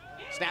line.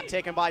 Snap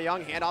taken by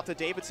Young, handoff to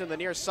Davidson the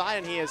near side,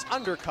 and he is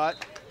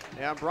undercut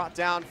and brought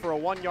down for a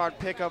 1-yard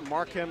pickup.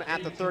 Mark him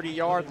at the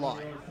 30-yard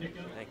line.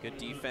 Good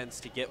defense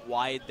to get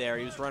wide there.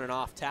 He was running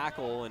off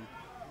tackle, and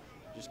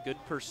just good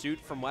pursuit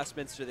from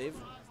Westminster. They've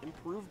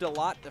improved a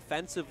lot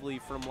defensively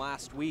from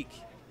last week.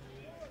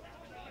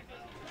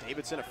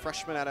 Davidson, a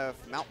freshman out of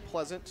Mount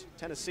Pleasant,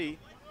 Tennessee.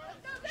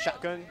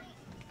 Shotgun.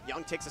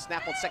 Young takes a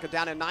snap on second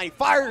down and 9. He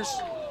fires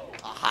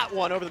a hot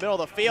one over the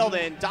middle of the field,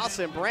 and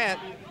Dawson Brandt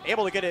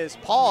able to get his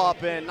paw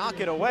up and knock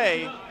it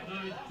away.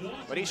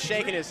 But he's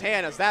shaking his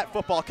hand as that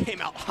football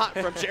came out hot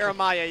from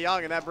Jeremiah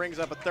Young, and that brings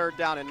up a 3rd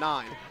down and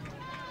 9.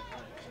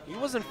 He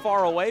wasn't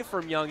far away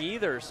from Young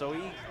either, so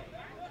he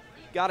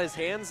got his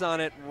hands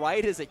on it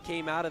right as it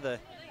came out of the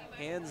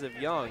hands of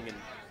Young. And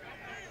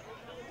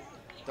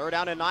 3rd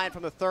down and 9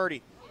 from the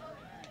 30.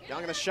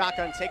 Young in the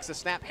shotgun, takes the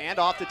snap,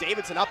 handoff to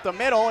Davidson up the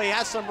middle. He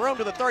has some room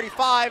to the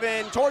 35,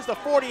 and towards the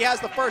 40, he has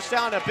the first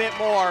down a bit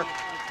more.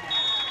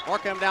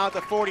 Mark him down at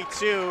the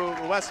 42.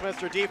 The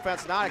Westminster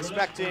defense not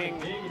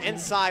expecting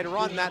inside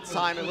run that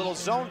time, a little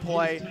zone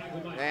play,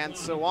 and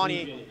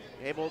Sewanee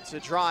able to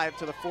drive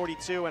to the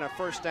 42 and a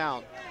first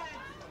down.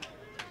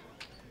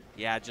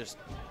 Yeah, just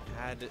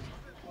had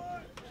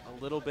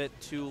a little bit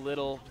too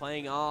little,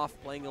 playing off,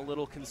 playing a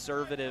little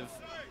conservative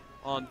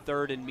on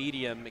 3rd and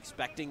medium,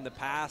 expecting the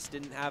pass,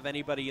 didn't have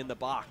anybody in the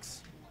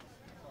box.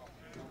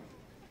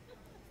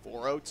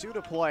 4:02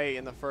 to play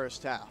in the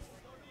first half.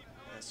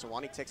 And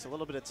Sewanee takes a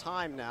little bit of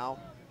time now.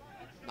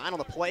 9 on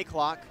the play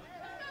clock.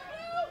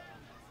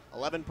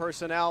 11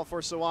 personnel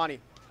for Sewanee.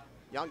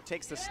 Young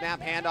takes the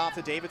snap, handoff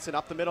to Davidson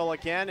up the middle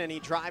again, and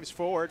he drives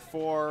forward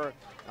for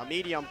a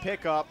medium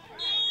pickup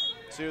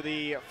to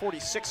the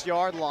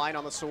 46-yard line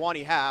on the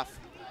Sewanee half.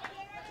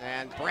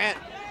 And Brandt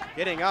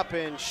getting up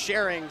and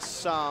sharing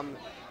some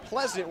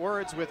pleasant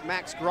words with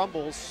Max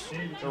Grumbles,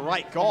 the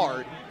right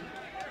guard.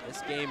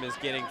 This game is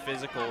getting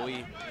physical.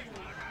 We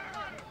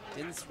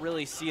didn't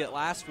really see it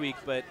last week,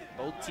 but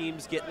both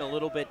teams getting a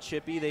little bit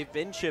chippy. They've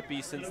been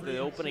chippy since the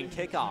opening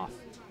kickoff.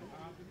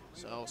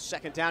 So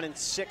 2nd down and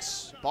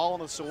 6, ball on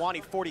the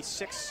Sewanee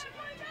 46.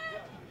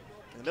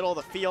 In the middle of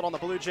the field on the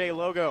Blue Jay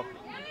logo.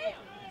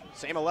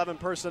 Same 11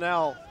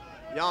 personnel.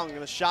 Young in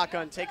the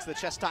shotgun takes the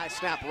chest high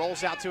snap,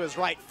 rolls out to his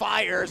right,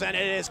 fires, and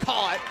it is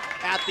caught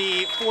at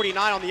the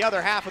 49 on the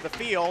other half of the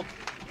field.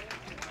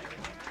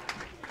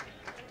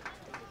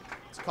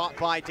 It's caught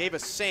by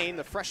Davis Sane,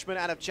 the freshman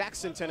out of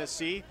Jackson,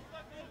 Tennessee.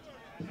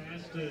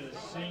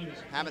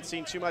 Haven't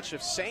seen too much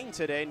of Sane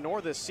today,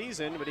 nor this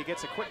season, but he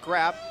gets a quick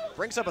grab,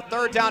 brings up a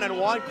 3rd down and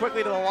 1.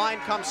 Quickly to the line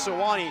comes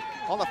Sewanee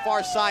on the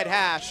far side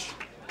hash.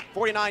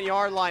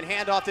 49-yard line,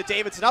 handoff to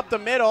Davidson up the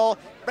middle,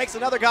 breaks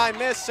another guy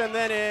miss, and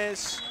then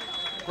is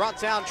brought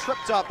down,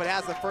 tripped up, but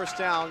has the first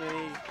down, and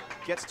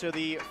he gets to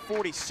the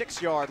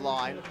 46-yard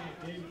line.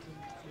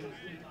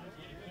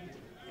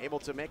 Able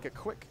to make a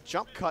quick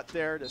jump cut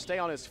there to stay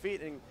on his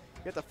feet and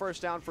get the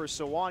first down for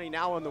Sewanee,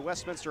 now in the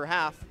Westminster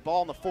half,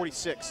 ball on the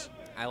 46.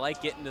 I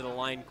like getting to the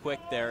line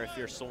quick there if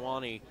you're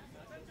Sewanee.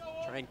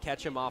 Try and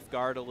catch him off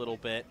guard a little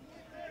bit.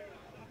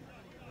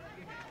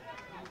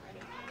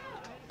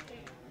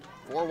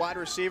 4 wide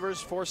receivers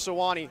for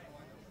Sewanee.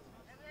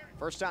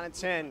 First down and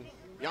 10.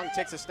 Young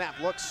takes a snap,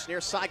 looks near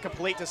side,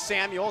 complete to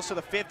Samuels to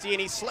the 50, and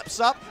he slips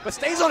up, but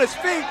stays on his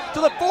feet to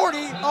the 40.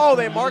 Oh,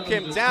 they mark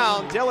him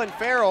down. Dylan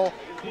Farrell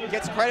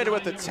gets credited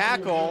with the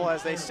tackle.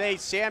 As they say,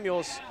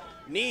 Samuels'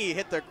 knee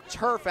hit the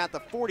turf at the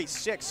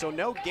 46, so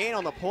no gain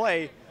on the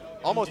play.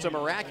 Almost a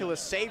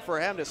miraculous save for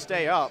him to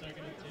stay up.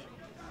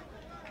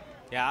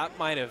 Yeah, that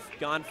might have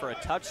gone for a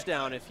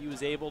touchdown if he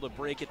was able to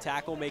break a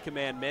tackle, make a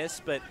man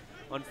miss, but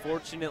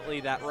unfortunately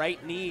that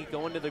right knee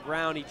going to the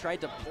ground, he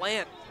tried to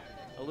plant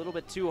a little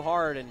bit too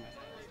hard, and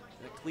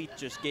the cleat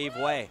just gave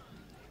way.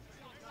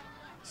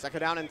 2nd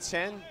down and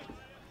 10.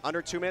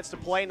 Under 2 minutes to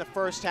play in the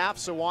first half.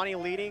 Sewanee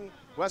leading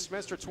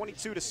Westminster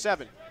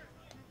 22-7.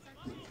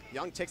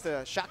 Young takes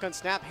the shotgun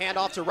snap,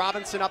 handoff to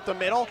Robinson up the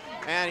middle,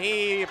 and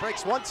he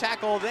breaks one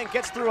tackle, then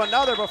gets through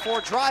another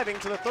before driving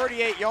to the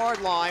 38-yard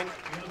line.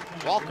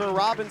 Walker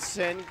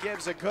Robinson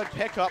gives a good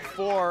pickup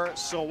for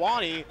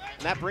Sewanee,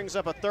 and that brings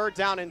up a 3rd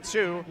down and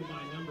 2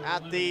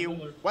 at the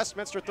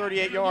Westminster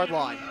 38-yard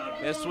line.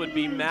 This would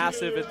be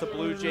massive if the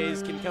Blue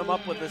Jays can come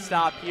up with a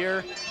stop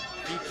here.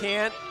 If you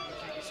can't,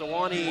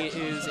 Sewanee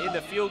is in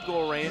the field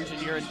goal range,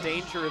 and you're in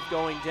danger of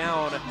going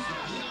down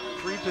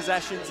 3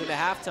 possessions into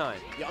halftime.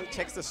 Young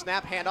takes the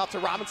snap, handoff to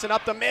Robinson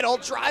up the middle,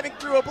 driving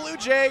through a Blue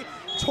Jay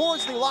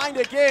towards the line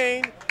to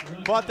gain,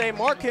 but they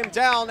mark him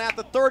down at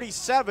the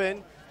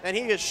 37, and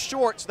he is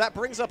short, so that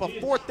brings up a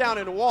 4th down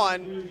and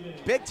 1.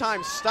 Big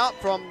time stop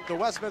from the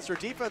Westminster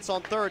defense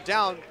on 3rd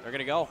down. They're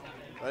gonna go.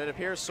 But it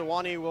appears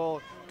Sewanee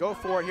will go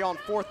for it here on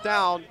 4th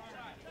down.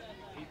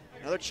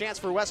 Another chance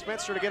for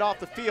Westminster to get off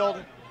the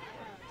field.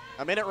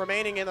 A minute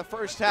remaining in the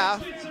first half.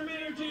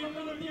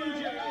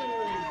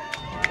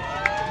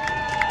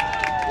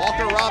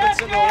 Walker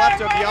Robinson to the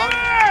left of Young.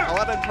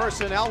 11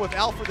 personnel with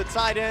Alfred the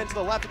tight end to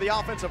the left of the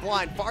offensive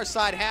line. Far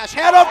side hash.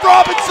 Hand off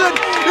Robinson.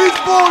 He's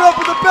blown up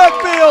in the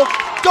backfield.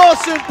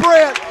 Dawson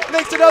Brandt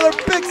makes another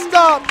big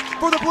stop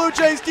for the Blue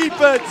Jays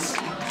defense.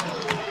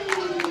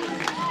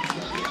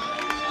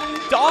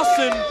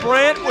 Dawson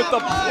Brandt with the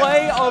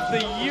play of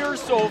the year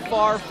so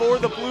far for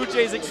the Blue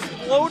Jays,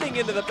 exploding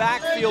into the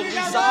backfield. We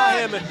saw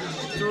him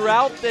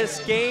throughout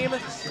this game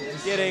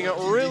getting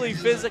really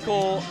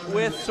physical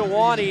with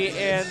Sewanee,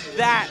 and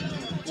that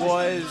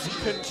was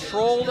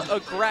controlled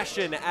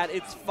aggression at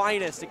its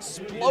finest,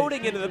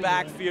 exploding into the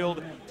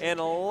backfield and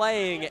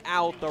laying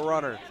out the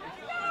runner.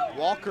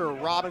 Walker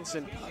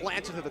Robinson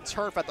planted to the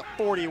turf at the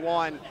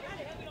 41.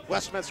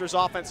 Westminster's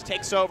offense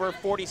takes over,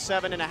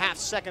 47.5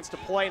 seconds to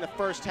play in the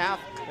first half.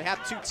 They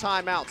have 2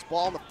 timeouts.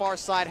 Ball on the far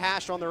side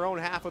hash on their own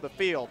half of the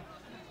field.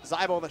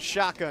 Zeibel in the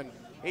shotgun.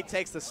 He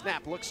takes the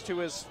snap, looks to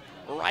his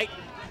right,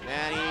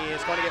 and he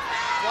is going to get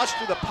flushed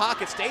through the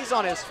pocket, stays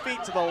on his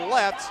feet to the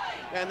left,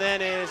 and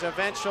then is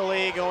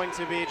eventually going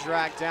to be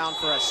dragged down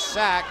for a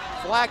sack.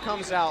 Flag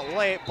comes out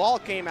late. Ball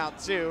came out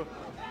too.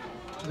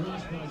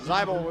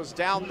 Zeibel was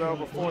down though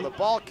before the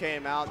ball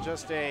came out.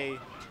 Just an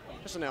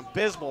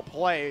abysmal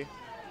play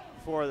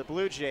for the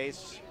Blue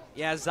Jays.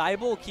 Yeah,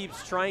 Zeibel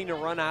keeps trying to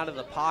run out of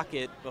the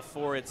pocket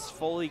before it's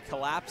fully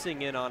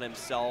collapsing in on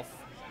himself.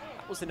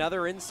 That was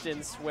another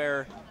instance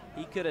where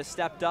he could have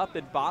stepped up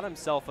and bought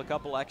himself a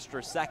couple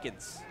extra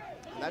seconds.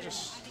 And that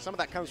some of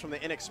that comes from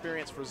the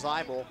inexperience for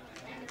Zeibel,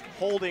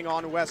 holding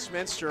on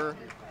Westminster,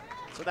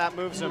 so that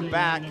moves him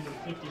back.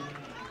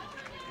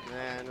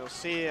 And we'll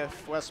see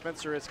if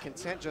Westminster is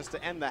content just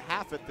to end the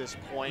half at this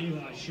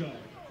point.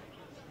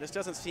 This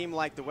doesn't seem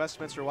like the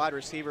Westminster wide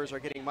receivers are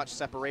getting much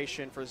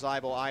separation for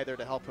Zeibel either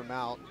to help him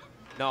out.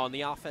 No, and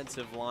the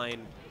offensive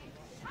line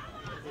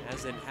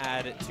hasn't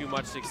had too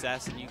much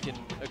success, and you can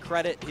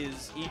accredit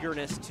his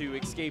eagerness to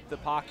escape the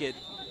pocket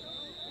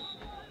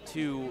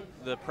to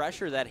the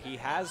pressure that he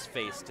has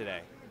faced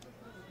today.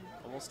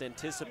 Almost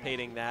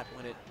anticipating that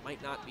when it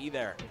might not be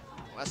there.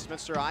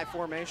 Westminster I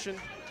formation.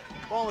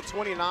 Ball at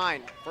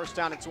 29. 1st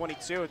down at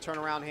 22. A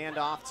turnaround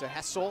handoff to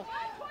Hessel.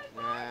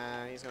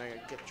 And he's going to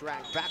get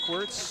dragged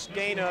backwards.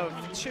 Gain of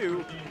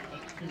 2.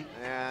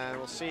 And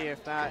we'll see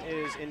if that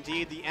is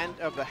indeed the end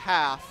of the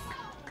half.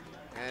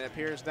 And it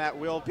appears that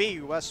will be.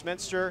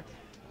 Westminster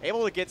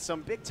able to get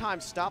some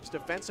big-time stops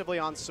defensively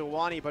on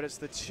Sewanee, but it's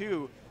the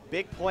 2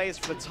 big plays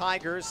for the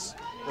Tigers.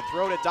 The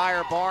throw to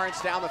Dyer Barnes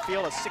down the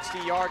field, a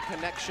 60-yard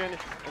connection,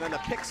 and then the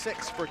pick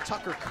 6 for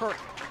Tucker Kirk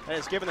that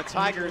has given the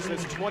Tigers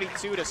this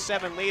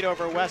 22-7 lead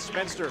over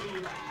Westminster.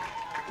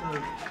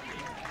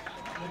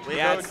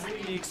 Yeah, it's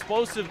the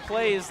explosive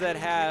plays that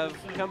have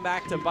come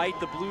back to bite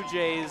the Blue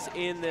Jays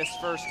in this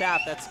first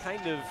half. That's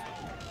kind of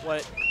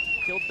what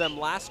killed them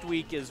last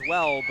week as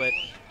well, but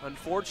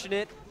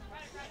unfortunate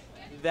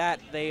that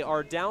they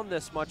are down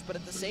this much. But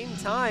at the same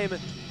time,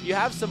 you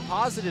have some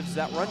positives.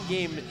 That run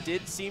game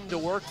did seem to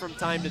work from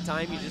time to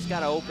time. You just got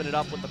to open it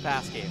up with the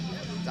pass game.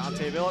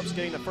 Dante Phillips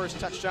getting the first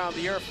touchdown of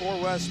the year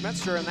for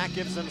Westminster, and that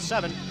gives them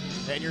 7.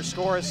 And your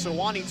score is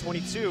Sewanee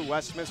 22,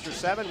 Westminster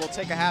 7. We'll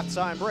take a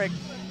halftime break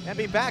and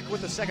be back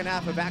with the second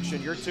half of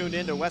action. You're tuned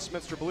in to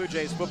Westminster Blue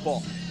Jays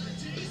football.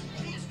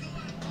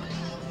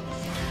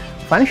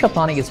 Financial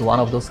planning is one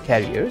of those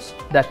careers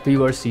that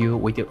rewards you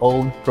with your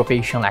own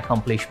professional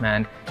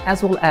accomplishment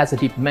as well as a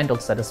deep mental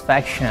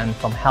satisfaction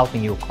from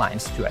helping your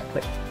clients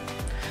directly.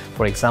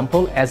 For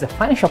example, as a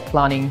financial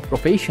planning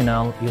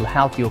professional, you'll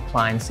help your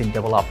clients in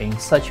developing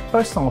such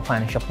personal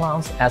financial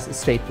plans as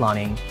estate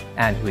planning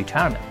and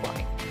retirement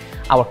planning.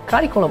 Our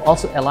curriculum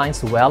also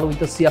aligns well with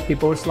the CFP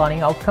Board's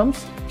learning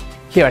outcomes.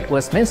 Here at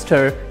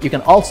Westminster, you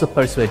can also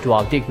pursue a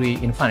dual degree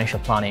in financial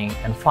planning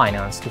and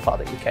finance to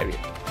further your career.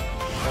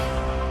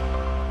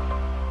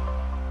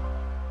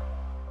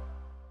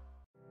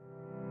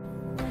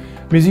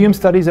 Museum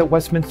Studies at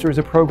Westminster is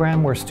a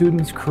program where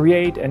students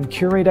create and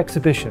curate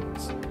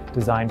exhibitions,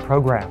 design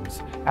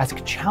programs,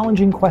 ask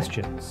challenging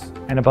questions,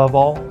 and above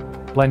all,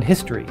 blend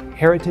history,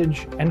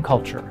 heritage, and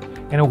culture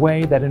in a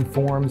way that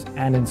informs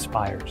and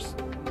inspires.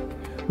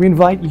 We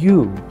invite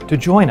you to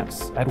join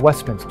us at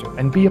Westminster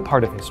and be a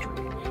part of history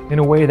in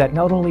a way that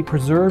not only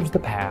preserves the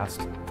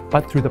past,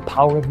 but through the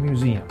power of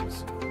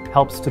museums,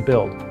 helps to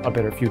build a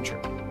better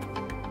future.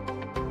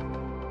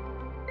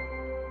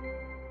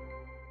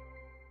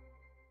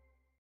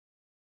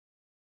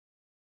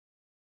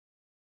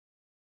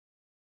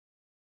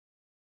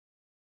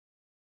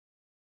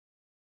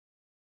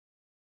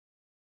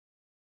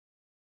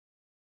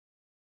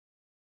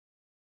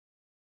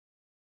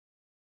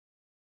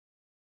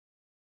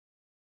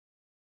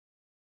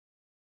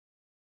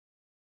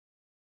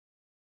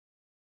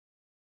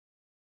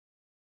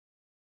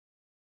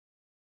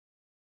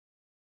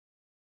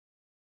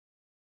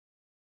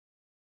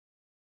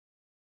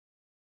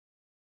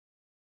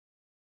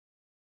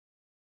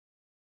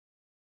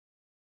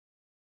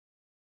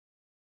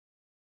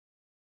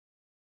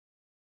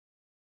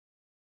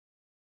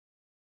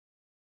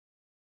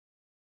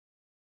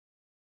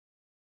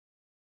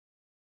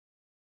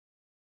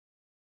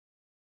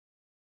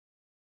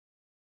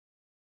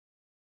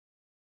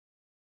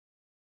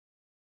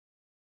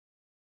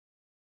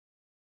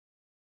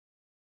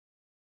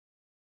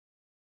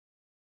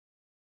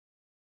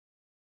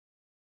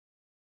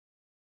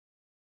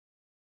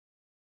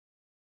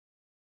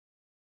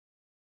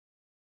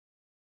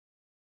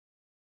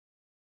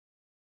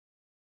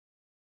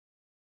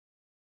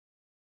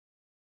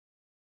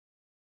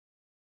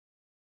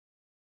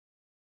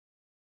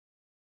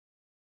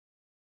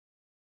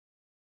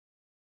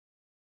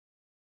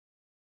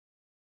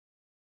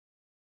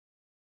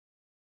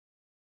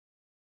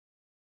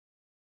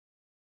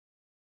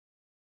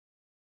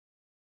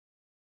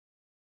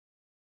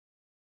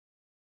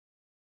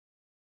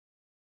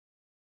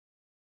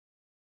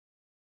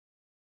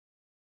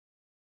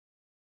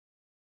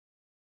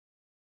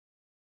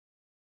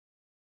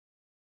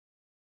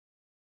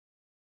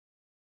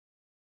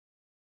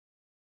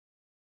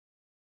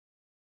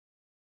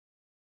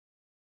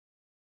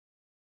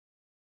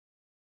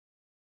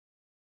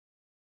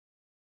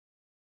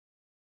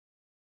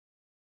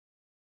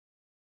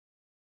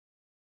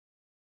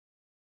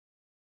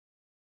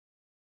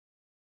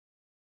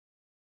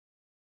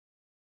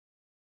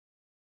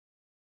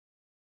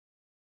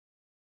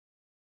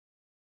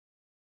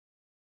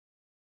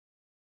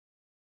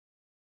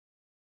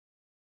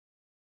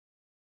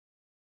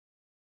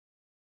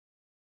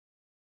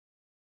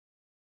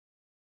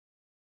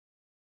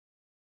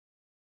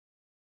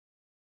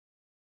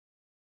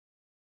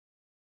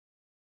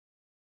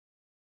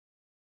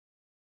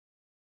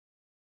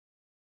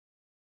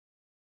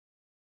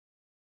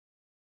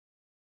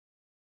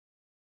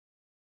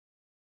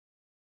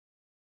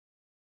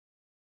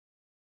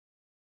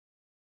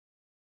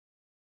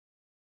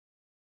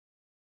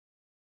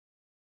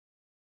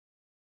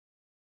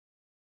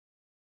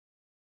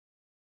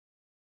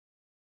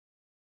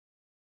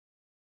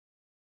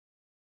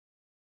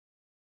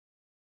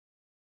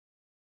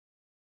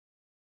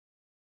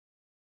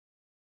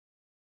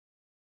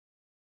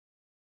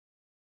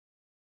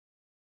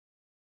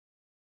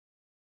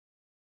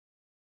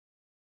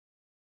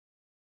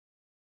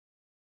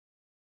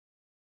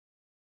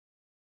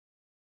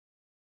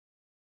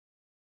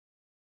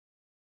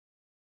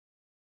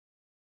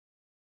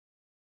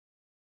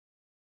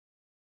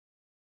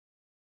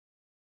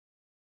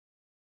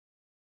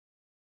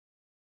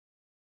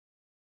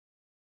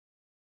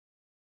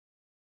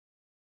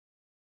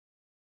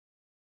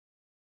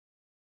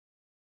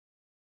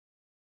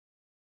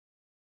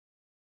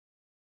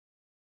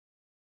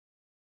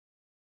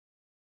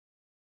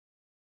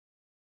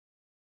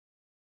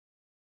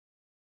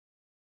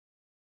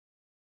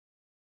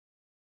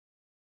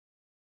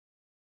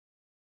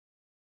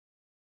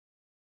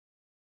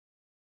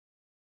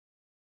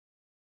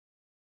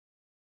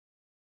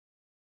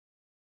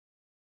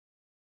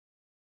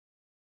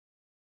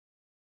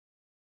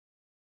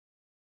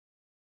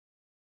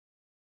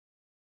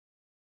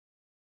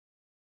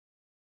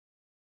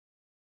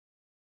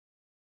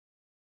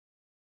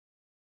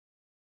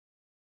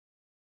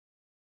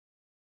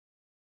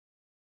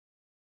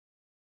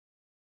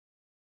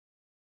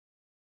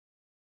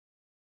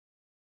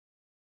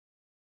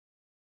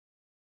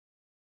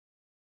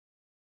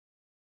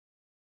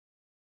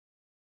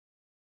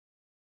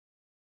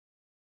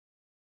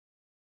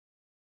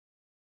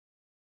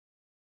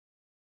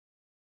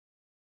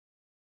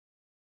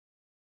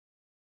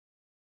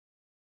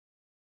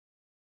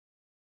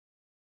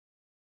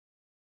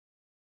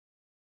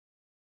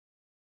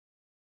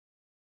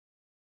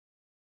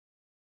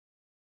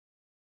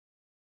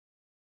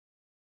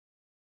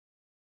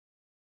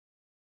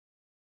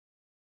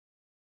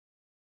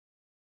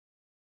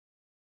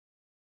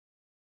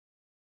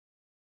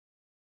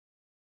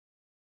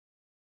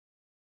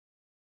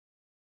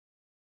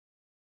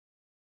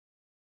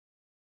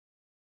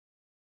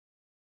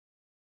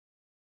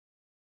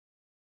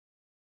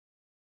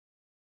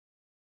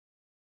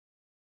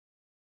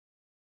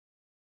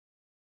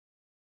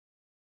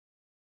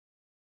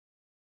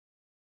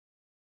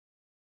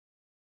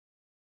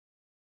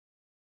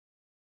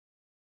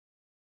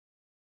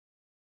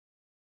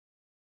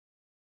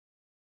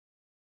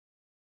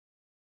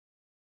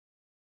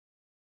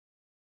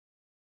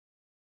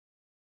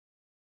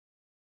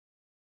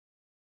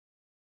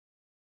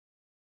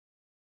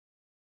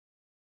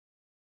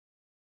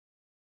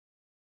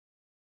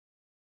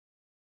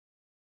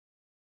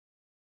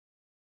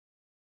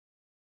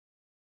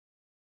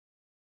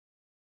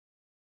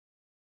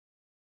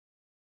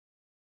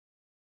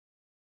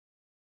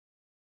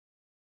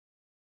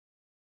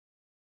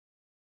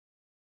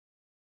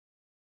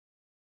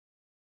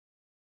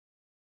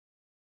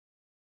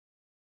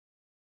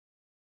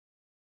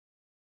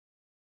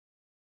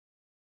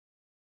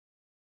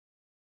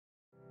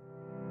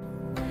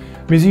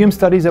 Museum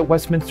Studies at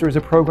Westminster is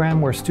a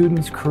program where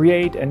students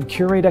create and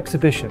curate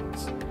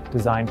exhibitions,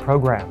 design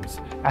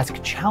programs,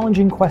 ask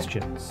challenging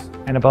questions,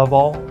 and above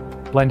all,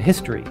 blend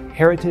history,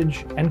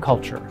 heritage, and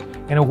culture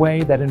in a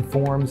way that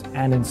informs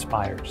and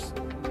inspires.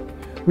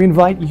 We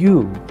invite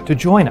you to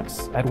join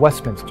us at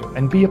Westminster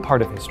and be a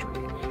part of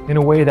history in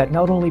a way that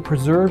not only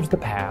preserves the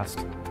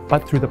past,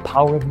 but through the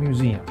power of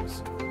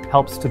museums,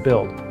 helps to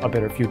build a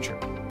better future.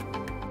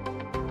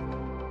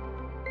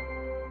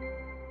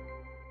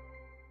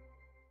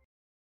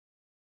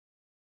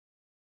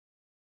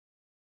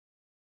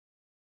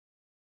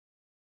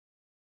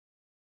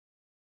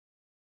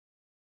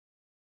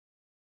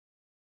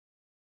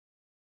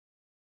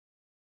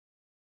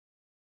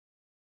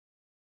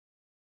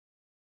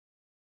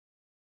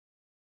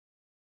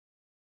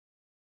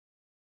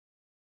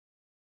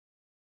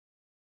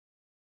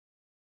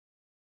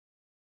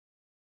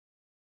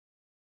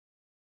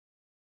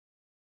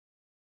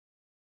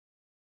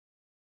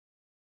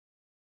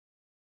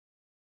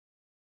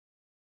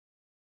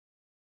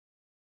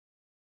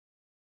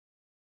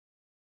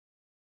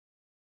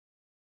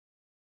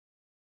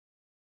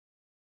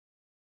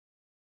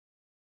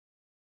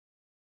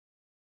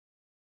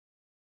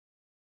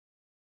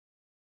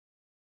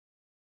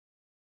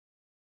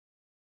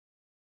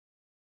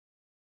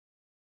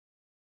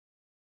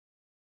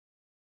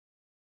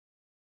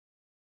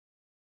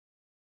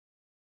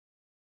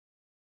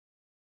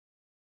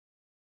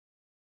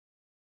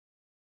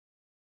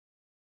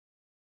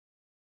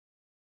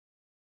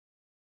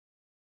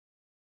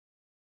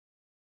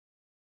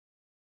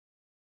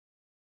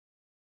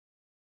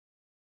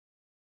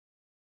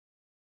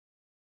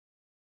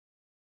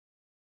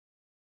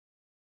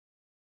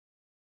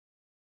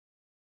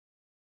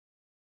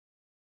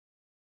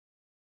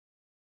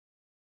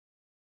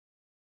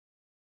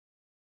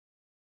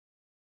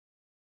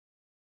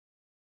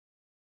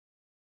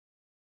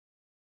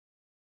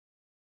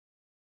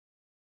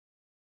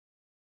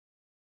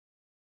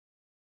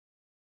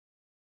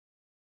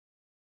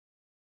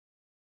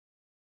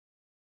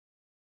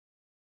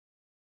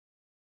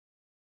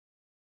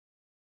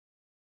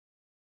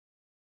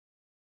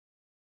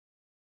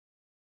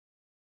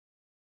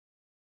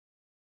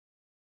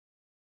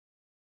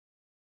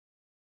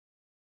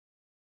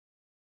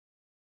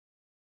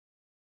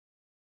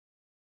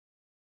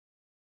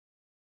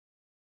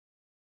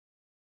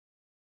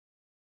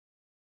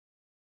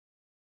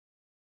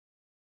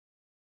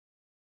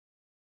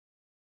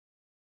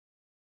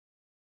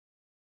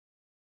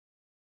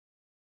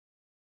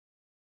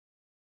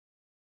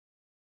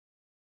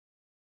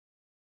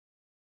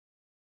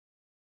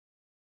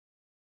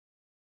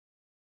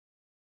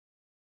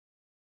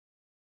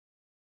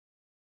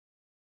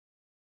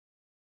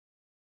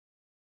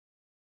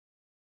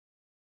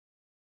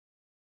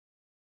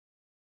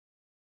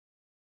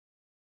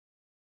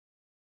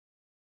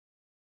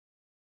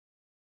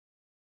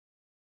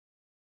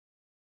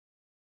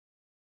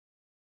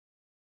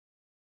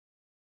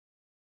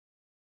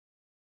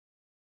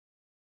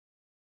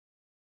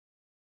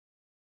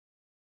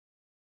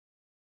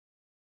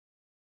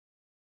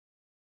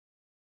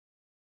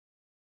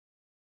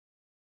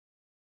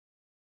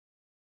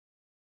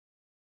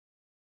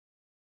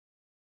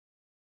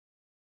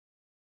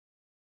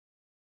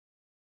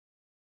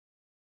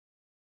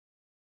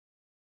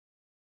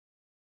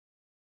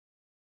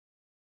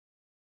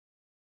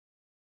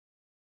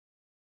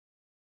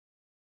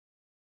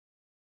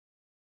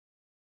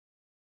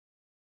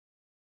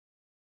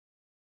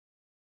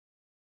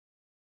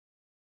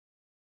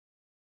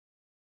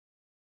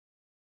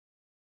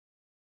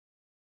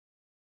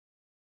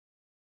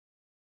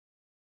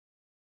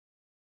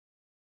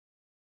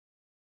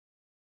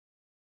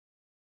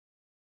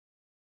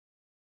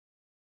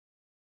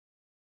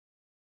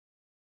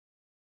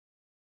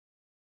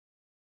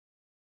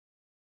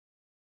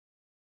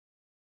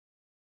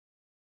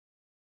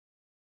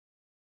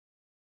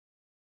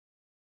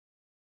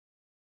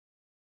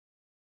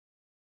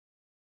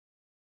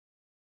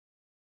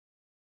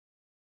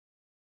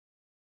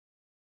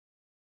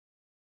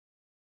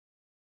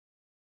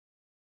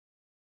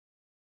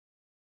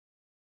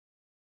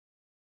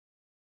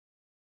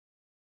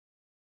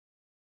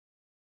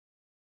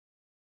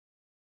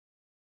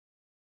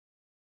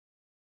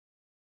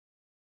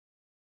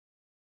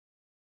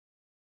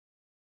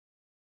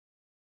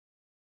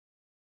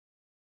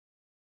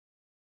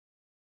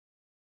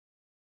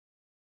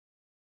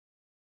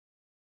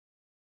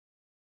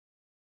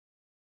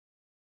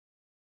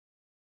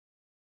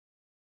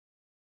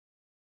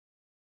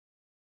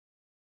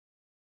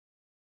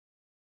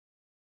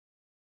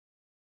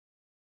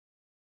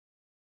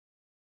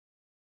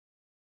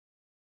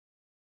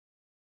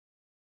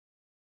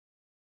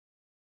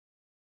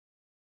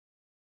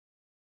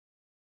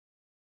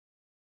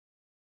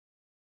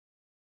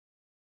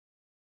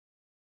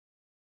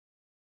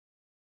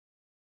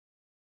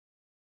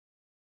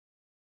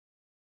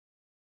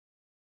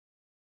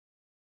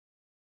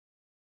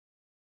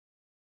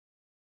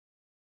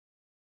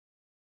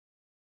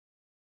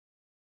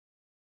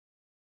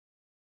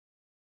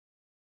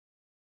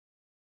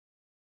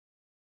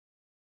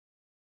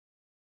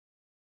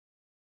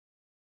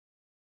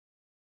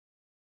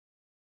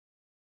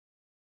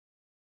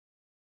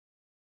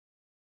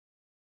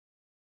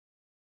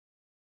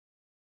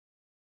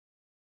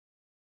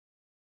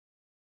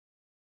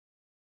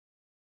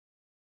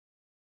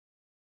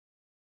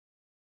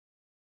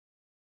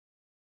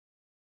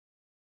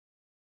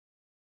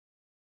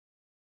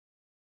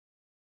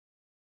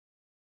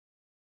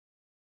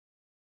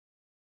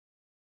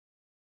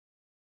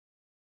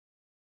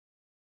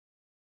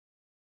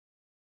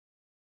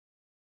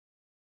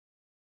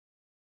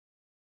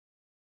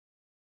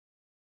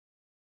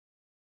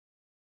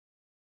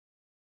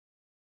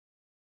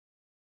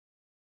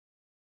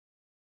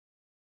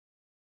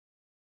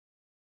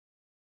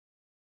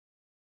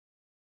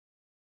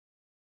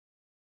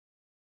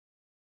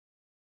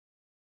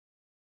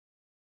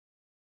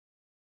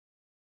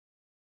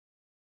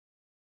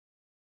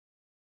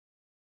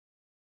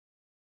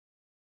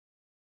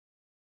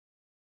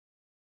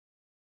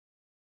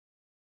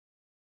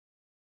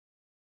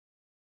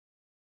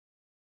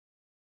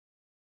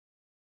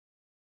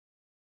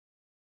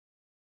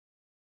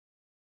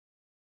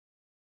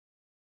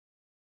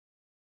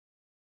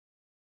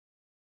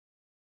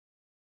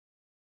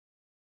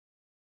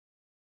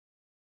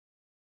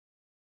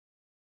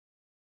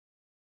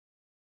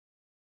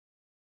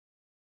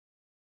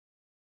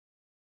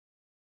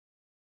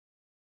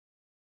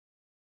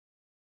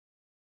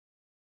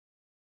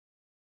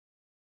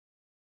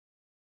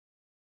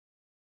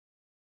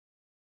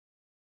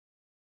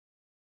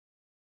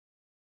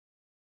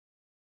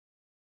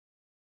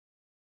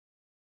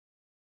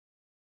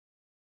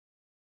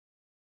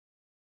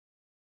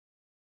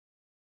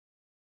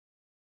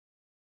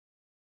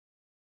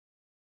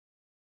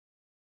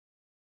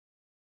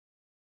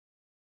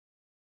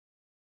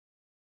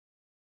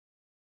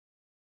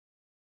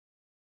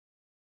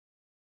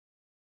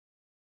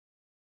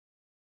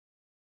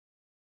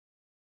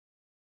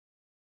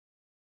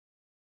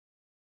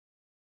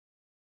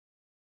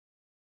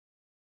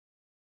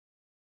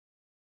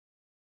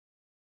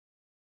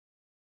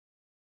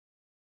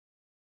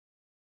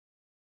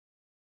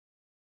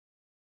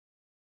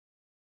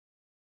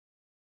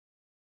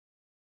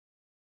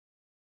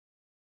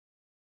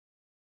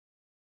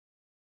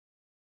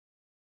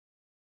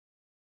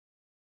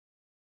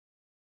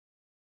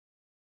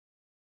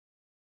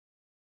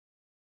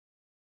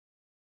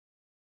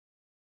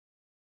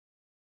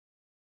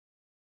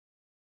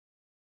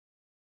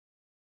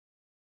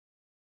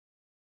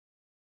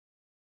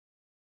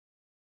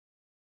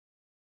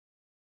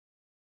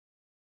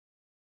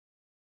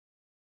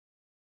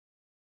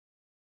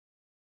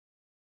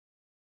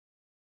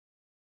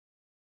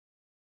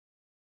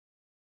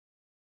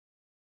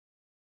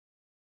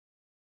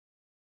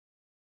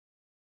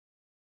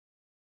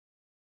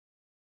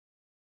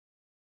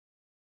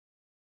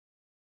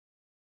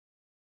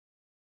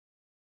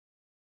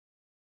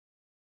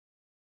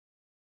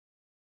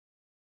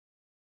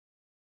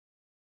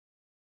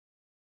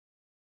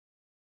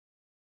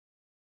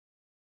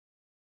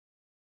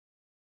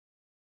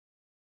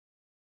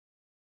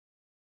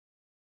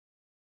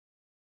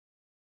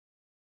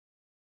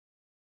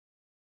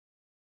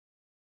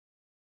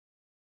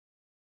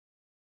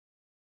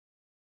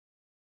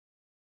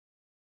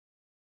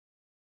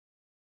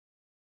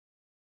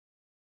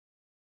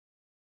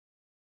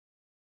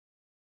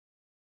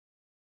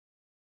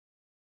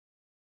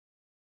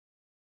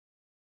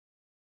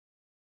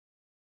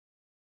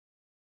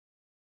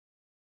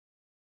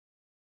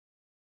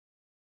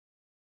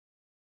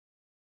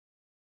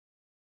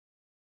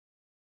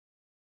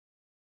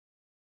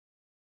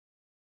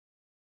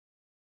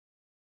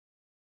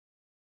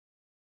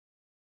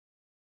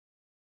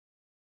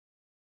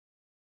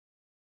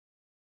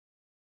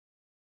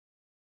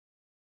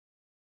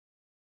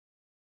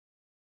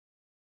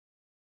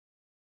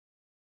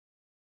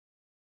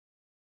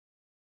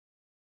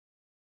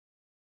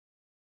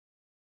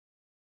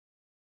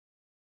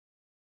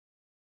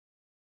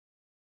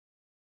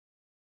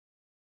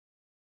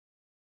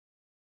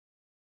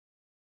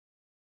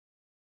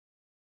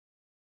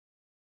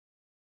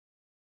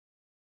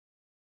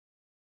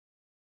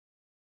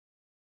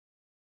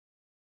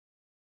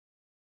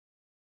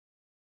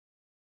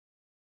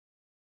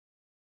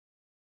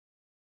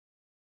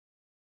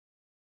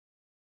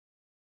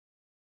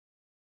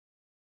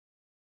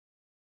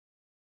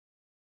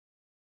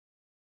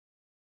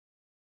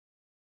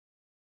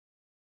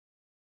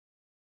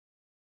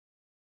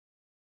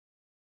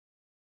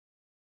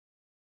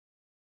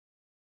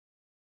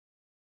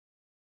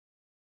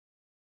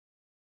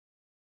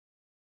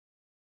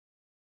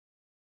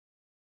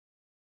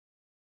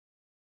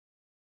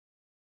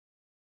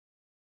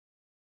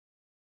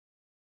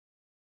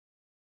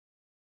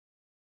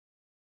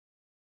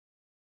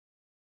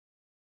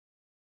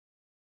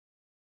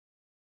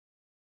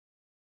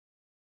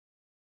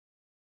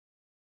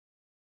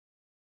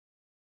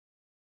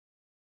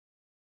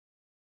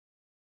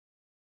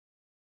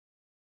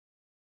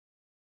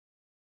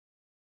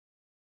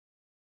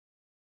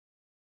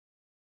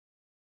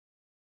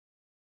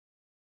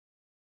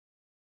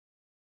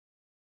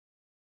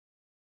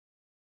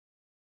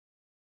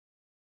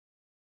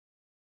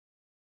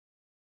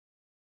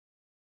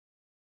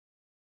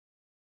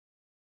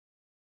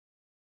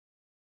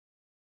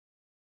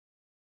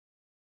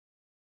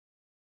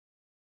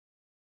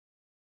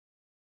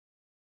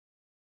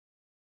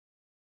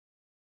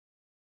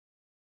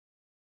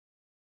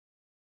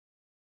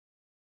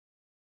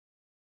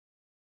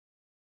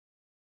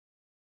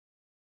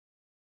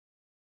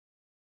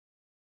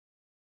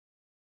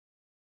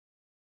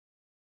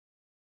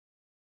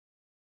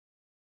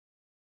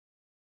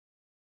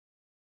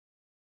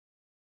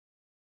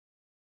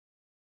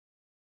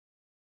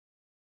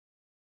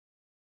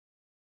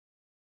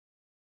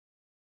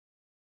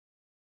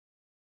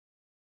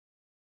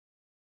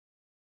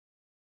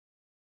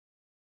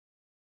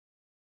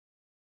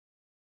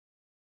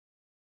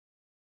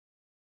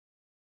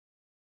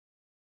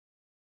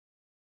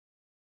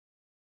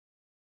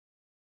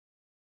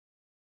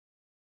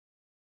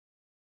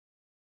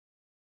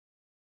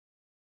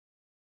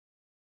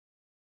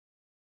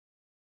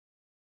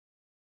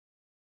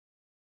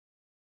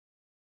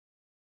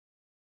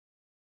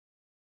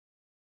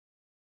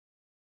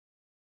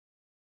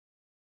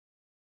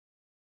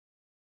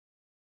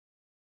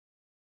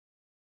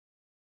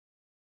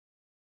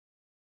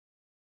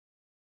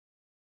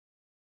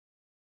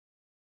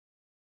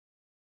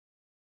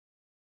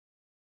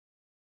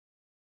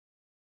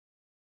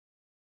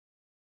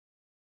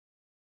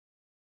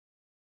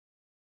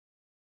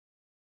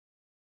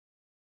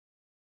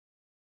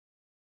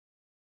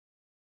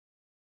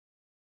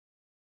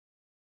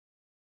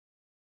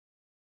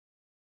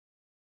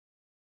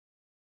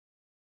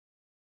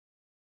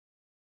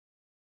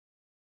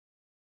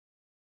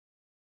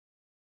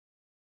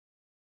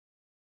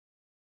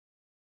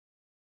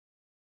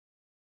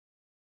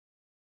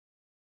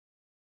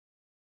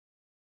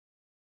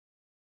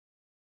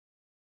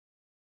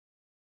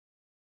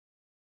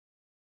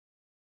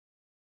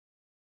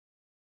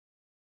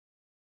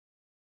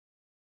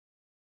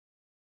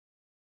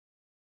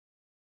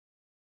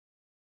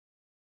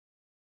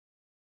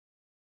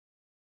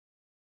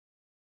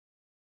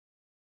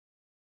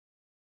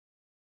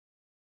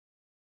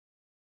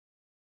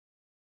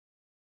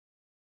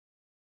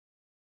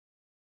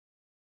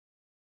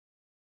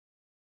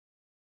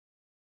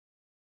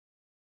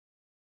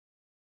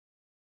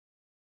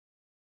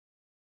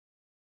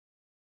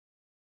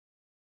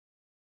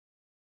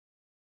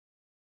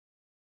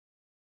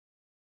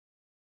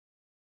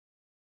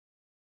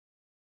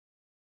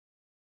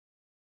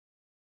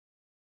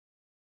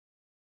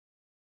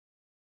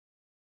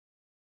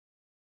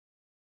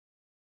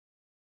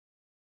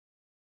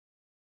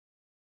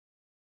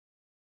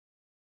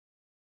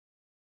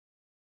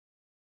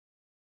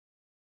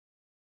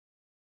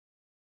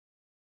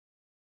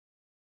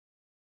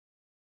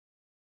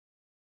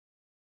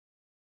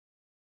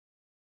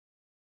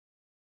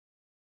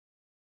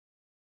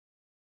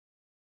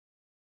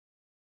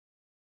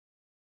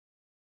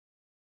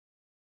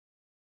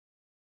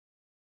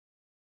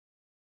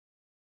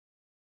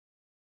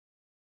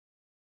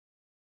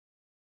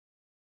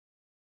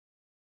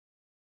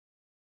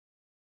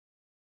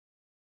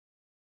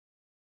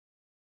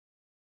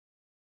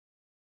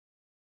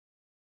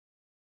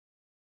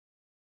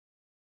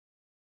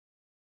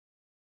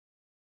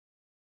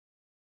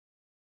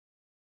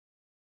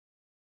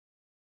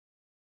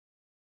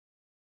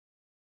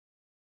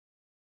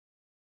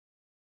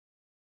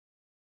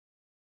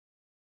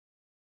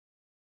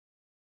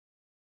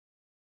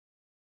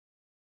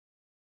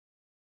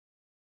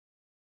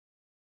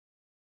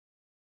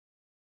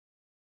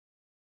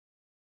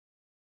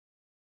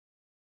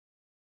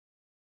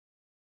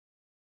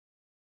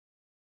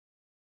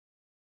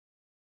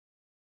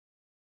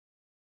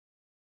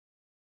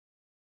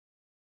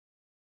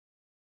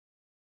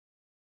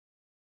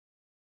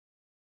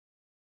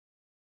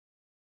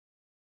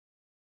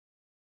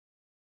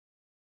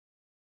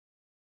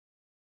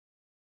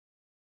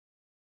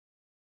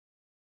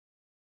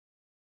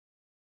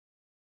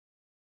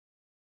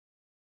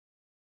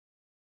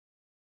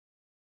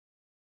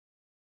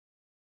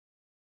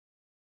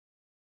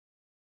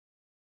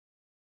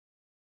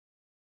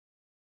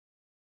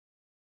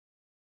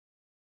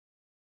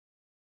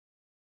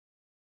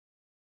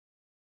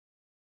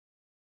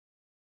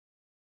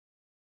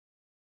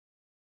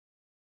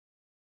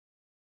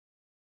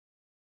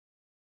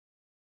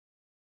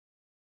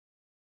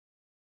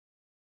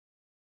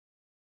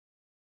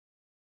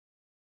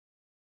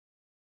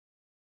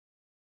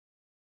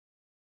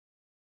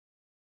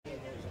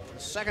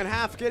 Second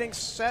half getting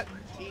set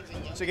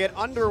to get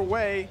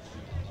underway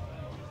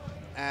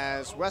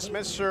as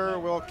Westminster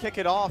will kick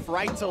it off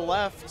right to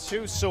left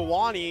to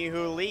Sewanee,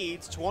 who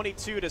leads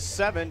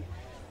 22-7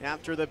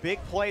 after the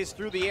big plays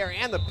through the air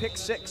and the pick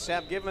six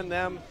have given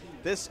them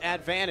this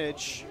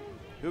advantage.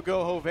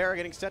 Hugo Hovera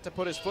getting set to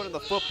put his foot in the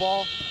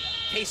football.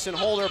 Payson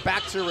Holder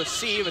back to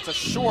receive. It's a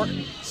short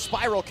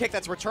spiral kick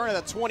that's returned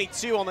at the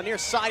 22 on the near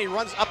side. He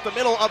runs up the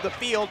middle of the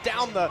field,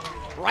 down the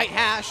right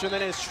hash, and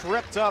then is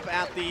tripped up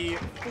at the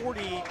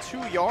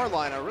 42-yard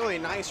line. A really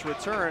nice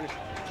return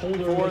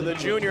for the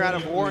junior out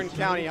of Warren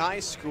County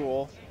High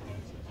School.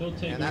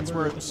 And that's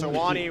where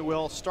Sewanee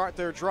will start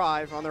their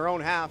drive on their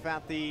own half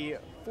at the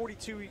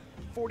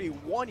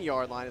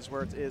 41-yard line is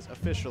where it is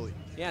officially.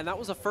 Yeah, and that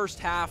was a first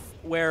half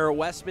where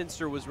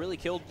Westminster was really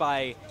killed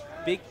by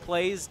big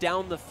plays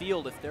down the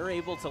field. If they're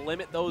able to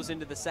limit those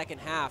into the second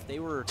half, they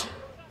were,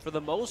 for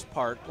the most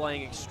part,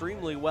 playing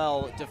extremely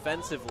well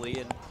defensively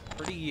and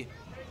pretty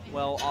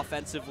well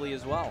offensively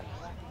as well.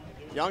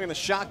 Young in the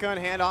shotgun,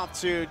 handoff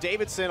to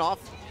Davidson off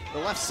the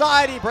left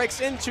side. He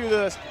breaks into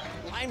the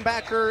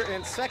linebacker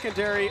and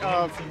secondary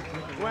of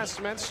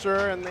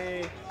Westminster, and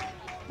they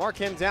mark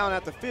him down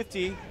at the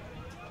 50.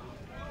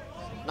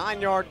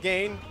 9-yard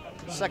gain,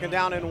 second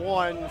down and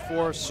 1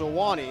 for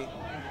Sewanee.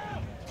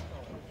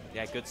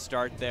 Yeah, good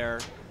start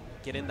there.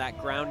 Getting that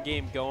ground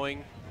game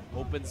going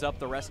opens up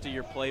the rest of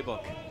your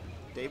playbook.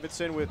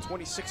 Davidson with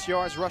 26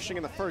 yards rushing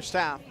in the first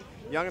half.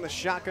 Young in the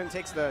shotgun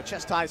takes the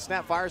chest high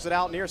snap, fires it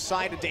out near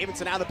side to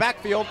Davidson out of the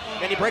backfield,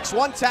 and he breaks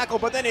one tackle,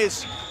 but then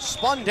is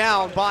spun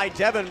down by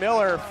Devin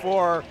Miller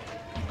for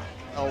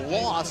a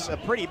loss, a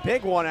pretty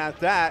big one at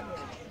that.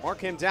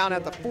 Mark him down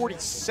at the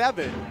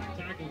 47.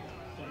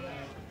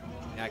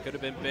 Yeah, it could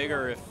have been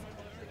bigger if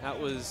that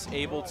was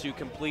able to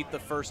complete the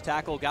first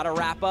tackle. Got to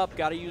wrap up,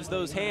 got to use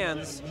those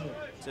hands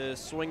to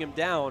swing him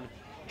down.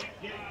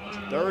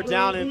 Third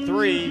down and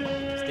 3.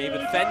 It's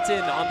David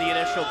Fenton on the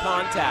initial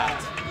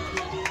contact.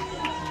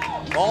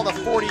 Ball to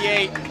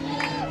 48.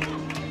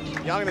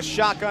 Young in the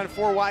shotgun,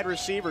 4 wide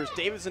receivers.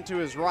 Davidson to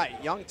his right.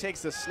 Young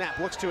takes the snap,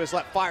 looks to his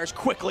left, fires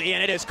quickly,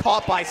 and it is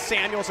caught by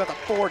Samuels at the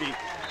 40.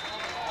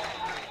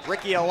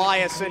 Ricky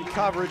Elias in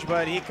coverage,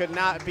 but he could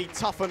not be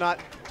tough enough,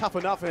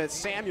 and it's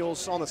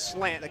Samuels on the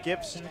slant that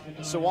gives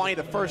Sewanee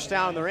the first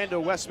down. They're into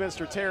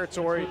Westminster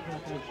territory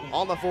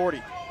on the 40.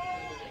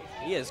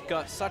 He has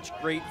got such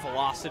great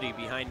velocity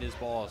behind his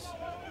balls.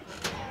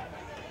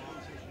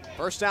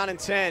 First down and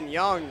 10.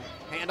 Young,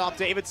 handoff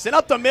Davidson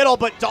up the middle,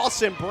 but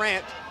Dawson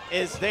Brandt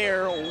is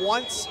there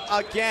once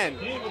again.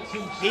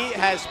 He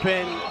has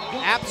been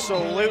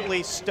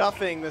absolutely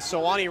stuffing the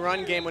Sewanee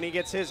run game when he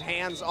gets his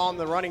hands on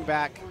the running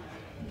back.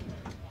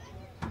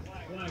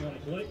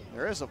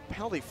 There is a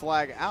penalty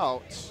flag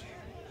out.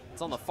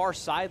 It's on the far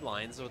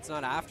sideline, so it's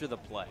not after the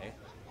play.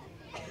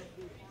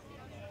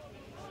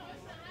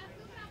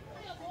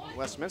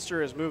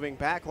 Westminster is moving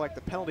back like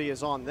the penalty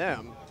is on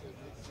them.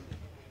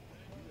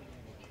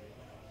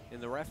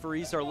 And the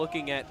referees are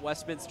looking at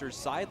Westminster's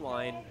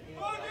sideline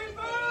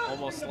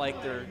almost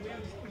like they're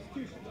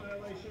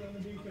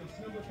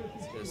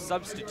a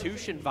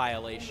substitution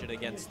violation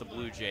against the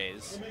Blue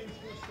Jays.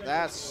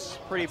 That's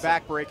pretty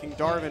backbreaking.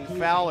 Darvin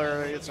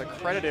Fowler is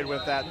accredited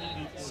with that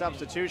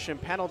substitution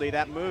penalty.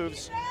 That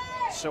moves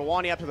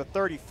Sewanee up to the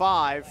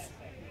 35.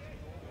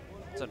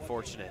 It's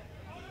unfortunate.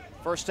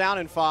 First down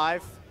and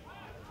 5.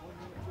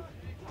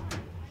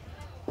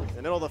 In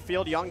the middle of the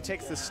field, Young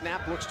takes the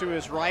snap, looks to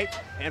his right,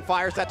 and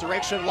fires that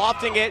direction,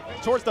 lofting it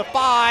towards the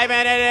 5,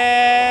 and it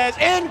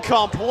is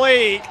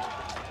incomplete.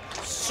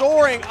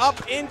 Soaring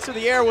up into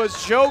the air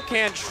was Joe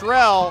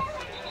Cantrell,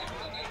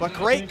 but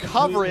great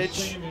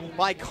coverage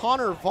by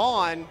Connor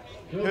Vaughn,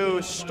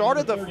 who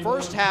started the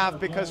first half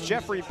because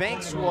Jeffrey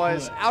Banks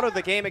was out of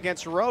the game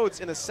against Rhodes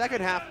in the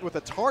second half with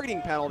a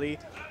targeting penalty,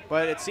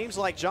 but it seems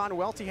like John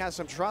Welty has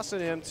some trust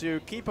in him to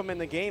keep him in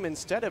the game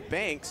instead of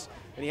Banks,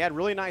 and he had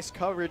really nice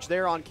coverage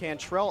there on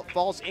Cantrell. It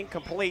falls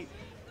incomplete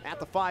at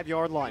the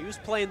 5-yard line. He was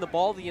playing the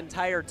ball the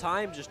entire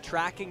time, just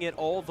tracking it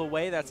all the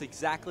way. That's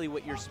exactly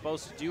what you're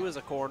supposed to do as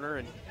a corner,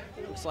 and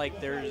it looks like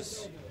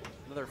there's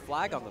another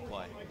flag on the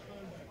play.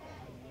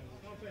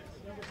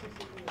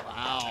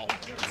 Wow.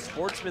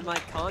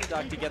 Sportsmanlike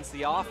conduct against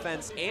the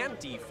offense and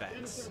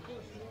defense.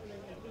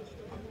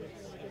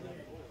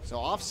 So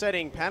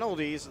offsetting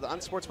penalties, the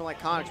unsportsmanlike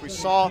conduct. We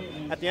saw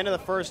at the end of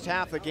the first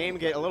half the game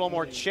get a little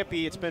more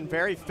chippy. It's been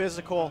very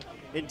physical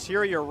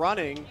interior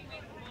running,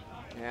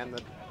 and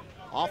the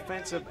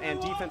offensive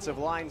and defensive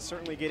lines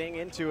certainly getting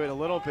into it a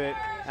little bit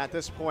at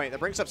this point. That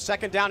brings up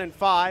second down and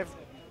 5,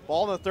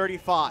 ball to the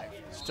 35.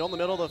 Still in the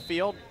middle of the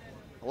field,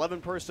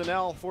 11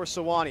 personnel for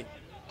Sewanee.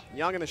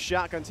 Young in the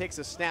shotgun takes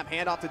a snap,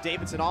 handoff to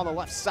Davidson on the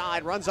left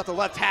side, runs up the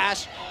left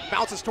hash,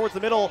 bounces towards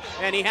the middle,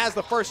 and he has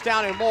the first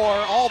down and more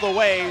all the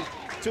way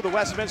to the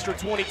Westminster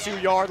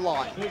 22-yard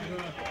line.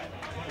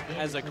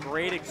 Has a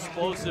great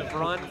explosive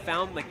run,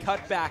 found the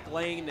cutback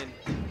lane and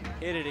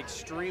hit it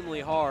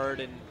extremely hard,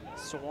 and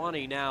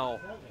Sewanee now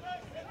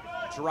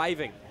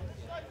driving.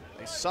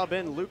 They sub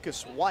in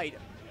Lucas White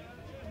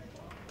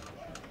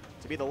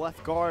to be the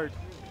left guard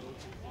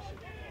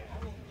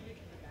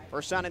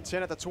First down and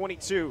 10 at the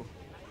 22.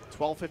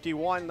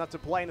 12:51 left to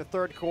play in the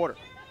third quarter.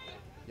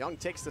 Young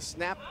takes the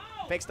snap,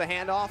 fakes the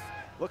handoff,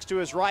 looks to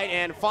his right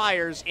and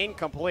fires.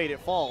 Incomplete. It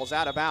falls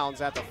out of bounds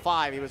at the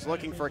 5. He was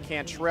looking for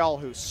Cantrell,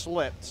 who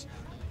slipped.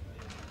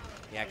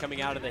 Yeah,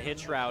 coming out of the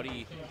hitch route,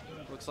 he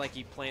looks like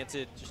he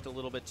planted just a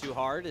little bit too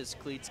hard. His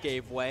cleats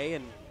gave way,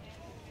 and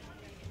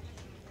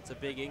it's a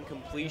big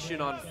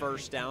incompletion on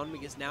first down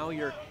because now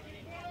you're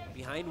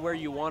behind where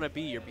you want to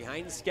be. You're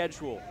behind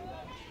schedule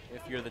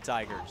if you're the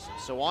Tigers.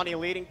 Sewanee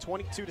leading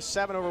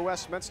 22-7 over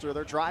Westminster.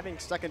 They're driving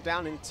second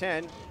down and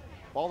 10.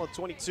 Ball at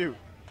 22.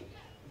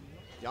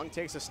 Young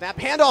takes a snap,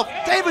 handoff.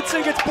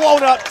 Davidson gets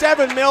blown up.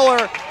 Devin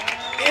Miller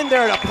in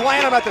there to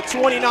plant him at the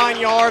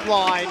 29-yard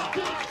line.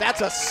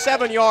 That's a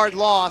 7-yard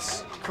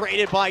loss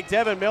created by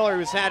Devin Miller,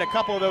 who's had a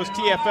couple of those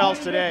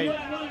TFLs today.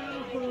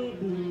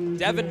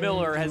 Devin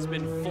Miller has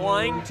been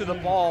flying to the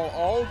ball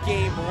all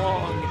game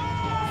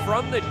long.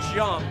 From the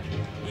jump,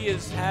 he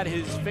has had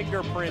his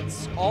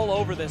fingerprints all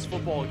over this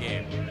football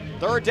game.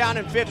 Third down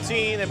and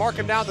 15. They mark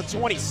him down to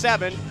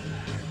 27.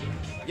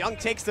 Young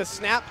takes the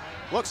snap,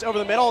 looks over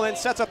the middle, and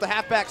then sets up the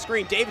halfback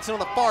screen. Davidson on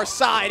the far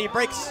side. He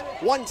breaks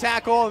one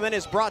tackle and then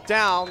is brought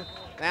down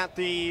at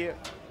the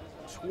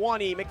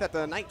 20, make that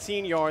the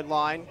 19-yard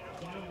line.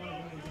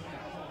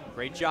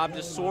 Great job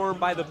to Sorm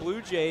by the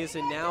Blue Jays,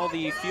 and now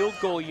the field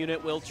goal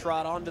unit will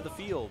trot onto the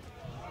field.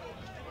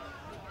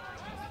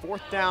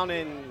 Fourth down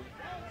and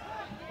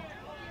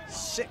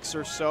 6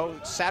 or so.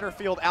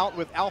 Satterfield out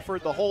with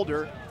Alford the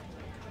holder.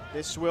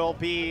 This will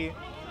be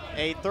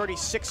a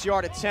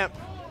 36-yard attempt.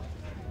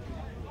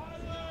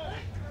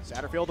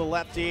 Satterfield the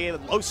lefty, the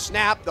low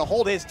snap, the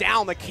hold is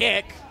down, the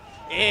kick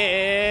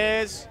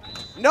is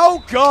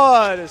no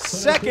good.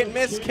 Second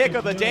missed kick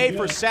of the day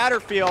for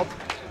Satterfield.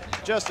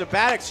 Just a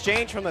bad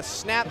exchange from the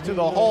snap to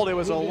the hold. It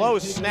was a low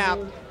snap,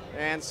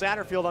 and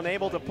Satterfield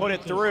unable to put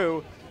it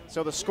through.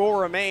 So the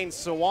score remains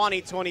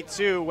Sewanee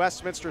 22,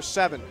 Westminster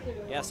 7.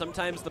 Yeah,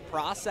 sometimes the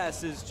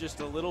process is just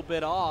a little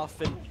bit off,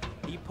 and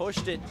he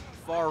pushed it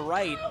far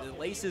right. The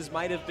laces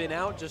might have been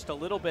out just a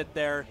little bit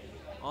there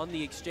on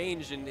the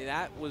exchange, and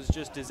that was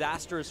just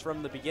disastrous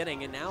from the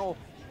beginning. And now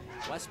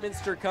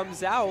Westminster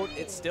comes out.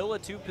 It's still a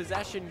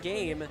 2-possession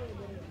game. If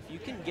you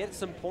can get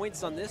some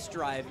points on this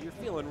drive, you're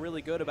feeling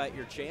really good about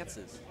your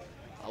chances.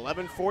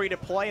 11:40 to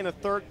play in the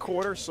third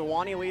quarter.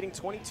 Sewanee leading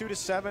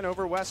 22-7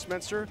 over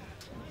Westminster.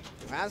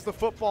 Who has the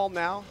football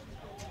now.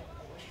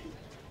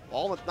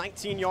 Ball at the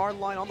 19-yard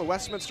line on the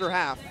Westminster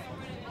half.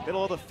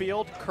 Middle of the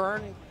field,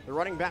 Kern, the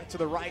running back to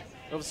the right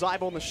of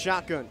Zeibel in the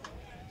shotgun.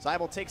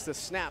 Zeibel takes the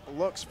snap,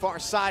 looks far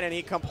side, and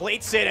he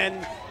completes it,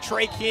 and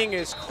Trey King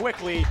is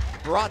quickly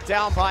brought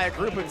down by a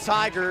group of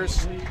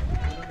Tigers.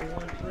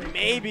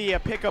 Maybe a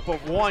pickup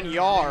of 1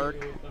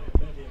 yard.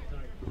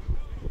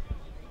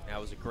 That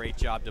was a great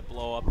job to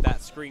blow up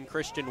that screen.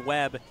 Christian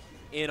Webb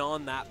in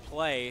on that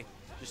play,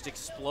 just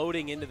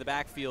exploding into the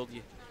backfield.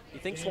 You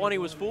think Sewanee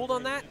was fooled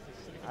on that?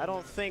 I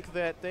don't think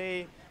that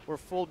they were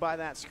fooled by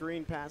that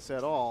screen pass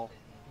at all.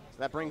 So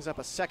that brings up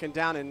a second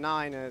down and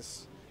 9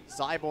 as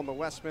Zeibel in the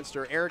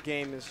Westminster air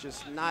game has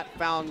just not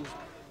found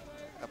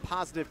a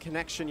positive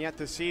connection yet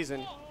this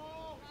season.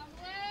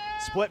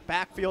 Split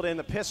backfield in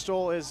the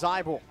pistol is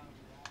Zeibel.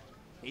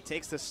 He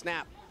takes the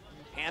snap,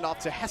 hand off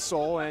to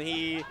Hessel, and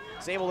he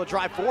is able to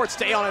drive forward,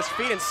 stay on his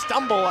feet, and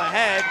stumble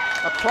ahead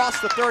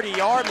across the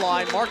 30-yard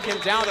line, mark him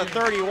down to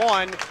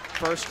 31.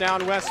 First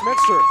down,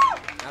 Westminster.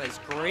 That is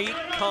great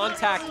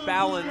contact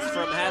balance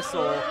from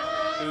Hessel,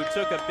 who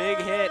took a big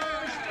hit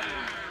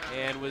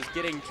and was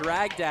getting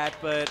dragged at,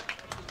 but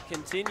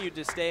continued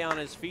to stay on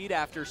his feet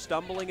after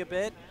stumbling a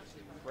bit.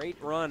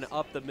 Great run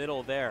up the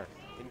middle there,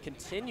 and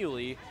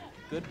continually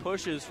good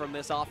pushes from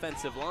this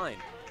offensive line.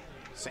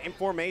 Same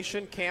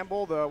formation,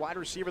 Campbell, the wide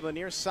receiver to the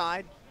near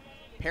side,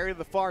 Perry to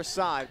the far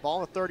side,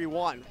 ball at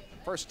 31.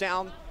 First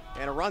down,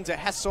 and a run to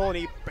Hessel, and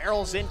he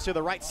barrels into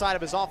the right side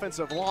of his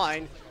offensive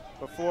line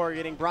before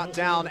getting brought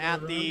down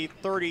at the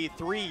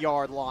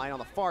 33-yard line on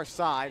the far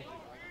side.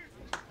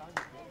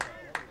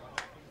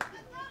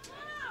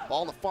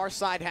 Ball on the far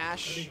side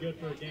hash.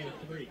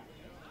 They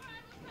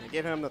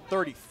give him the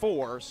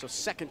 34, so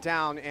second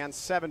down and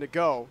 7 to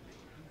go.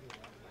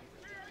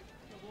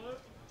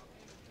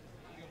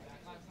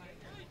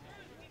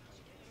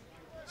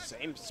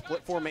 Same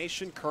split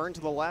formation, Kern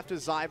to the left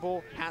is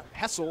Zeibel,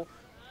 Hessel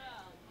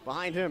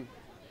behind him.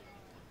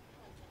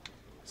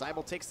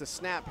 Zeibel takes the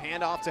snap,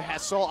 handoff to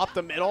Hessel up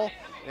the middle,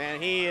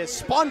 and he is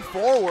spun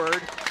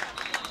forward.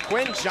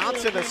 Quinn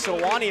Johnson, the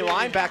Sewanee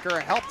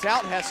linebacker, helped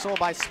out Hessel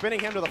by spinning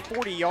him to the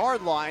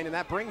 40-yard line, and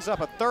that brings up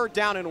a third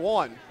down and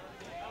 1.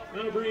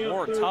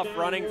 More tough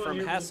running from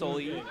Hessel.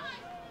 He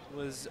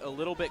was a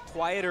little bit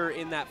quieter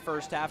in that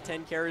first half,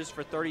 10 carries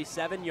for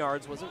 37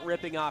 yards, wasn't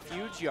ripping off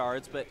huge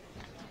yards, but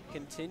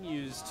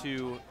continues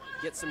to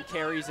get some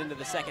carries into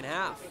the second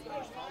half.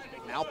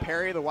 Now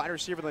Perry, the wide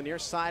receiver to the near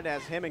side,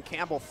 as him and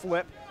Campbell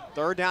flip.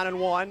 Third down and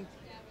 1,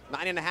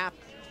 9.5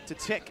 to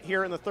tick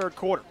here in the third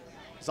quarter.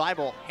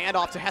 Zeibel,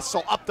 handoff to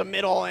Hessel up the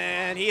middle,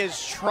 and he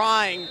is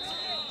trying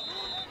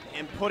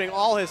and putting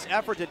all his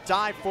effort to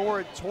dive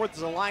forward towards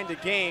the line to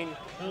gain.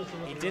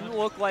 He didn't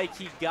look like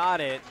he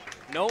got it.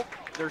 Nope,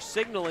 they're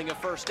signaling a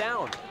first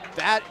down.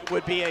 That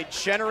would be a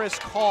generous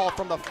call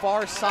from the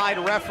far side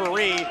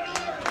referee.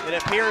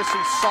 It appears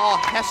he saw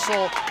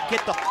Hessel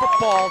get the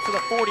football to the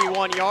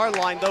 41-yard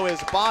line, though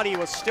his body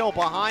was still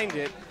behind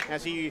it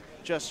as he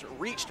just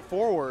reached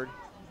forward.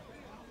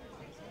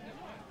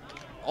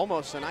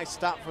 Almost a nice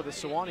stop for the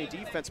Sewanee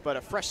defense, but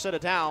a fresh set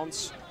of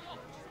downs.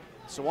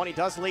 Sewanee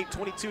does lead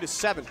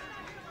 22-7.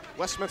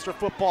 Westminster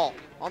football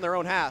on their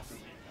own half.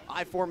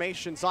 I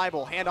formation,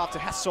 Zeibel, handoff to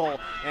Hessel,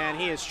 and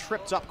he is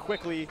tripped up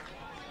quickly,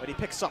 but he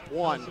picks up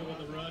one.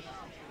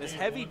 This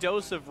heavy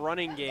dose of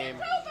running game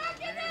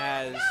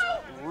has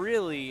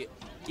really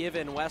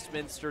given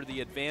Westminster the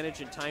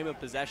advantage in time of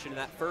possession. In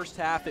that first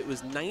half, it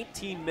was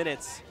 19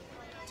 minutes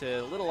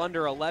to a little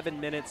under 11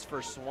 minutes for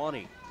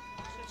Sewanee.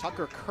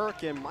 Tucker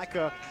Kirk and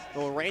Micah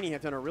Mulraney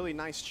have done a really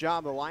nice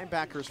job, the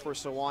linebackers for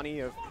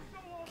Sewanee, of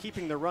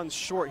keeping the runs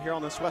short here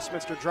on this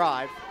Westminster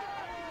drive.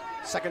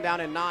 Second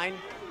down and 9.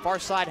 Far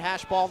side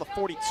hash ball, the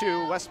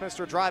 42.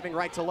 Westminster driving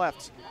right to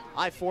left.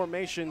 I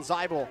formation,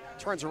 Zeibel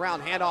turns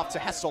around, handoff to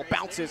Hessel,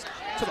 bounces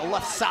to the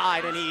left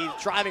side, and he's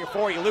driving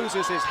forward. He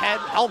loses his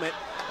helmet,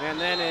 and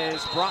then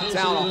is brought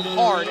down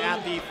hard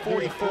at the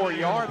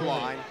 44-yard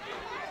line.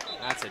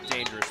 That's a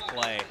dangerous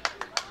play.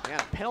 Yeah,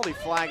 the penalty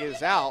flag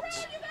is out.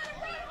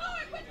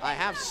 I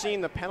have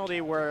seen the penalty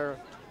where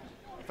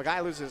if a guy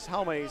loses his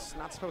helmet, he's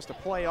not supposed to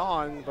play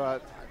on,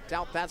 but I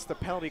doubt that's the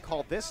penalty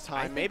called this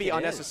time. Maybe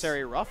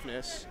unnecessary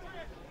roughness.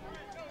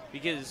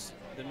 Because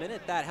the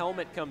minute that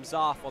helmet comes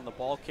off on the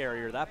ball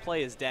carrier, that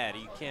play is dead.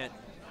 You can't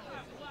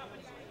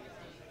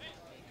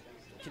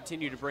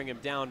continue to bring him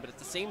down, but at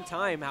the same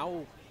time,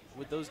 how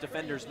would those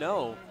defenders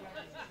know?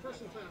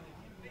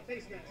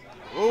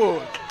 Ooh,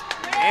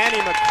 Andy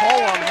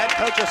McCollum, head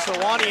coach of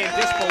Sewanee, in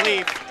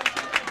disbelief.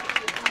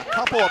 A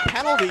couple of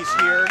penalties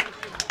here,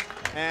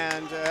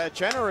 and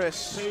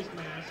generous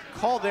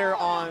call there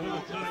on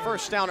the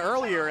first down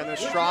earlier in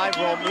this drive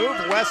will move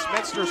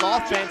Westminster's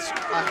offense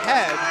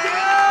ahead.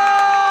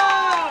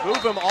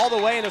 Move him all the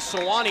way into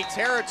Sewanee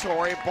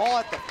territory. Ball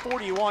at the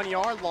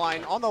 41-yard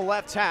line on the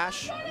left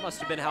hash. That must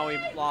have been how he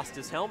lost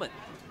his helmet.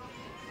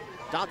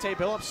 Dante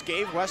Billups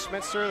gave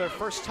Westminster their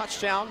first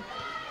touchdown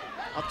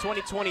of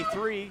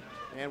 2023,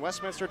 and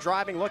Westminster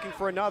driving, looking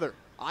for another.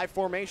 I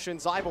formation,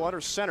 Zeibel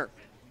under center.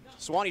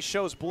 Sewanee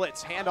shows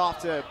blitz, handoff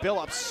to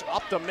Billups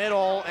up the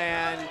middle,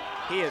 and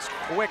he is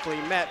quickly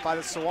met by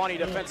the Sewanee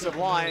defensive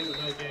line.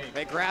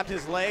 They grabbed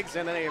his legs,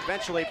 and then they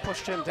eventually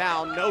pushed him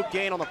down. No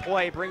gain on the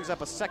play, brings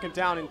up a second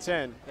down and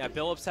 10. Yeah,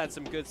 Billups had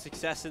some good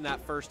success in that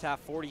first half,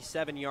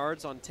 47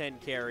 yards on 10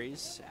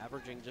 carries,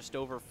 averaging just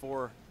over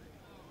 4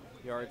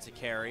 yards a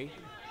carry.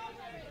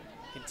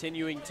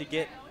 Continuing to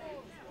get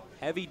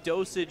heavy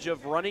dosage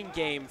of running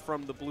game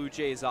from the Blue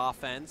Jays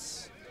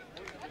offense.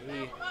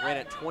 He ran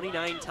it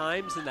 29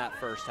 times in that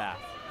first half.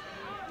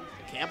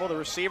 Campbell, the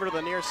receiver, to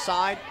the near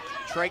side.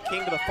 Trey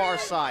King to the far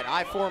side.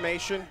 I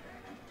formation.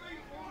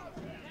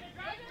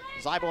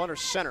 Zeibel under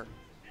center.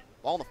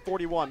 Ball in the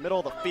 41, middle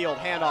of the field.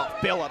 Handoff.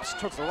 Billups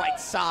took the right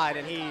side,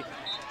 and he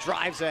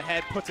drives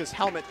ahead, puts his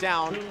helmet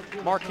down.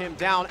 Mark him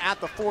down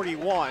at the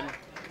 41.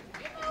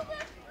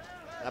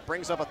 That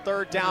brings up a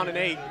third down and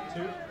 8.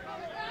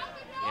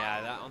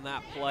 Yeah, on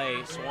that play,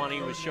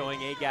 Sewanee was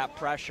showing A-gap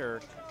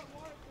pressure,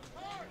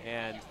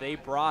 and they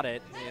brought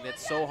it, and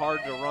it's so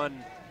hard to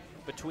run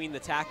between the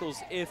tackles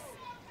if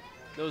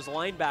those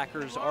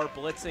linebackers are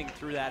blitzing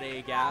through that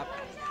A-gap.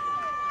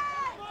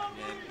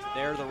 And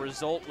there the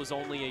result was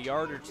only a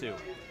yard or two.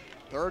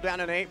 Third down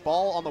and 8,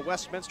 ball on the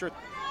Westminster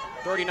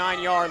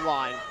 39-yard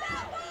line.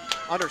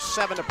 Under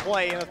 7 to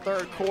play in the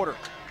third quarter.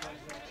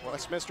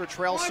 Westminster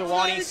trails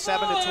Sewanee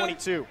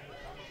 7-22.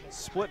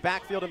 Split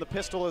backfield in the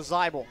pistol is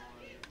Zeibel.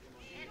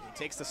 He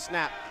takes the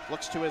snap,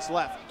 looks to his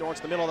left, towards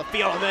the middle of the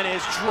field, and then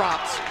is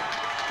dropped.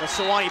 The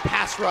Sewanee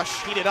pass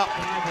rush heated up.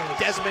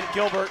 Desmond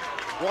Gilbert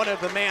wanted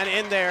the man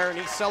in there, and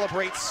he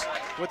celebrates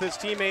with his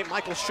teammate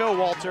Michael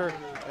Showalter,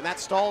 and that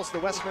stalls the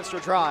Westminster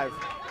drive.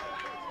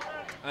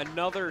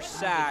 Another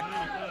sack,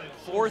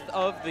 4th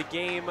of the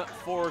game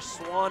for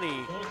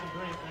Sewanee.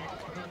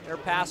 Their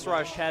pass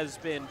rush has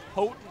been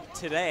potent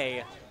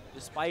today,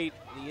 despite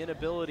the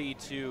inability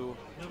to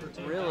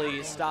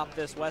really stop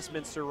this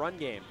Westminster run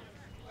game.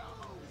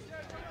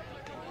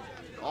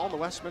 On the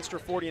Westminster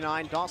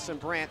 49, Dawson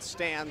Brandt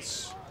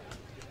stands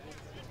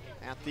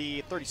at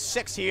the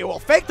 36. He will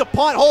fake the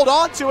punt, hold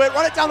on to it,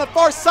 run it down the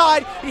far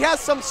side. He has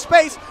some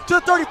space to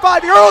the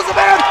 35. He hurls the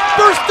man.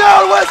 First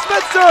down,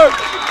 Westminster.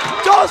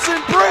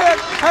 Dawson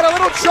Brandt had a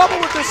little trouble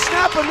with the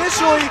snap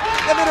initially,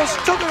 and then just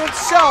took it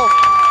himself.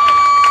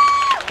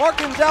 Mark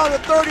him down the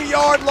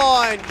 30-yard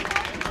line.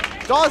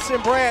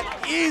 Dawson Brandt,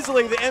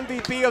 easily the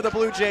MVP of the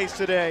Blue Jays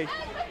today.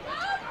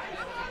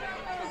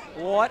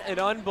 What an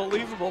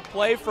unbelievable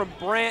play from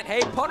Brandt.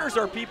 Hey, punters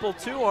are people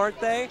too, aren't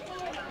they?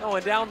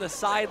 Going down the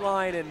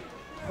sideline and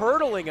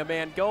hurdling a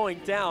man going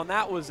down.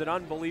 That was an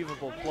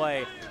unbelievable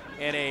play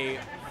and a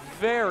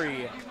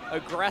very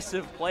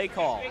aggressive play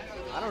call.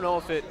 I don't know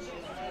if it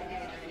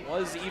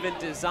was even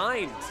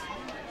designed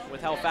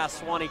with how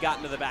fast Sewanee got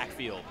into the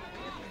backfield.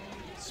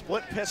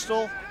 Split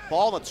pistol,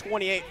 ball in the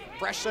 28,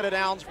 fresh set of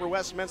downs for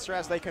Westminster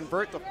as they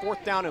convert the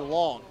 4th down and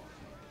long.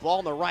 Ball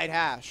in the right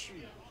hash.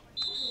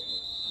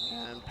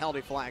 And penalty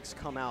flags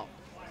come out.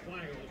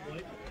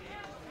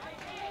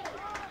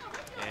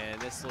 And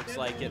this looks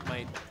like it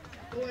might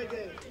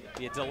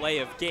be a delay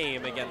of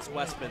game against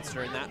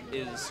Westminster, and that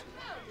is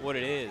what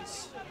it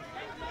is.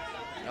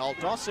 Well,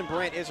 Dawson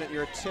Brandt isn't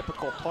your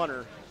typical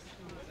punter.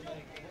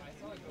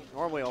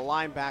 Normally a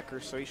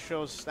linebacker, so he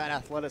shows that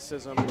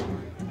athleticism,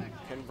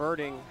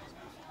 converting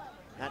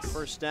that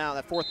first down,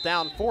 that 4th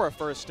down for a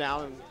first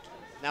down. And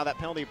now that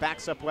penalty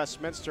backs up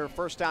Westminster.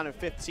 1st down and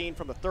 15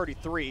 from the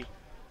 33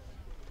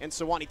 in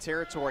Sewanee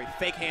territory.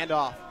 Fake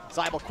handoff.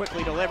 Zeibel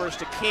quickly delivers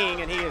to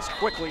King, and he is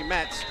quickly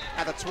met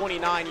at the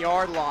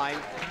 29-yard line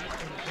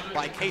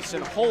by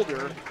Kason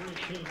Holder.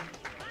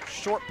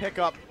 Short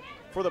pickup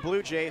for the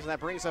Blue Jays, and that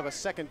brings up a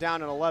 2nd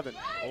down and 11.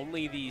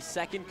 Only the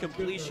 2nd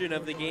completion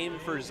of the game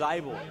for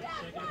Zeibel.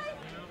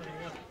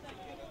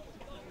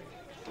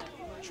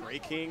 Trey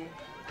King,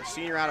 a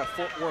senior out of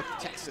Fort Worth,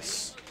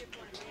 Texas.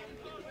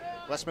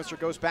 Westminster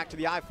goes back to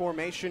the I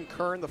formation.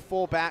 Kern, the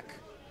fullback.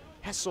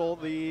 Hessel,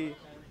 the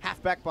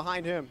halfback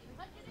behind him.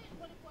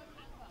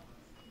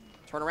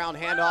 Turnaround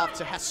handoff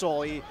to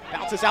Hessel. He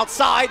bounces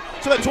outside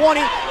to the 20,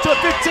 to the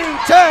 15,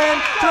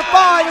 10, to the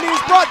 5, and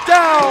he's brought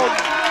down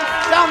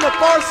the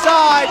far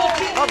side.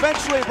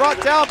 Eventually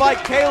brought down by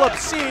Caleb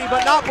C.,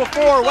 but not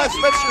before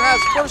Westminster has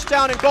 1st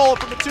down and goal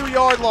from the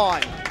 2-yard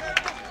line.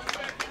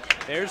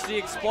 There's the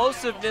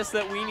explosiveness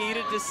that we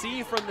needed to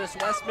see from this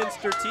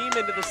Westminster team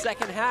into the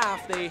 2nd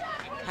half. They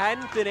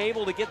hadn't been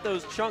able to get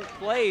those chunk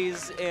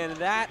plays, and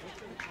that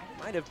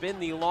might have been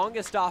the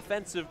longest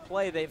offensive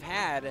play they've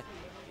had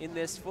in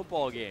this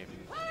football game.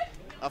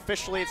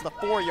 Officially, it's the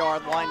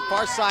 4-yard line,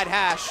 far side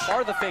hash.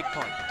 Or the fake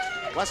punt.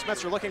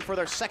 Westminster looking for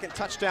their 2nd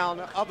touchdown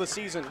of the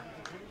season.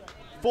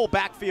 Full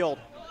backfield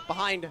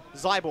behind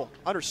Zeibel,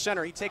 under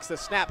center. He takes the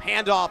snap,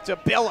 handoff to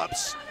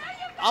Billups.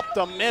 Up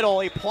the middle,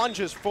 he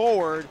plunges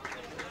forward.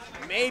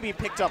 Maybe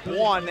picked up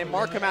 1, they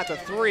mark him at the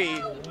 3.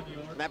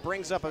 And that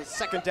brings up a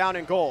 2nd down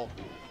and goal.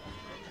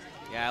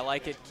 Yeah, I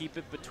like it. Keep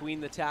it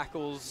between the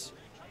tackles.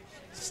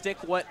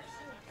 Stick what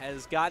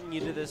has gotten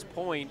you to this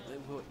point,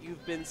 what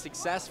you've been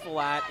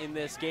successful at in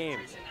this game.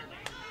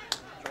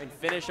 Try and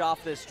finish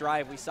off this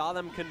drive. We saw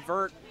them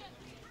convert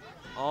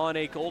on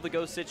a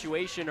goal-to-go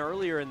situation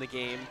earlier in the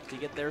game to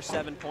get their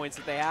 7 points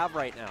that they have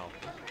right now.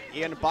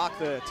 Ian Bach,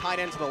 the tight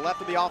end, to the left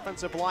of the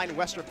offensive line.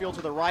 Westerfield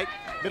to the right,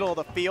 middle of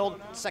the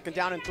field. 2nd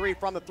down and 3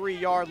 from the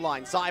 3-yard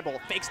line.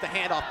 Zeibel fakes the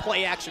handoff,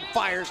 play action,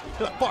 fires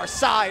to the far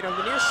side, or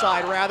the near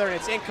side rather, and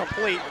it's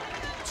incomplete.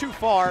 Too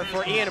far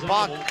for Ian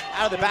Bach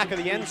out of the back of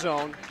the end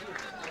zone.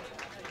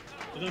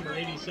 Number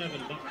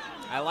 87.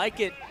 I like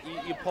it.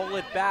 You pull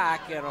it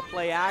back and a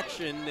play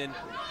action, and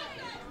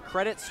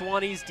credit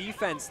Sewanee's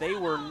defense. They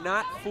were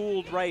not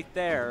fooled right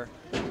there.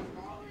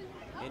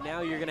 And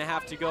now you're going to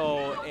have to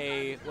go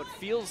what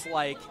feels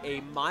like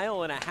a 1.5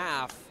 miles.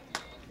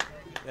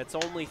 That's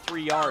only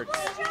 3 yards.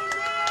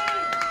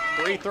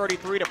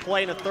 3:33 to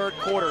play in the 3rd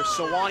quarter.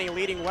 Sewanee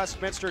leading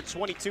Westminster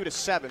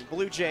 22-7.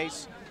 Blue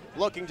Jays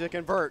looking to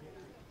convert.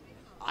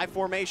 I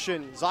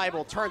formation,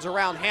 Zeibel turns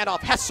around,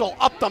 handoff, Hessel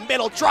up the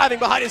middle, driving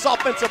behind his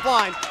offensive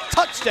line.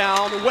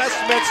 Touchdown,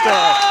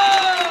 Westminster.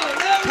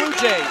 Blue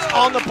Jays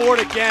on the board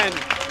again.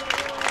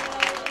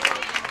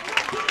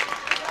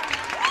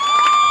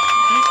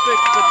 Keep it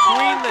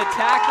between the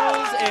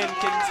tackles and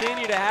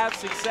continue to have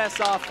success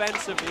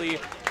offensively.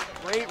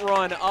 Great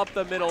run up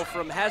the middle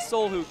from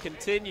Hessel, who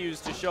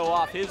continues to show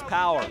off his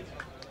power.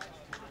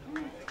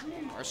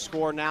 Our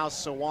score now,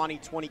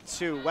 Sewanee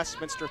 22,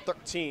 Westminster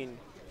 13.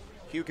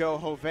 Hugo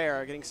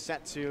Hover getting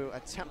set to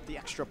attempt the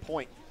extra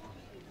point.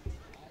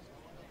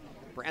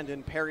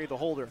 Brandon Perry, the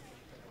holder.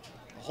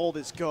 The hold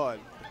is good.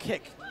 The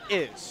kick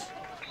is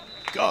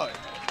good.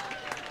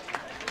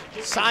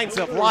 Signs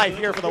of life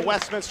here for the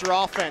Westminster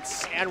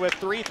offense. And with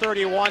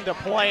 3:31 to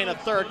play in the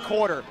 3rd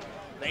quarter,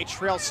 they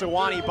trail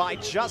Sewanee by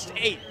just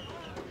 8.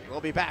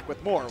 We'll be back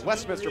with more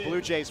Westminster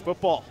Blue Jays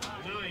football.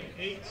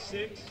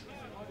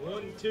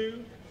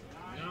 986-1294.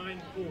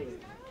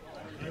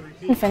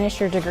 And finish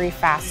your degree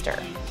faster.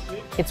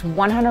 It's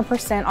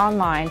 100%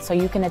 online, so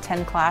you can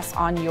attend class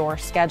on your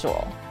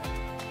schedule.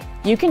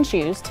 You can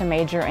choose to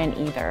major in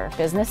either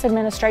business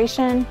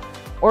administration,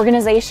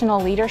 organizational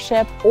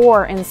leadership,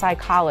 or in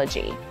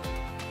psychology.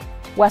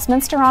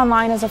 Westminster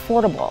Online is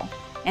affordable,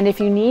 and if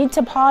you need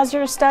to pause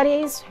your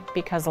studies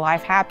because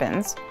life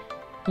happens,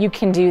 you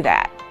can do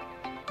that.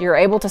 You're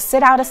able to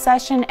sit out a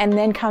session and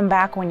then come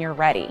back when you're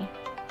ready.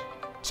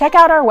 Check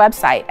out our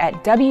website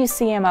at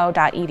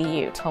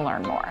wcmo.edu to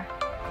learn more.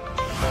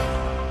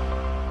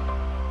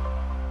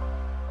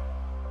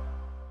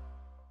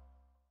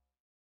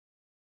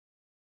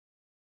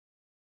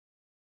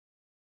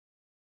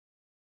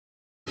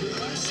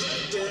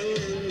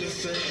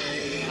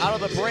 Out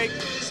of the break,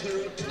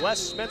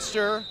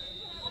 Westminster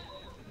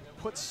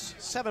puts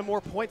 7 more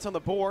points on the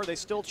board. They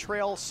still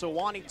trail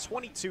Sewanee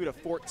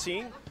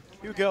 22-14.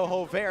 Hugo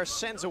Hover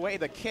sends away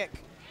the kick.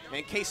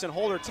 And Kason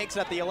Holder takes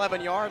it at the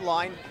 11-yard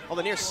line on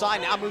the near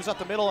side, now moves up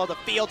the middle of the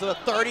field to the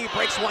 30,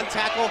 breaks one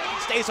tackle,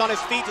 stays on his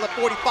feet to the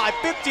 45,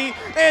 50,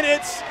 and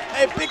it's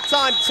a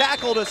big-time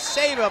tackle to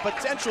save a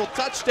potential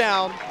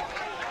touchdown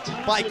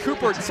by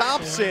Cooper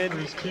Thompson.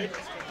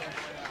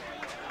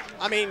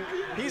 I mean,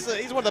 he's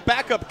one of the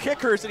backup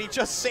kickers, and he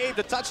just saved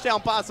a touchdown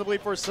possibly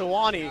for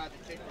Sewanee.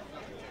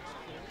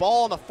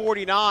 Ball on the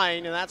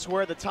 49, and that's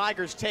where the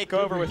Tigers take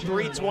over with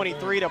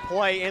 3:23 to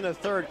play in the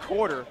third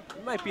quarter.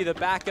 He might be the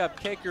backup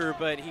kicker,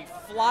 but he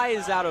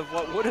flies out of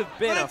what would have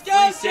been a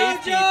free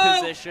safety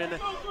position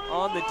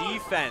on the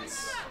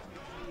defense.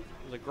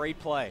 It was a great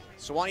play.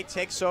 Sewanee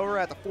takes over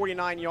at the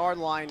 49-yard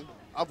line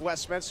of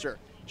Westminster.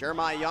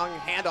 Jeremiah Young,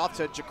 handoff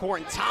to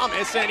Jacorin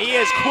Thomas, and he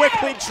is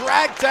quickly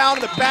dragged down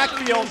in the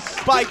backfield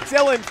by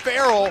Dylan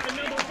Farrell.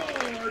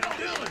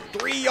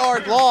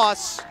 3-yard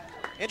loss.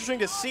 Interesting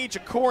to see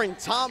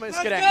Jacorin Thomas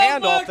get a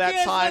handoff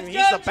that time.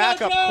 He's the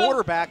backup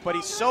quarterback, but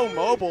he's so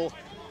mobile.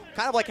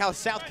 Kind of like how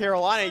South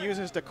Carolina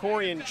uses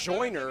DeCorian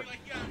Joyner.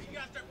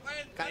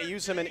 Kind of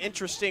use him in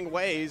interesting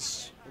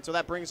ways. And so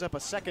that brings up a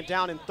 2nd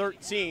down and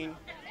 13.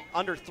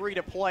 Under 3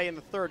 to play in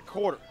the third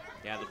quarter.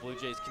 Yeah, the Blue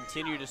Jays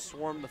continue to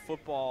swarm the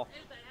football,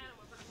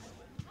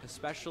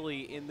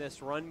 especially in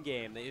this run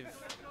game. They've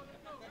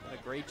done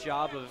a great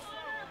job of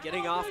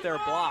getting off their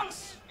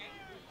blocks.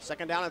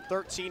 2nd down and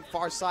 13,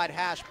 far side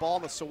hash, ball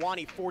in the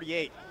Sewanee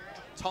 48.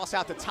 Toss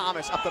out to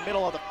Thomas up the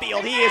middle of the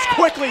field. He is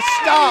quickly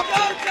stopped.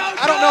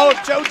 I don't know if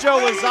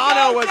JoJo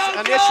Lozano was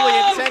initially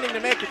intending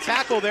to make the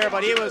tackle there,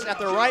 but he was at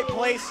the right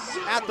place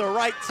at the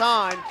right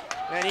time,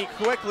 and he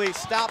quickly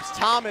stops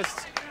Thomas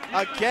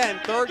again.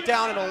 3rd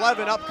down and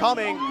 11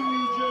 upcoming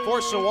for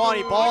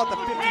Sewanee. Ball at the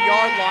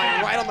 50-yard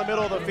line, right on the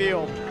middle of the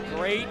field.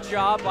 Great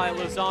job by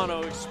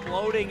Lozano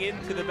exploding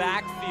into the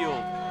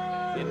backfield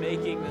and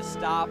making the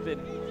stop,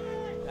 and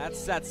that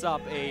sets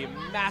up a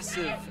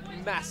massive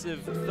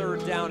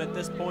 3rd down at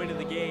this point in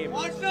the game.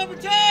 Watch number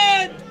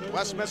 10!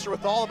 Westminster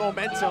with all the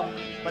momentum,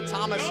 but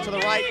Thomas to the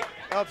right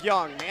of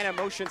Young. Man in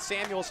motion,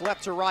 Samuels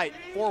left to right.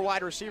 4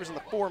 wide receivers in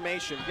the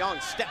formation. Young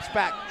steps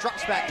back,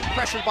 drops back,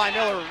 pressured by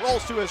Miller,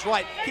 rolls to his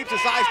right, keeps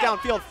his eyes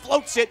downfield,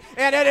 floats it,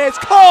 and it is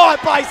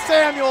caught by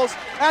Samuels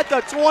at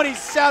the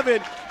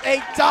 27.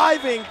 A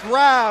diving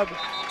grab.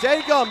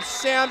 Dagum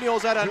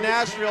Samuels out of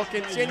Nashville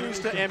continues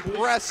to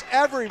impress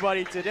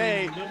everybody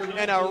today,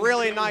 and a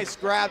really nice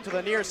grab to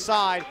the near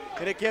side,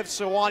 and it gives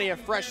Sewanee a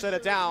fresh set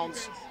of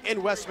downs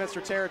in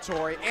Westminster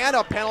territory, and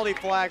a penalty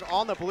flag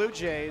on the Blue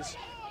Jays,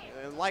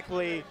 and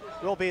likely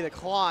will be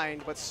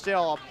declined, but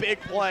still a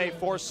big play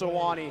for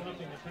Sewanee.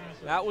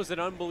 That was an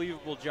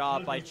unbelievable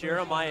job by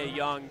Jeremiah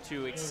Young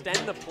to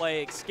extend the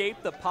play, escape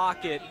the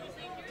pocket,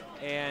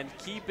 and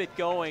keep it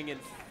going,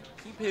 and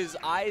keep his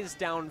eyes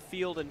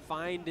downfield and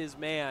find his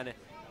man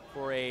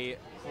for a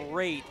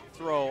great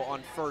throw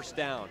on 1st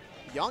down.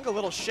 Young a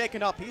little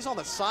shaken up. He's on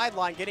the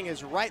sideline getting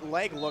his right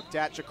leg looked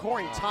at.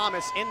 Jacorin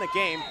Thomas in the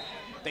game.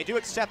 They do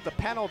accept the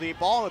penalty.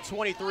 Ball on the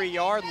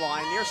 23-yard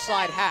line, near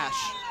side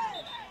hash.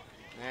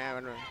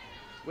 And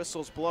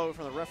whistles blow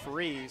from the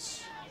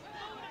referees.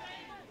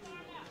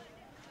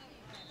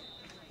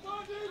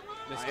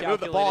 They move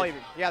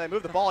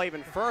the ball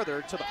even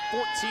further to the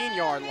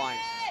 14-yard line.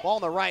 Ball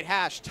on the right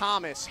hash,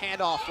 Thomas,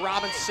 handoff,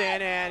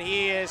 Robinson, and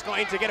he is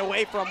going to get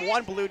away from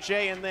one Blue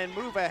Jay and then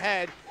move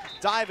ahead,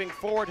 diving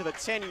forward to the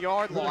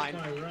 10-yard line.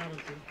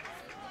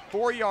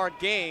 4-yard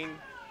gain,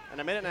 and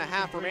a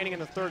 1.5 remaining in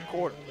the third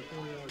quarter.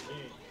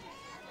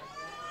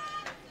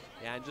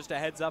 Yeah, and just a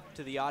heads up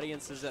to the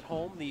audiences at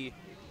home, the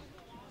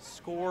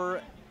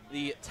score,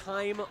 the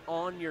time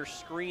on your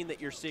screen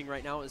that you're seeing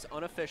right now is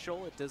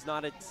unofficial. It does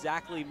not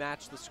exactly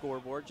match the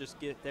scoreboard,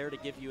 just get there to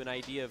give you an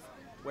idea of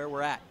where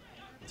we're at.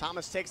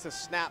 Thomas takes the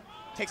snap,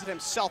 takes it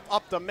himself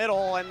up the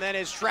middle, and then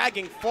is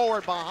dragging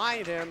forward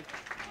behind him.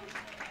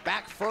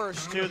 Back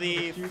first to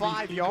the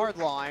 5-yard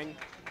line.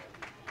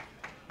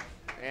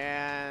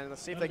 And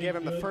let's see if they give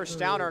him the 1st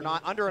down or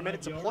not. Under a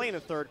minute to play in the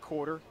third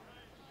quarter.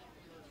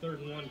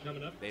 3rd and 1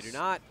 coming up. They do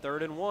not.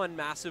 3rd and 1,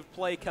 massive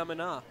play coming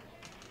up.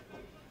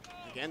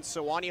 Again,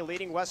 Sewanee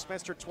leading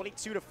Westminster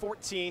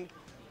 22-14.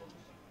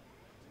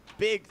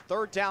 Big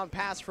 3rd down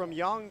pass from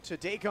Young to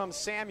Dacom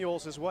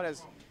Samuels is what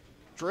has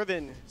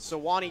driven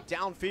Sewanee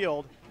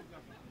downfield.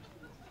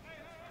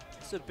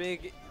 This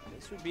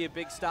would be a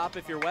big stop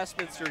if you're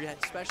Westminster,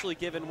 especially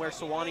given where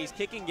Sewanee's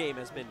kicking game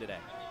has been today.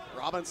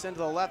 Robinson to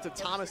the left of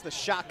Thomas, the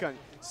shotgun.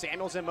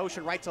 Samuels in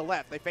motion right to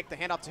left. They fake the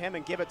handoff to him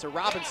and give it to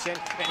Robinson,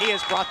 and he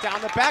is brought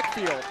down the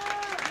backfield.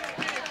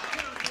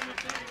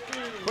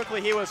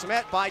 Quickly he was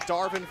met by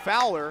Darvin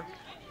Fowler,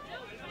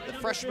 the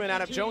freshman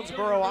out of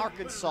Jonesboro,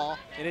 Arkansas.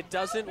 And it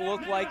doesn't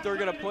look like they're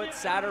going to put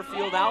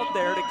Satterfield out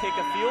there to kick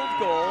a field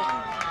goal.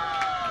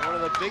 One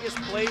of the biggest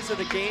plays of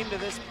the game to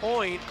this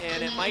point,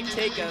 and it might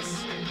take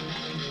us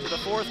to the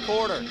 4th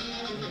quarter.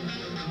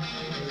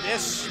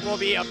 This will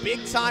be a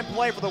big-time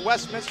play for the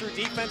Westminster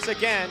defense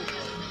again.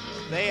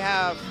 They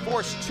have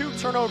forced 2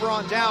 turnover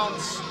on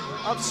downs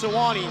of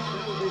Sewanee.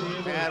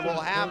 And we'll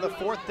have the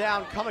 4th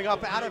down coming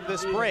up out of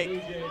this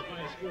break.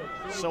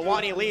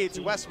 Sewanee leads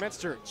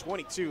Westminster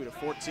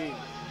 22-14.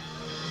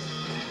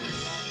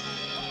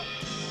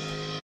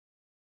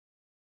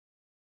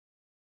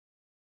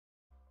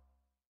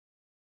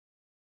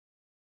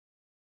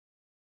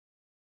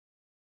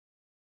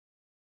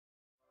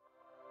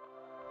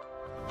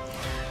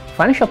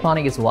 Financial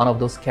planning is one of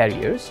those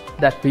careers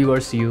that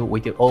rewards you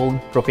with your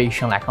own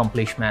professional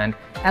accomplishment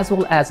as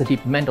well as a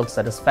deep mental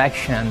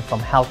satisfaction from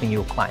helping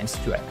your clients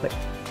directly.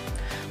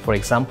 For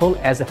example,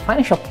 as a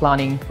financial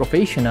planning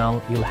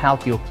professional, you'll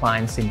help your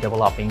clients in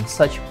developing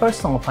such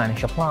personal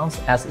financial plans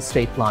as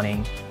estate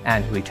planning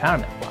and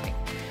retirement planning.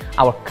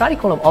 Our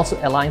curriculum also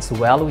aligns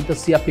well with the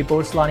CFP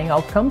Board's learning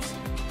outcomes.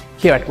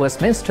 Here at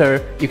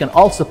Westminster, you can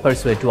also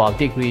pursue a dual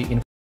degree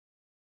in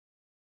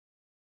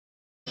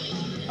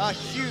a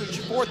huge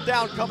 4th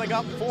down coming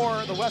up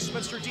for the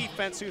Westminster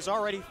defense, who's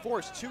already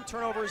forced 2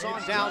 turnovers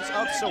on downs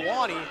of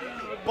Sewanee.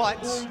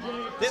 But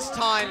this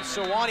time,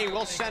 Sewanee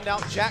will send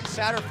out Jack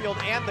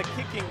Satterfield and the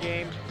kicking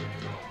game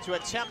to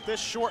attempt this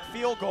short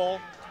field goal.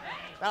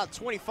 About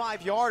a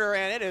 25-yarder,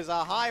 and it is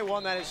a high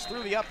one that is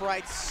through the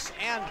uprights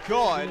and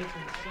good.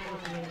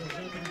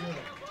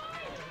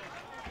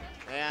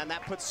 And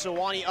that puts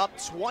Sewanee up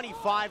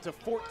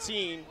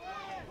 25-14,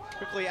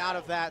 quickly out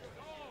of that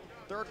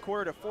 3rd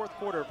quarter to 4th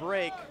quarter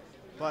break.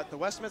 But the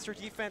Westminster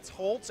defense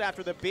holds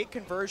after the big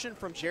conversion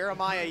from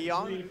Jeremiah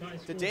Young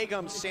to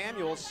Dagum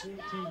Samuels.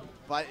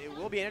 But it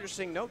will be an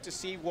interesting note to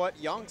see what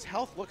Young's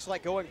health looks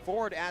like going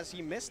forward as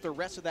he missed the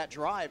rest of that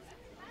drive.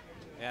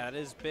 Yeah, it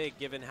is big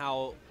given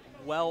how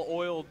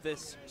well-oiled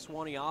this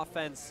Sewanee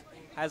offense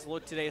has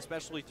looked today,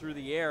 especially through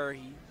the air.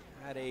 He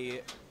had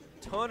a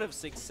ton of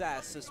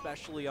success,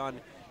 especially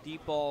on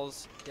deep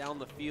balls down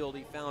the field.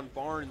 He found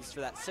Barnes for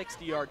that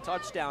 60-yard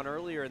touchdown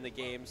earlier in the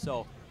game.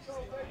 So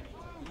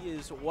he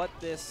is what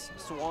this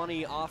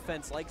Sewanee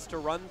offense likes to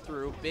run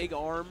through, big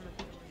arm,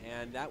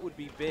 and that would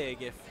be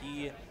big if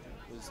he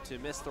was to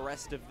miss the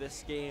rest of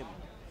this game.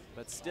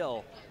 But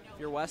still, if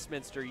you're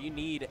Westminster, you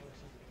need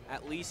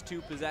at least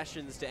 2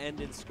 possessions to end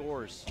in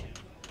scores.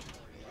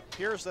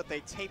 Appears that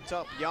they taped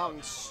up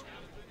Young's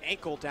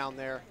ankle down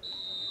there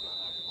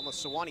on the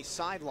Sewanee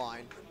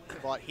sideline,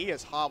 but he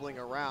is hobbling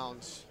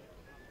around.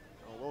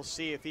 We'll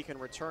see if he can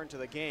return to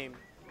the game.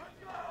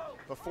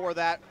 Before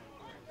that,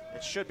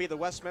 it should be the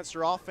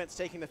Westminster offense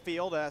taking the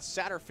field as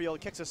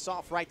Satterfield kicks us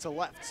off right to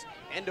left.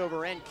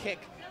 End-over-end kick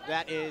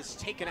that is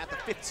taken at the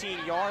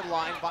 15-yard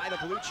line by the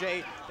Blue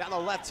Jay down the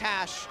left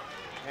hash.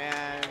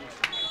 And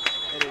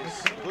it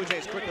is the Blue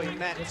Jays quickly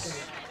met.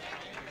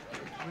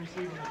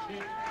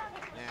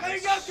 There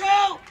you go,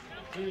 Cole!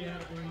 He had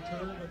a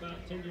return of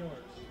about 10 yards.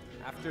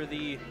 After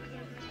the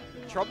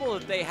trouble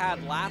that they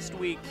had last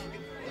week,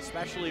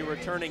 especially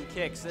returning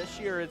kicks, this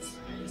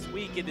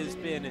week it has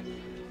been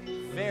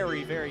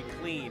very, very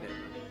clean.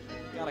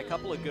 Got a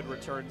couple of good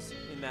returns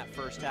in that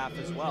first half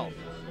as well.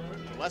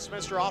 The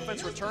Westminster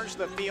offense returns to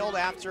the field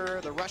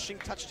after the rushing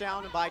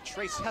touchdown by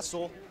Trace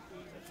Hessel.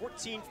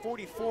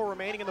 14:44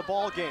 remaining in the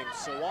ball game.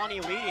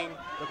 Sewanee leading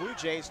the Blue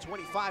Jays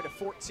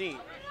 25-14.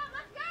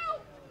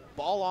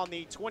 Ball on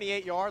the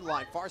 28-yard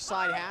line, far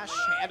side hash,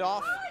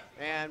 handoff,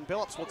 and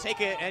Billups will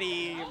take it, and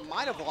he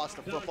might have lost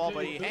the football,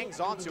 but he hangs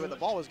on to it. The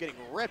ball was getting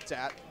ripped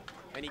at,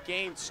 and he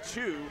gains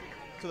 2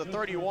 to the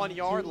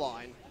 31-yard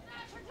line.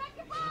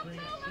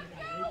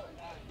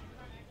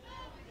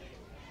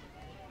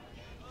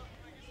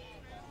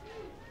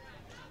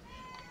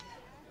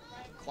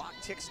 Clock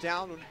ticks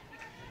down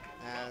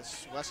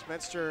as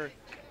Westminster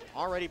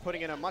already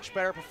putting in a much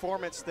better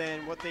performance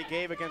than what they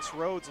gave against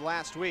Rhodes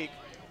last week.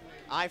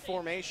 I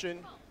formation,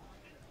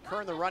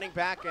 Kern the running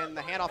back, and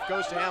the handoff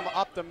goes to him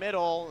up the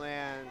middle,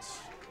 and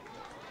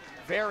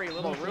very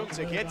little room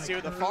to get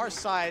to. The far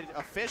side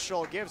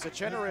official gives a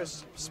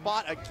generous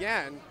spot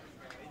again.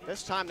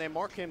 This time they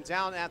mark him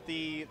down at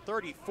the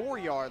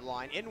 34-yard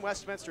line in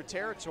Westminster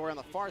territory on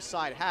the far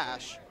side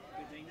hash.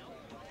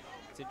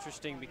 It's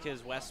interesting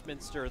because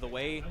Westminster, the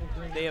way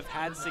they have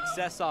had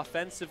success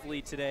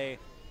offensively today,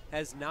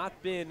 has not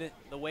been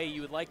the way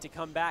you would like to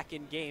come back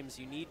in games.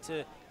 You need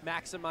to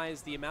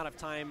maximize the amount of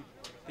time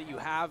that you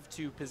have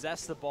to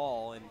possess the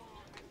ball, and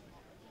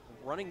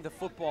running the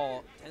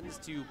football tends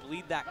to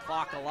bleed that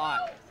clock a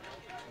lot.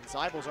 And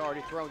Zeibel's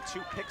already thrown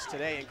 2 picks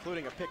today,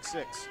 including a pick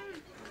 6.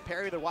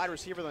 Perry, the wide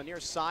receiver on the near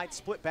side,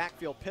 split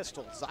backfield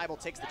pistol.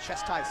 Zeibel takes the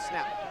chest tie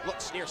snap,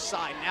 looks near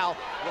side, now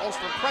rolls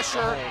from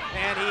pressure,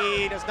 and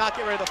he does not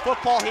get rid of the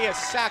football. He is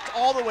sacked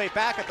all the way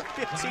back at the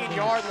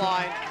 15-yard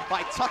line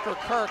by Tucker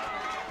Kirk,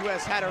 who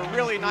has had a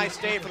really nice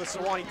day for the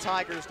Sewanee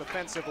Tigers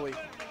defensively.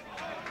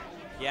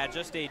 Yeah,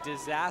 just a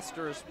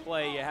disastrous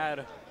play. You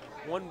had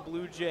one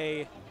Blue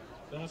Jay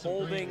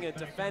holding a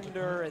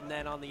defender, and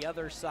then on the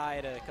other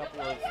side, a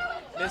couple of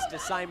missed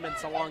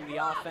assignments along the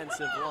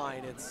offensive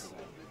line. It's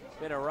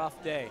been a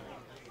rough day.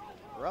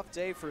 Rough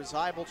day for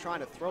Zeibel trying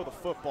to throw the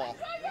football.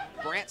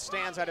 Brandt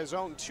stands at his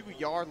own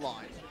 2-yard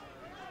line.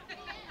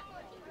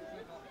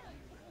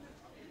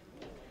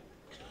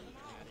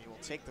 And he will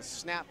take the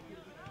snap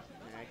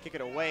and kick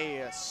it away,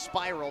 a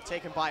spiral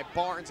taken by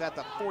Barnes at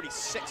the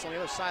 46 on the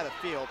other side of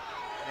the field.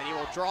 And he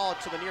will draw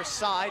it to the near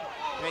side,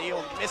 and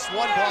he'll miss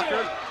one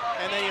blocker,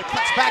 and then he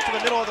cuts back to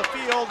the middle of the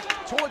field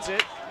towards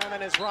it, and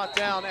then is brought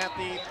down at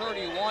the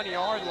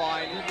 31-yard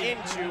line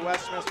into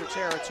Westminster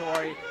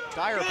territory.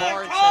 Dyer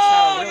Barnes has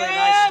had a really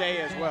nice day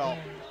as well.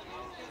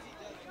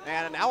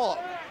 And now a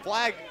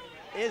flag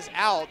is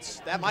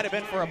out. That might have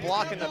been for a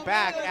block in the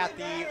back at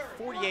the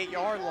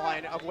 48-yard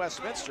line of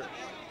Westminster.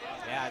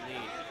 Yeah,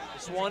 the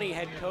Sewanee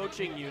head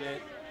coaching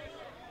unit,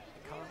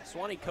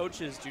 Sewanee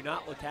coaches do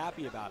not look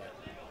happy about it.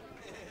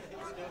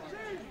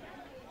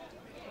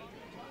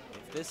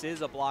 If this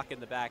is a block in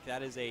the back,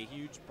 that is a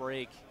huge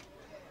break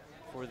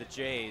for the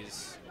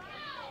Jays.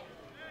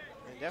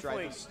 And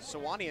definitely,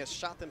 Sewanee has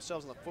shot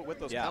themselves in the foot with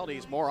those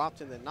penalties more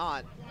often than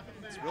not.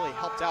 It's really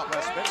helped out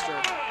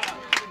Westminster.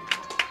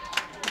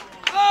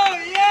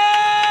 Oh,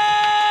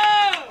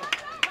 yeah!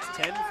 It's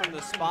 10 from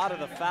the spot of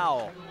the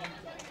foul.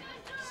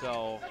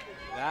 So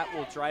that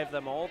will drive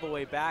them all the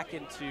way back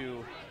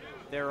into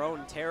their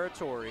own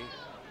territory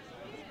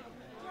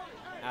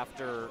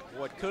after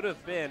what could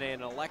have been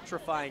an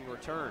electrifying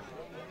return.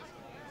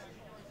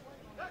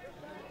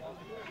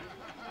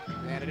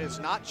 And it is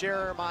not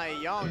Jeremiah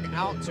Young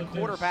out to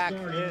quarterback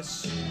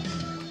this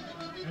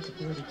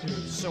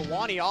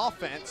Sewanee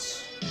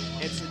offense.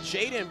 It's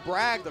Jaden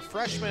Bragg, the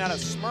freshman out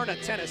of Smyrna,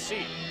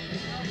 Tennessee.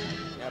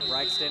 Yeah,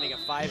 Bragg standing at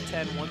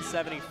 5'10",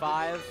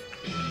 175.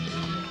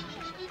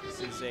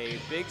 This is a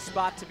big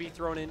spot to be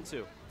thrown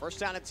into. First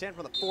down and 10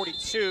 from the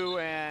 42,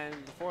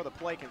 and before the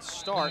play can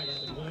start,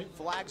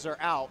 flags are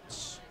out.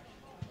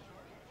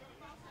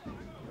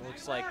 It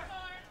looks like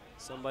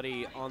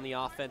somebody on the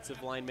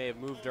offensive line may have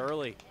moved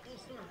early.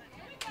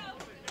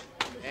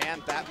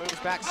 And that moves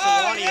back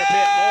Sewanee a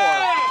bit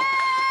more.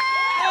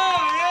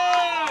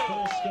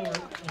 False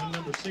start on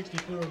number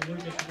 64,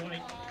 Lucas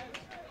White.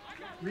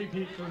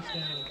 Repeat first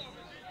down.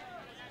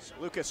 So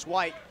Lucas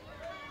White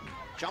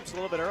jumps a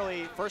little bit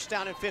early. First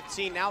down and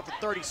 15, now at the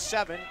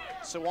 37.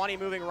 Sewanee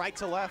moving right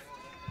to left.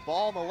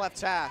 Ball on the left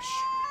hash.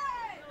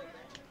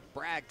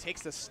 Bragg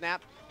takes the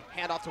snap,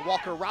 handoff to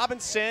Walker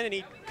Robinson, and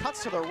he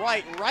cuts to the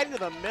right into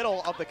the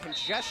middle of the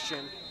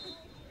congestion.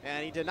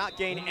 And he did not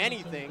gain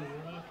anything.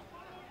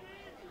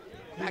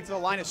 Back to the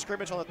line of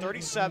scrimmage on the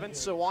 37.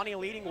 Sewanee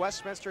leading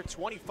Westminster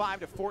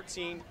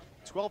 25-14,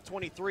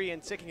 12-23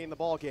 and ticking in the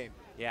ball game.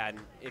 Yeah, and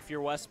if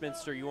you're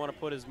Westminster, you want to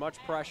put as much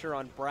pressure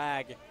on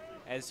Bragg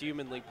as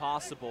humanly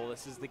possible.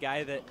 This is the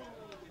guy that,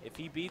 if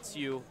he beats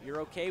you, you're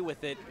okay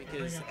with it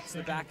because it's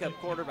the backup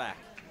quarterback.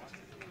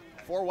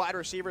 4 wide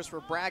receivers for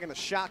Bragg in the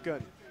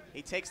shotgun.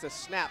 He takes the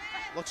snap,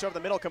 looks over the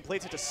middle,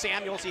 completes it to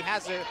Samuels. He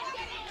has it,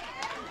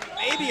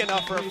 maybe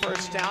enough for a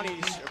first down.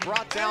 He's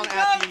brought down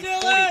at the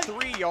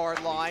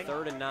 43-yard line.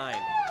 3rd and 9.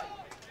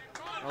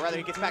 Or rather,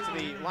 he gets back to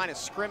the line of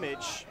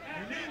scrimmage.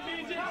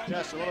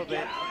 Just a little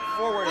bit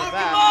forward of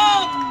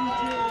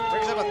that.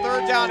 Brings up a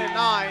 3rd down and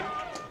 9.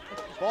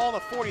 Ball on the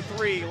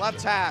 43,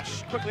 left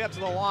hash, quickly up to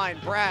the line.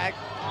 Bragg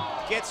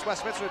gets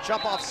Westminster to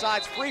jump off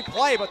sides. Free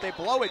play, but they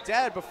blow it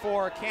dead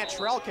before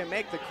Cantrell can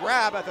make the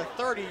grab at the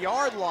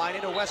 30-yard line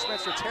into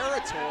Westminster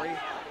territory.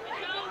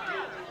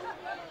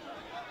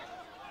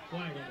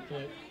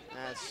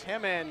 As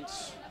him and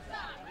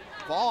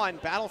Vaughn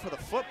battle for the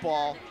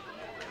football.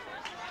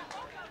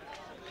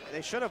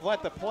 They should have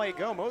let the play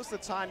go. Most of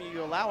the time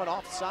you allow it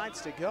off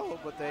sides to go,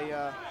 but they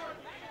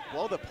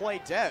blow the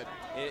play dead.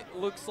 It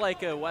looks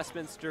like a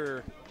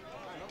Westminster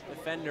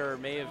defender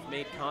may have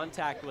made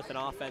contact with an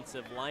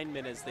offensive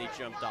lineman as they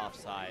jumped off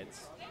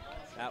sides.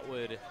 That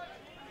would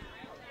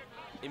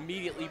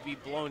immediately be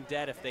blown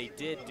dead if they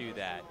did do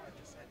that.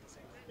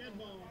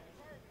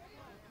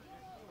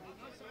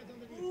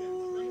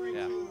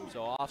 Yeah,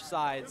 so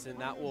offsides, and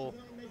that will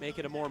make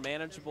it a more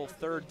manageable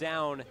 3rd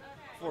down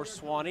for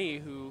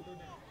Sewanee, who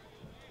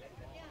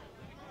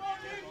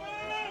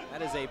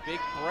that is a big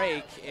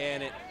break,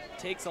 and it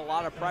takes a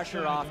lot of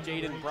pressure off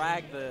Jaden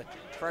Bragg, the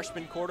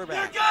freshman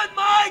quarterback. You're good,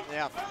 Mike!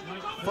 Yeah,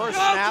 first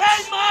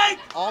snaps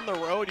on the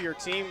road, your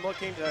team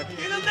looking to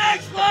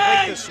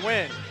complete this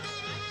win.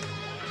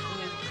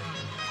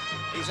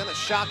 He's in the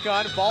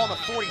shotgun, ball on the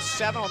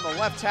 47 on the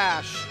left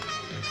hash.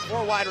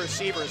 4 wide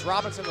receivers,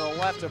 Robinson to the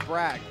left of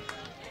Bragg.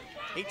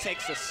 He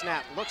takes the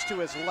snap, looks to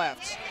his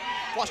left,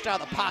 flushed out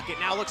of the pocket,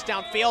 now looks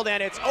downfield,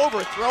 and it's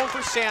overthrown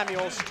for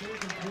Samuels.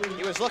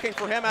 He was looking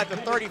for him at the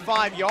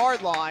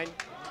 35-yard line,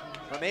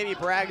 but maybe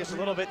Bragg is a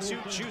little bit too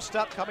juiced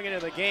up coming into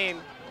the game.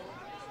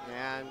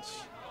 And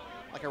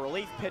like a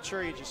relief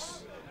pitcher, he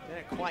just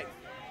didn't quite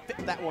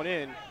fit that one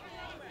in.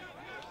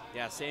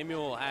 Yeah,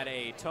 Samuel had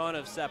a ton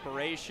of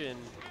separation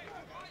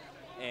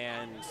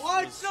and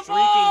was streaking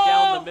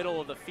down the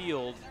middle of the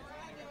field.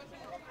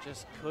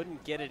 Just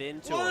couldn't get it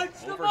into him.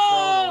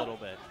 Overthrown a little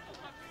bit.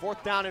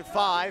 4th down and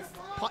 5.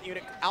 Punt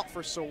unit out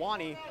for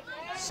Sewanee.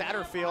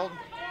 Satterfield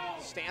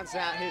stands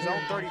at his own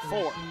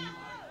 34.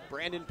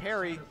 Brandon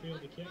Perry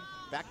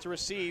back to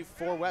receive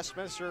for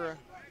Westminster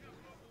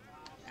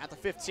at the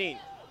 15.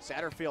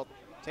 Satterfield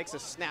takes a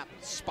snap,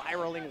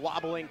 spiraling,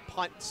 wobbling,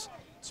 punts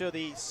to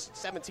the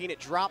 17. It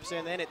drops,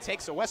 and then it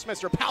takes a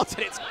Westminster bounce,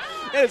 and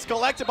it's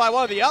collected by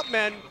one of the up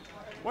men,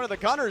 one of the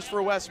gunners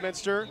for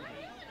Westminster.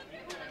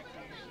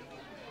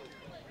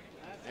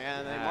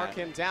 And they mark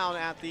him down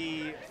at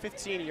the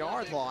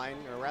 15-yard line,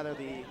 or rather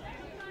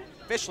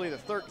officially the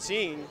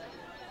 13.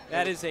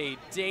 That is a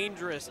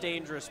dangerous,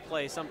 dangerous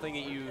play, something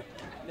that you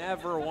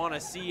never want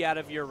to see out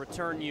of your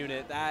return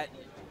unit. That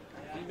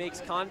he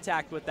makes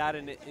contact with that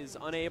and is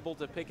unable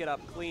to pick it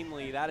up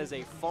cleanly. That is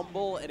a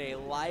fumble and a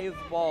live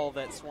ball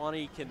that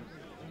Sewanee can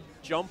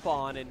jump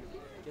on and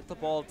get the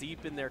ball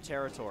deep in their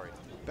territory.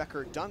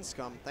 Becker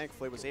Dunscombe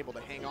thankfully was able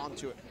to hang on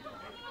to it.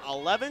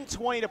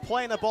 11:20 to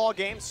play in the ball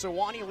game.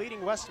 Sewanee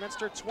leading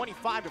Westminster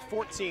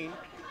 25-14.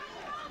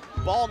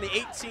 Ball on the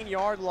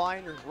 18-yard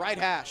line, right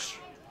hash.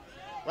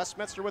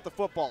 Westminster with the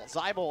football.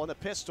 Zeibel in the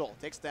pistol.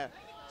 Takes the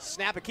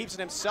snap and keeps it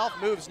himself.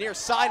 Moves near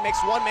side,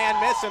 makes one man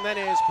miss, and then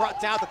is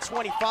brought down at the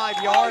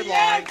 25-yard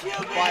line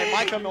by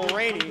Micah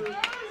Mulroney.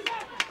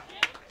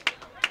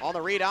 On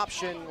the read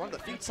option, one of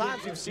the few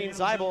times we've seen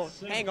Zeibel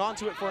hang on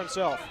to it for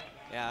himself.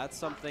 Yeah, that's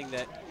something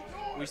that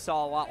we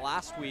saw a lot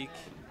last week.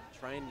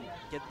 Try and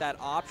get that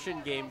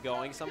option game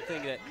going,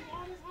 something that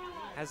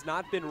has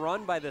not been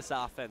run by this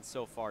offense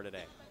so far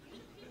today.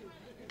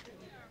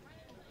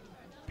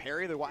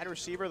 Perry, the wide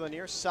receiver, the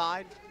near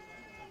side.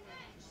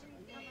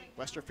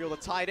 Westerfield, a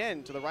tight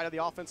end to the right of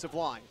the offensive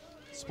line.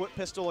 Split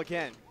pistol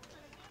again.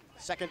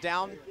 Second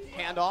down,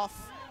 handoff,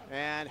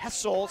 and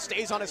Hessel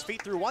stays on his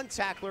feet through one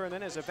tackler and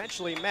then is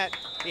eventually met.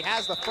 He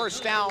has the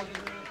first down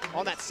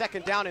on that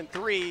second down and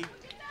 3.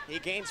 He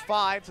gains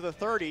 5 to the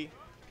 30.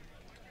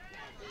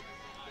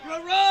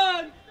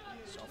 Run!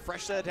 So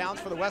fresh set of downs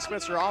for the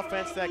Westminster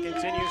offense that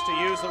continues to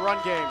use the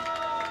run game.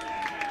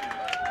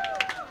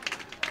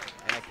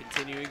 And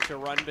continuing to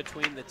run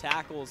between the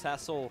tackles,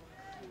 Hessel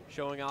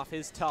showing off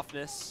his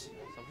toughness,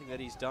 something that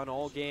he's done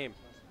all game.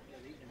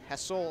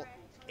 Hessel,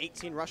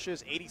 18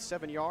 rushes,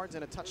 87 yards,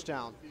 and a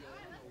touchdown.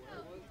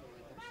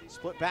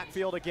 Split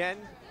backfield again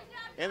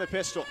in the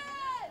pistol.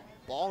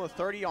 Ball on the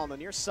 30 on the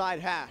near side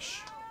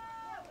hash.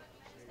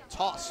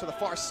 Toss to the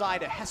far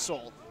side to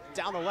Hessel.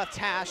 Down the left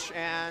hash,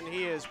 and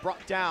he is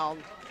brought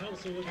down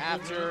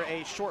after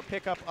a short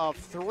pickup of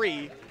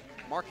 3.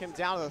 Mark him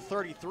down to the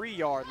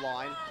 33-yard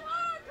line.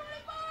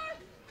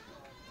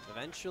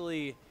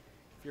 Eventually,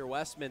 if you're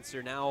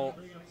Westminster now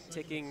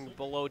ticking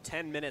below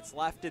 10 minutes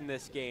left in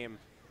this game,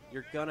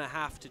 you're gonna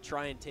have to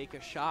try and take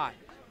a shot.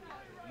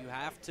 You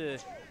have to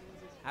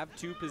have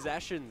 2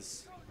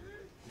 possessions.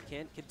 You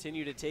can't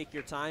continue to take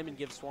your time and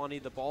give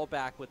Sewanee the ball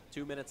back with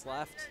 2 minutes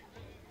left.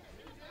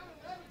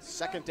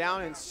 Second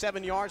down and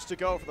 7 yards to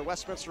go for the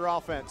Westminster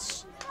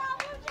offense.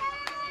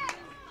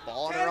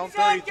 Ball on their own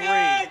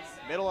 33,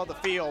 middle of the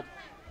field.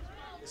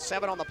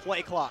 7 on the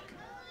play clock.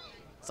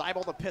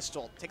 Zeibel the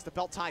pistol, takes the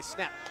belt tie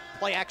snap,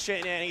 play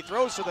action, and he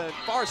throws to the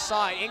far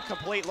side,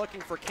 incomplete, looking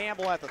for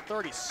Campbell at the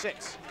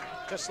 36.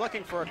 Just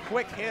looking for a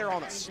quick hitter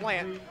on the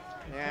slant,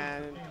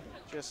 and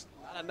just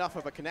not enough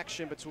of a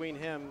connection between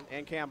him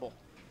and Campbell.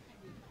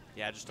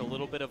 Yeah, just a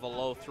little bit of a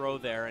low throw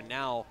there, and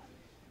now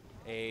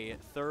a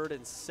 3rd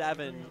and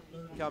 7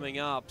 coming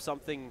up,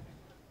 something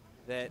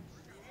that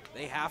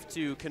they have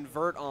to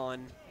convert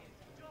on.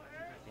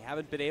 They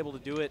haven't been able to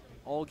do it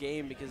all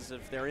game because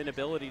of their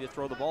inability to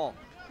throw the ball.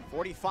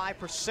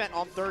 45%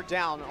 on 3rd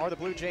down are the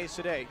Blue Jays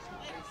today.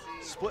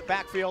 Split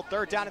backfield,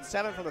 3rd down and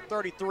 7 from the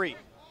 33.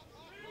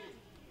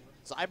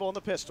 Zeibel in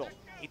the pistol.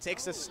 He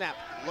takes the snap,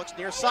 looks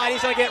near side.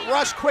 He's going to get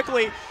rushed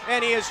quickly,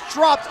 and he is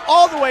dropped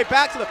all the way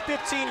back to the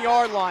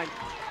 15-yard line.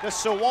 The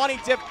Sewanee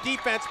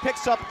defense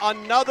picks up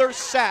another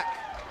sack,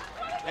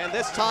 and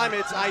this time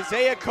it's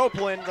Isaiah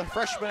Copeland, the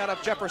freshman out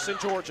of Jefferson,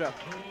 Georgia.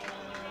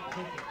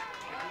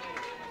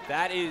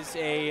 That is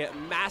a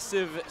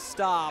massive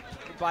stop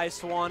by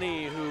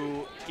Sewanee,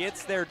 who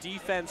gets their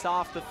defense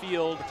off the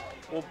field,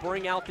 will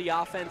bring out the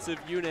offensive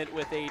unit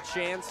with a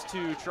chance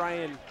to try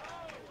and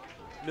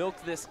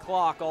milk this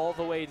clock all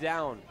the way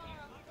down.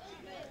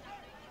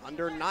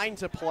 Under 9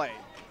 to play.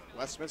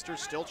 Westminster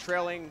still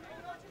trailing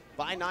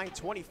by 9,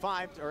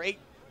 25, or 8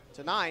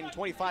 to 9,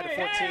 25 to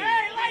 14.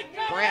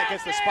 Brandt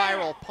gets the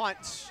spiral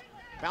punt,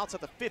 bounce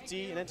at the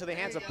 50 and into the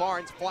hands of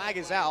Barnes. Flag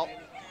is out,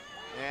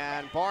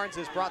 and Barnes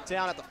is brought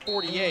down at the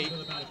 48.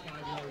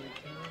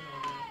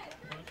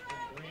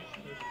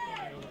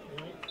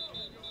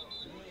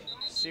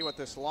 See what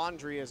this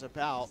laundry is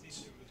about.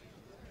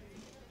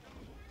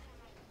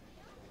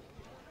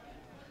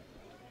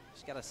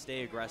 Just got to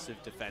stay aggressive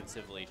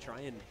defensively.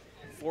 Try and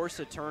force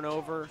a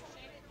turnover,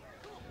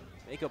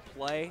 make a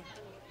play,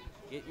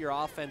 get your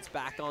offense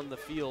back on the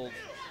field,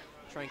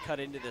 try and cut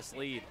into this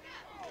lead.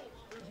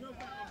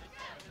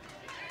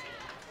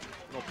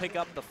 They'll pick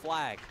up the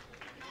flag.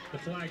 The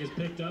flag is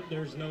picked up.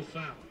 There's no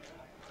foul.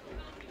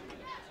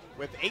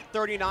 With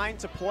 8:39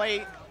 to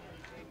play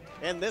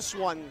in this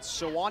one,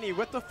 Sewanee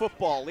with the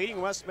football,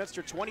 leading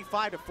Westminster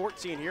 25 to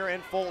 14 here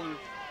in Fulton.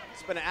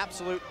 It's been an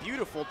absolute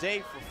beautiful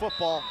day for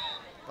football.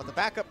 But the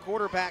backup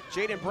quarterback,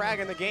 Jaden Bragg,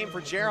 in the game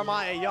for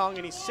Jeremiah Young,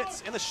 and he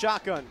sits in the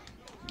shotgun.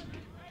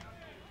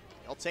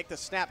 He'll take the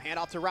snap, hand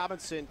off to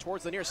Robinson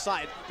towards the near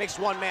side. Makes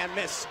one man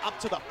miss up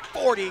to the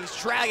 40. He's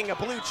dragging a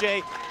Blue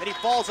Jay. Then he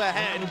falls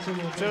ahead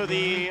to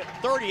the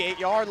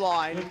 38-yard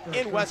line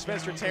in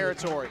Westminster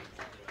territory.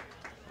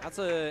 That's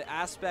an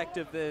aspect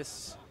of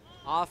this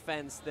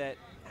offense that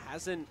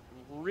hasn't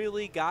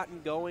really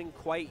gotten going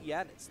quite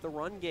yet. It's the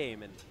run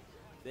game, and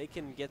if they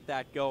can get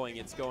that going,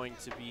 it's going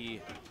to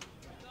be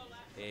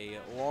a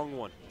long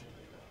one.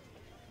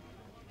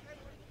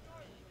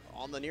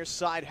 On the near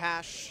side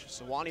hash,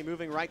 Sewanee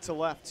moving right to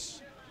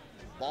left.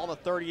 Ball on the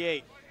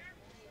 38.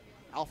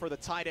 Alford, the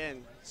tight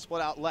end,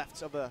 split out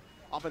left of the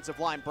offensive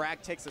line.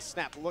 Bragg takes the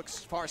snap, looks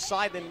far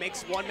side, then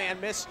makes one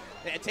man miss,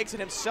 and takes it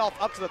himself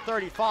up to the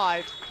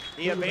 35.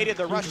 He evaded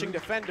the rushing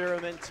defender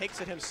and then takes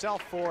it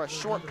himself for a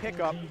short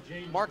pickup.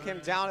 Mark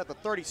him down at the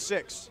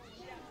 36.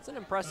 It's an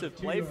impressive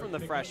play from the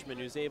freshman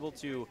who's able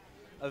to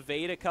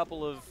evade a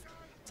couple of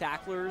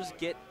tacklers,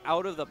 get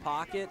out of the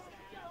pocket,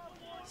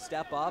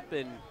 step up,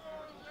 and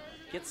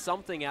get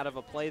something out of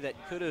a play that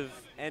could have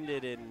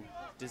ended in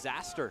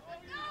disaster.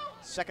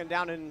 2nd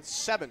down and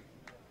 7.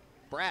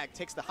 Bragg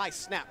takes the high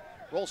snap,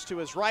 rolls to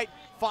his right,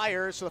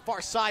 fires to the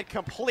far side,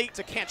 complete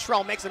to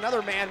Cantrell, makes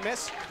another man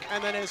miss,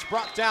 and then is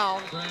brought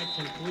down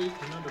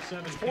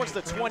towards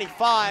the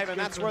 25, and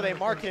that's where they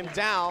mark him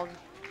down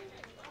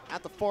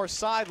at the far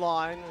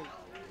sideline.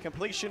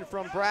 Completion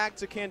from Bragg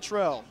to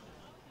Cantrell.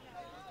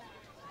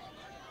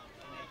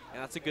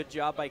 And that's a good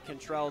job by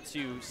Cantrell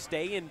to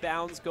stay in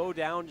bounds, go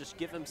down, just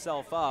give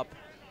himself up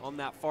on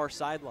that far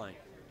sideline.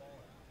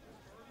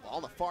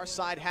 On the far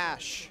side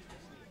hash,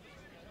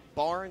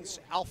 Barnes,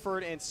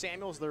 Alford, and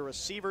Samuels, the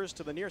receivers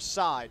to the near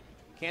side.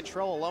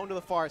 Cantrell alone to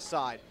the far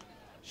side.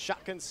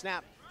 Shotgun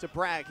snap to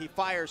Bragg. He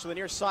fires to the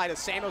near side as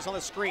Samuels on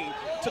the screen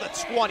to the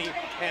 20,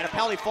 and a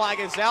penalty flag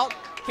is out.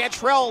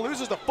 Cantrell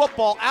loses the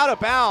football out of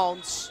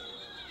bounds.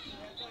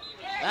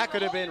 That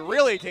could have been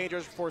really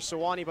dangerous for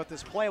Sewanee, but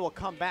this play will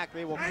come back.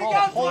 They will call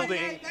a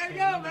holding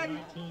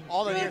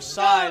on the near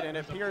side, and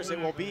it appears it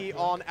will be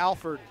on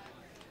Alford.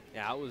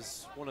 Yeah, it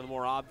was one of the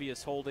more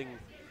obvious holding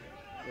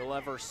you'll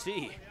ever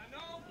see.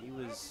 He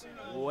was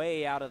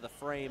way out of the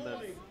frame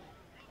of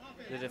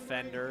the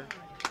defender,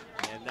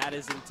 and that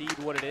is indeed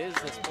what it is.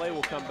 This play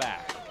will come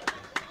back.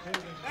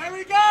 There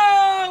we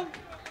go!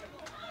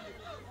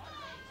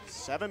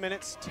 7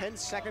 minutes, 10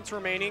 seconds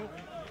remaining.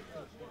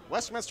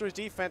 Westminster's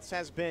defense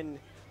has been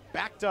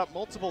backed up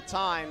multiple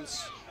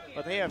times,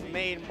 but they have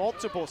made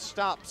multiple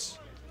stops,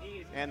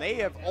 and they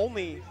have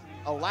only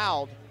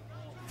allowed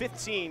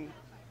 15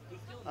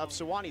 of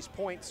Sewanee's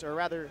points, or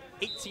rather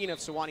 18 of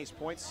Sewanee's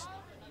points.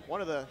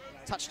 One of the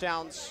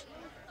touchdowns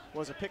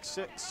was a pick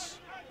 6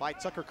 by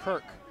Tucker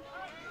Kirk.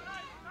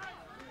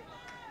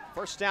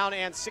 1st down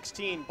and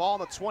 16, ball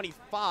on the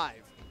 25.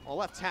 On the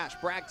left hash,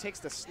 Bragg takes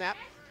the snap,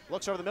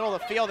 looks over the middle of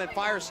the field and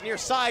fires near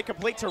side,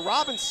 complete to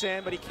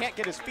Robinson, but he can't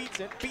get his feet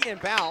in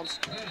bounds.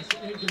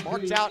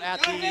 Marked out at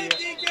the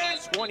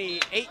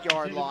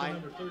 28-yard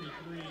line.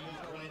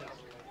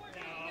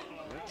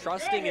 They're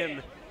trusting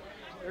him.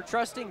 They're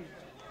trusting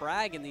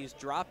Bragg in these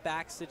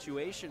drop-back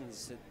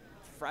situations.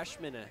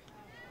 Freshman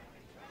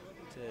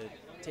to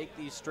take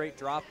these straight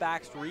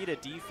drop-backs, read a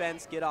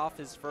defense, get off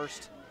his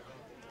first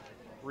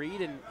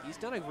read, and he's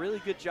done a really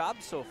good job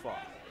so far.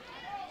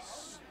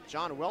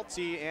 John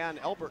Welty and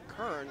Elbert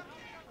Kern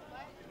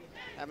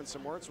having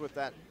some words with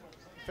that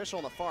official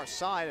on the far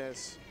side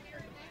as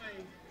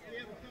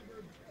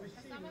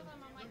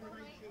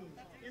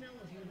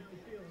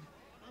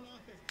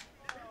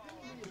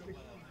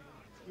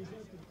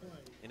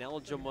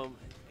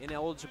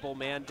ineligible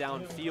man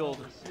downfield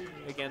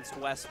against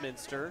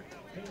Westminster.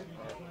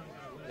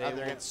 They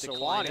against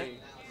decline Sewanee.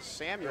 it.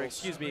 Samuels. Or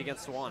excuse me,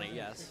 against Sewanee,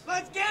 yes.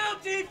 Let's get him,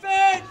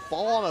 defense!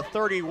 Ball on the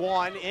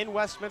 31 in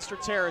Westminster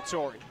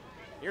territory.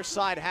 Near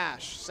side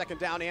hash, 2nd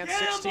down and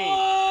 16.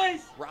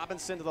 Boys!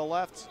 Robinson to the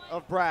left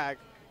of Bragg.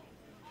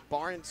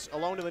 Barnes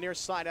alone to the near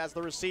side as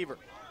the receiver.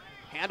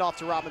 Handoff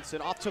to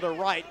Robinson, off to the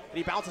right, and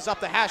he bounces up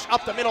the hash,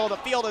 up the middle of the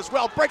field as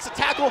well. Breaks a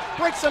tackle,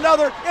 breaks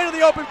another, into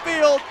the open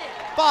field.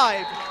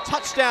 5,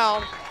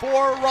 touchdown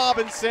for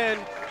Robinson.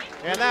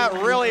 And that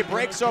really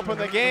breaks open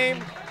the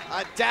game.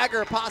 A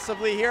dagger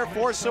possibly here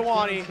for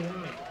Sewanee.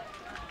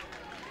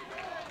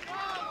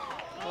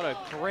 What a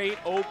great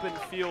open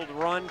field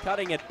run,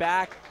 cutting it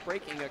back,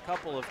 breaking a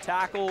couple of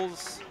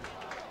tackles,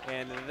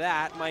 and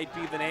that might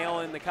be the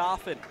nail in the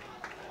coffin.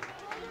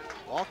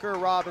 Walker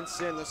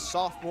Robinson, the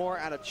sophomore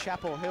out of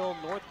Chapel Hill,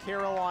 North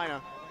Carolina,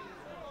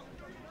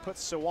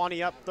 puts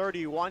Sewanee up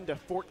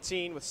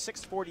 31-14 with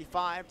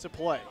 6:45 to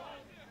play.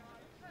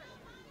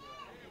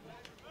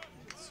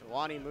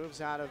 Sewanee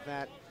moves out of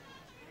that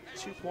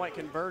 2-point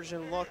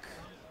conversion look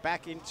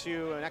back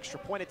into an extra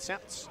point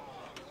attempt.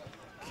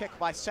 Kick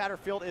by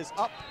Satterfield is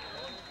up,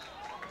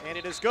 and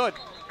it is good.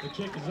 The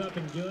kick is up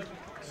and good.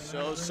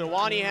 So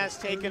Sewanee has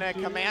taken a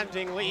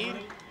commanding lead,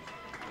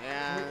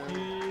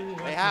 and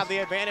they have the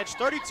advantage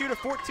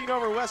 32-14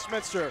 over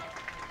Westminster.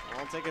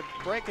 I'll take a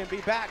break and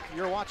be back.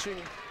 You're watching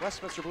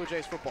Westminster Blue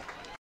Jays football.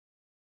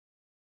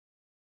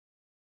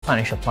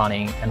 Financial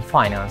planning and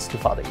finance to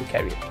further your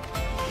career.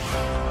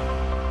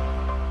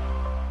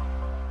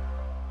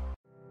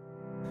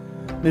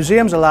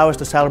 Museums allow us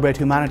to celebrate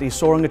humanity's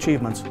soaring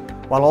achievements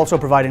while also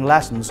providing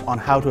lessons on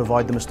how to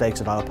avoid the mistakes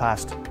of our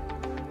past.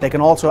 They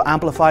can also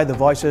amplify the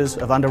voices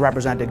of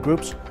underrepresented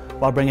groups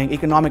while bringing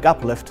economic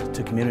uplift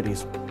to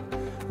communities.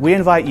 We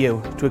invite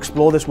you to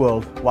explore this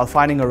world while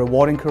finding a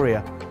rewarding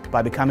career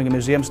by becoming a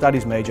museum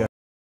studies major.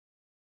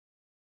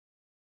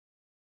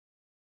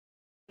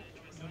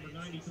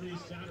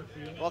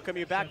 Welcome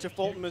you back to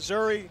Fulton,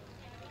 Missouri,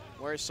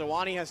 where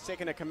Sewanee has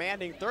taken a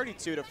commanding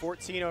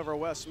 32-14 over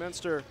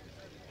Westminster.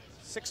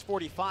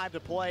 6:45 to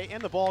play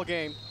in the ball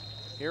game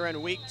here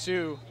in week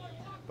 2.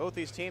 Both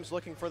these teams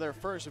looking for their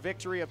first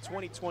victory of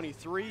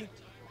 2023.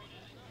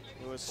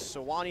 It was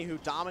Sewanee who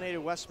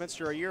dominated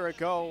Westminster a year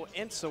ago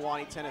in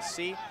Sewanee,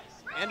 Tennessee.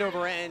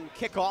 End-over-end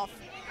kickoff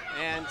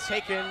and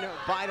taken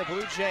by the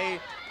Blue Jay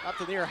up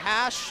the near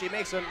hash. He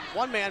makes a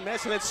one-man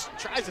miss and then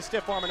tries to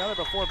stiff arm another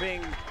before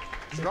being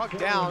struck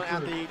down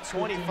at the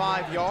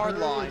 25-yard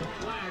line.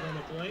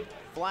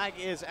 Flag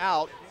is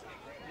out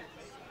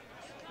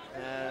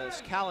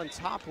as Callan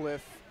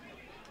Topliff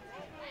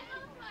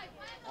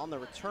on the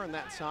return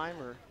that time,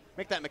 or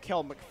make that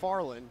Mikkel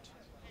McFarland.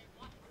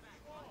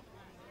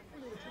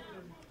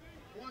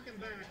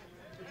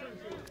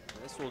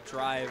 This will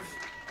drive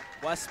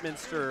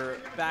Westminster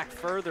back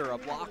further. A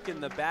block in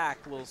the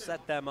back will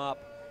set them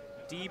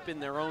up deep in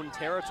their own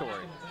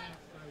territory.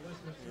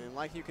 And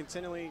like you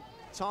continually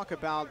talk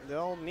about,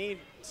 they'll need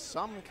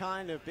some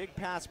kind of big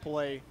pass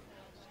play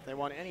if they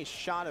want any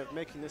shot of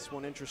making this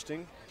one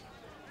interesting.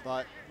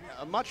 But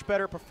a much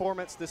better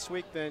performance this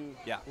week than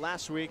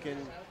last week,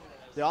 and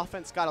the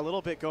offense got a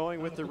little bit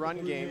going with the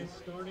run game.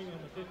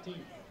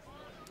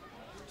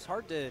 It's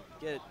hard to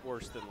get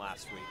worse than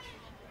last week.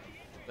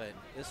 But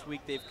this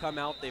week they've come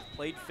out, they've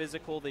played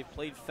physical, they've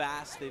played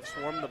fast, they've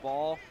swarmed the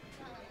ball.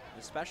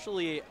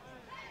 Especially,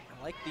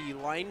 I like the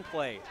line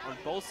play on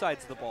both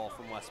sides of the ball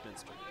from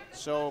Westminster.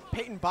 So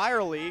Peyton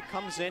Byerly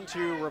comes in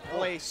to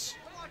replace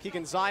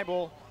Keegan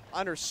Zeibel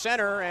under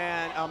center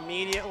and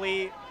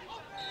immediately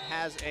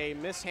has a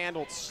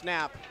mishandled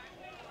snap.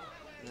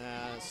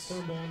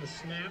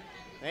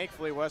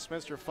 Thankfully,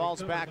 Westminster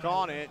falls back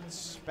on it.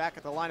 It's back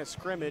at the line of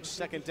scrimmage,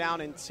 2nd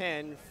down and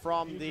 10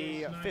 from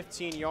the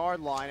 15-yard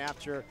line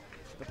after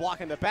the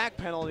block in the back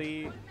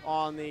penalty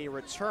on the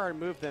return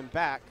moved them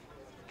back.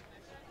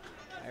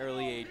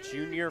 Byerly, a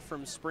junior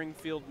from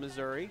Springfield,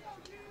 Missouri.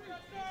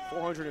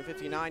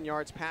 459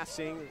 yards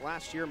passing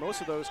last year,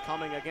 most of those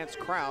coming against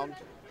Crown.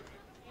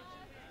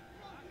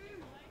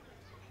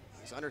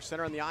 He's under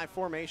center in the I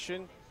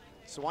formation.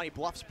 Sewanee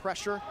bluffs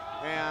pressure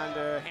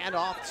and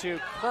handoff to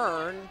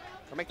Kern.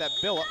 I'll make that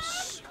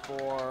Billups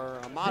for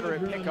a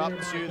moderate pickup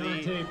to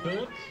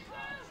the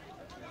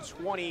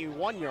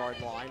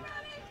 21-yard line.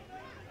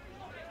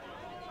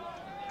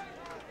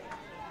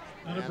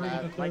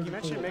 And like you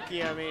mentioned,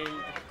 Mickey, I mean,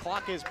 the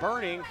clock is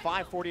burning,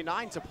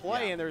 5:49 to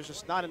play, and there's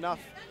just not enough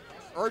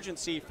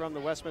urgency from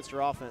the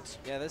Westminster offense.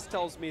 Yeah, this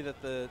tells me that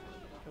the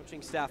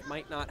coaching staff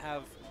might not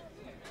have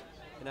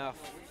enough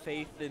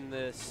faith in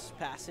this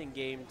passing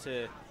game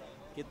to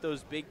get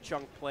those big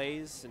chunk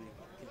plays and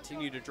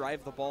continue to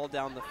drive the ball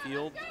down the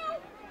field.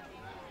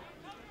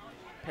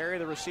 Perry,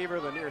 the receiver,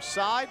 the near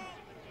side.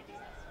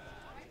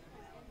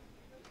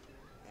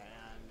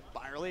 And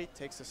Byerly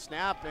takes a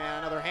snap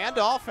and another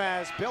handoff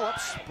as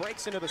Billups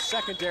breaks into the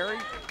secondary.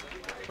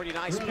 Pretty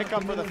nice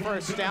pickup for the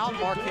first down.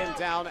 Mark him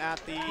down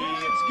at the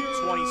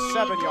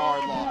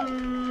 27-yard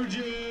line.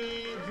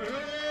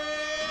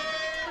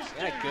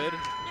 Yeah, good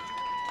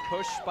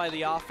push by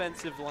the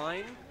offensive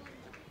line,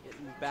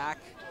 getting back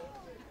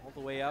all the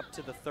way up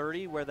to the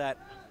 30 where that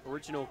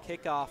original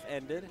kickoff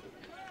ended.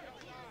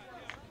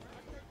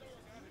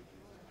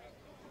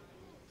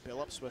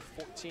 Billups with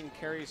 14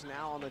 carries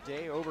now on the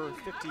day, over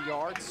 50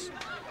 yards,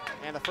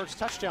 and the first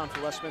touchdown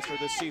for Westminster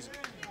this season.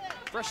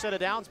 Fresh set of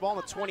downs, ball on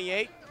the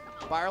 28.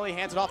 Byerly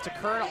hands it off to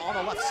Kern on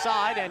the left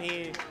side, and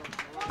he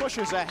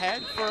pushes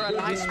ahead for a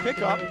nice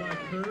pickup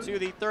to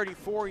the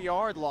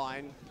 34-yard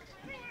line.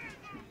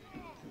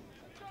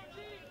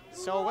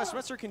 So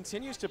Westminster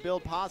continues to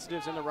build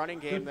positives in the running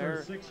game.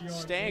 They're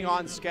staying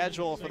on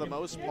schedule for the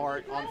most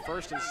part on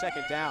 1st and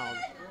 2nd down.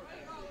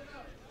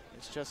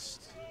 It's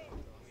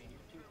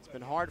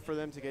been hard for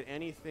them to get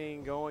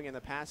anything going in the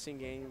passing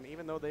game,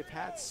 even though they've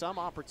had some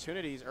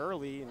opportunities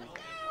early. And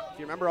if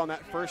you remember on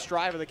that first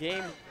drive of the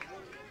game,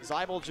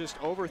 Zeibel just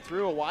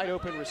overthrew a wide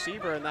open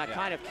receiver, and that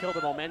kind of killed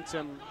the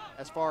momentum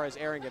as far as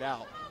airing it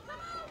out.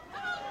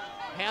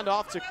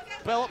 Handoff to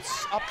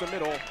Billups up the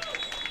middle.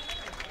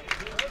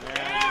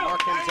 And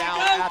mark him down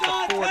at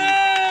the 40.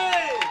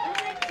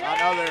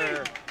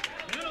 Another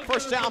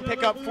first down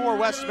pickup for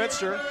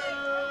Westminster.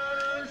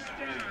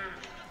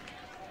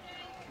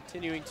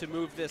 Continuing to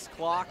move this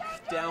clock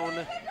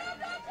down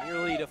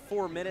nearly to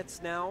 4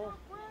 minutes now.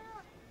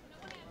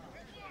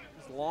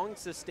 These long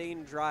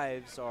sustained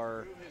drives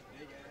are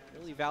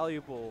really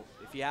valuable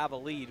if you have a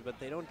lead, but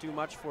they don't do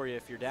much for you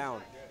if you're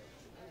down.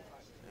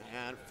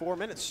 And 4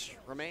 minutes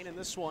remain in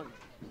this one.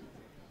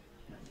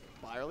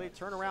 Byerly,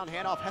 turnaround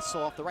handoff,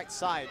 Hessel off the right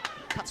side.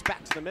 Cuts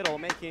back to the middle,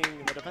 making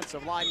the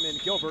defensive lineman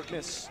Gilbert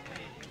miss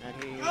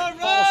And he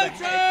falls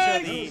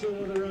ahead to the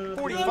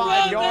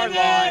 45-yard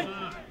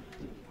line.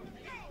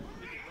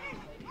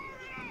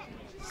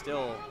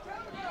 Still,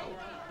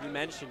 you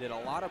mentioned it, a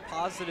lot of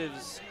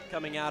positives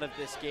coming out of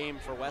this game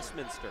for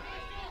Westminster.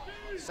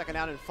 2nd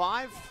down and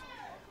 5.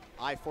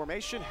 I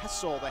formation.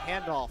 Hessel, the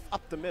handoff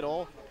up the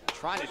middle,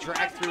 trying to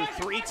drag through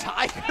 3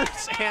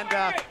 Tigers. And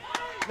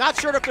not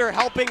sure if they're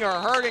helping or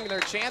hurting their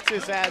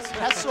chances as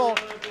Hessel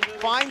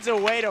finds a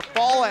way to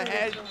fall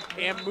ahead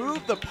and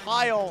move the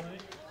pile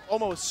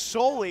almost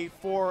solely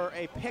for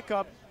a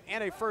pickup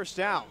and a 1st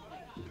down.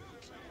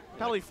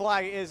 Penalty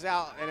flag is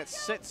out, and it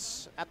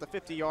sits at the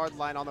 50-yard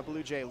line on the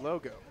Blue Jay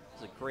logo.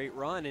 It's a great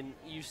run, and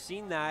you've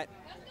seen that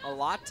a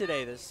lot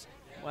today. This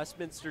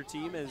Westminster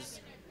team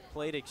has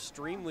played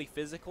extremely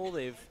physical.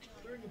 They've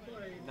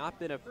not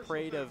been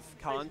afraid of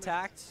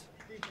contact.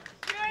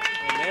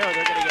 And they're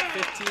going to get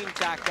 15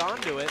 tacked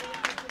onto it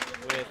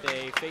with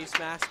a face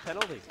mask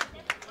penalty.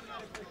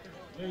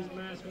 Face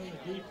mask on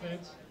the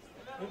defense.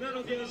 And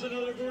that'll give us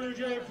another Blue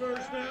Jay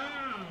 1st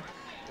down.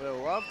 Would have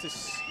loved to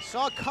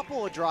saw a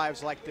couple of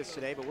drives like this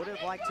today, but would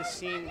have liked to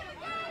seen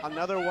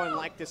another one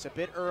like this a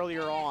bit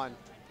earlier on.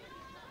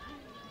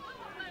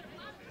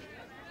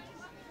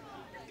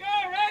 Go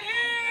right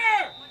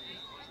here!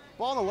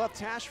 Ball on the left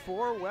hash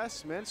for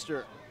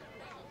Westminster.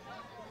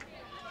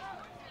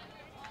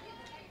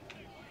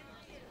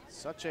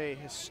 Such a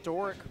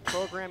historic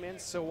program in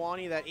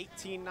Sewanee, that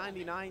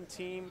 1899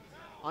 team,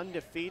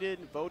 undefeated,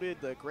 voted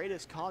the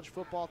greatest college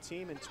football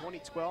team in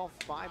 2012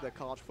 by the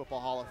College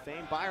Football Hall of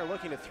Fame. Byer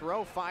looking to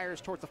throw,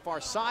 fires towards the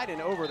far side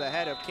and over the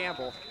head of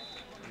Campbell.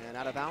 And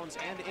out of bounds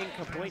and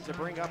incomplete to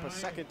bring up a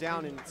 2nd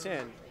down and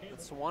 10.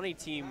 The Sewanee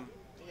team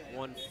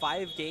won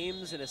 5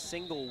 games in a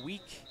single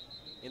week,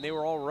 and they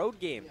were all road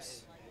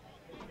games.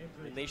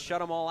 And they shut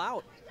them all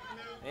out.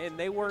 And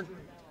they weren't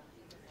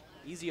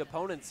easy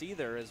opponents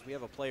either, as we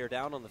have a player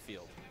down on the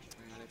field.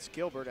 And it's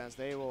Gilbert as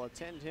they will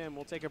attend him.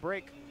 We'll take a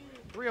break.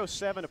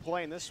 3:07 to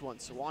play in this one.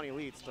 Sewanee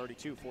leads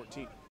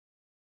 32-14.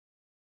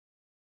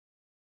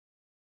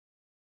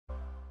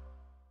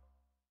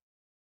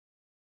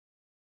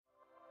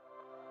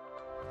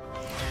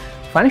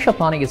 Financial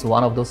planning is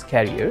one of those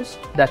careers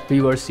that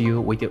rewards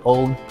you with your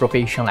own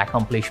professional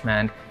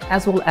accomplishment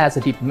as well as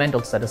a deep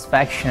mental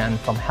satisfaction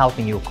from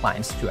helping your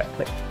clients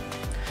directly.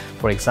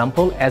 For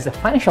example, as a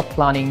financial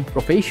planning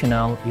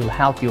professional, you'll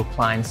help your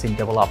clients in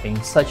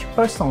developing such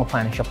personal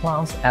financial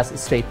plans as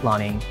estate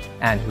planning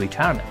and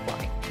retirement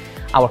planning.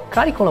 Our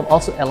curriculum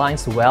also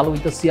aligns well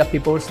with the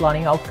CFP Board's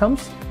learning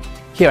outcomes.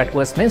 Here at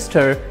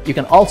Westminster, you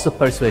can also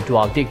pursue a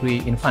dual degree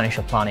in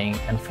financial planning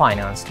and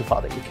finance to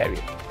further your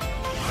career.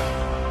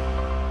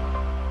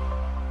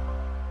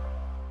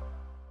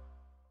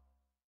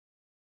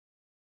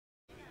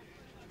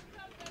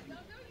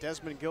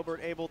 Desmond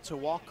Gilbert able to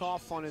walk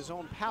off on his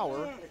own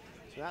power,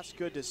 so that's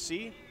good to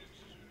see.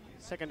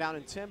 2nd down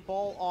and 10,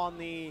 ball on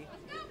the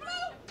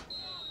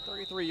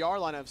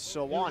 33-yard line of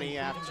Sewanee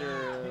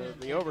after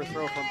the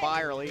overthrow from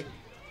Byerly.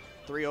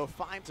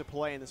 3:05 to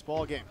play in this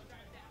ball game.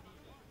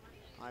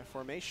 High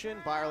formation,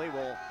 Byerly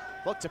will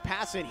look to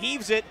pass and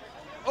heaves it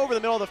over the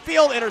middle of the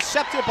field,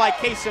 intercepted by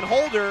Kason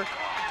Holder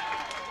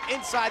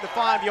inside the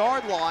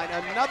 5-yard line.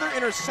 Another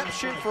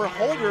interception for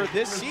Holder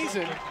this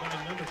season.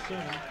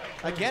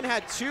 Again,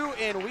 had 2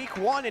 in week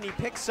 1, and he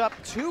picks up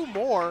 2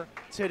 more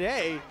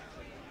today.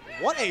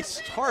 What a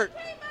start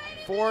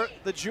for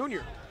the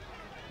junior.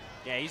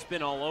 Yeah, he's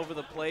been all over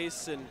the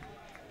place and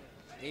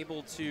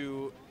able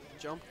to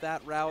jump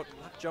that route,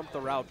 not jump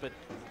the route, but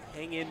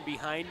hang in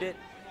behind it,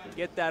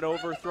 get that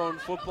overthrown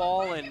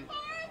football and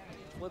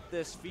flip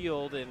this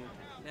field. And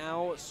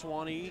now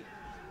Sewanee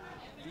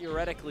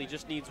theoretically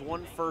just needs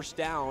 1 1st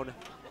down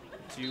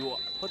to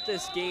put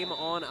this game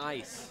on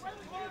ice.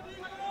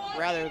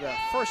 Rather, the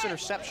first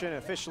interception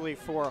officially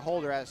for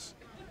Holder, as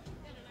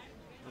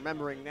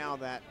remembering now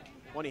that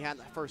when he had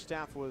the 1st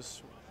half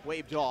was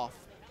waved off.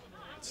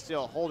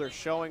 Still, Holder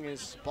showing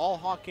his ball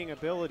hawking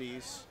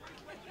abilities.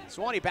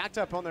 Sewanee backed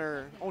up on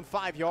their own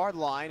 5-yard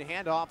line,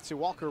 handoff to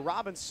Walker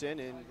Robinson,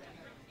 and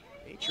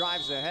he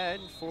drives ahead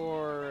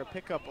for a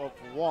pickup of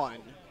 1.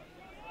 And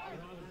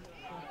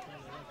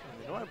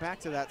going back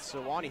to that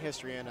Sewanee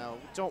history, and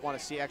don't want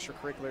to see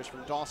extracurriculars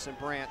from Dawson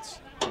Brandt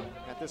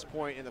at this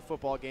point in the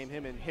football game,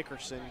 him and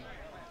Hickerson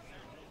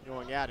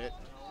going at it.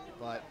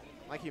 But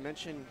like you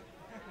mentioned,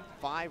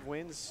 5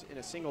 wins in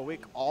a single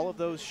week, all of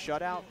those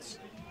shutouts.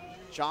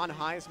 John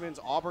Heisman's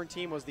Auburn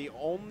team was the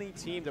only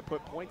team to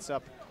put points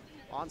up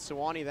on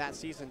Sewanee that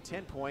season,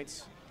 10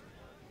 points.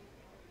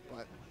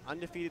 But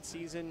undefeated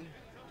season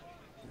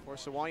for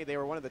Sewanee. They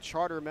were one of the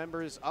charter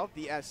members of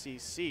the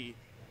SEC.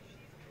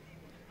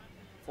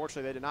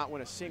 Fortunately, they did not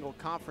win a single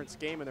conference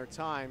game in their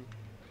time,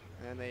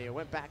 and they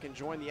went back and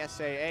joined the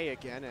SAA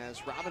again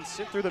as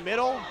Robinson through the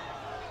middle,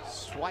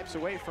 swipes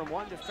away from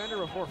one defender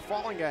before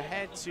falling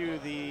ahead to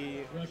the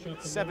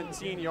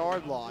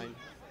 17-yard line.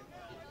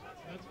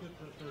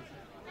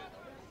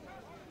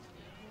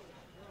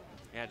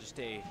 Yeah, just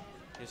a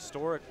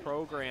historic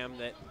program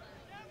that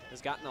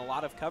has gotten a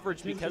lot of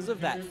coverage because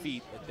of that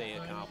feat that they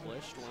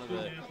accomplished. One of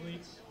the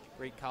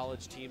great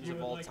college teams of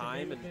all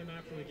time. And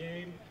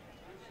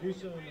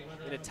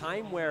in a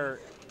time where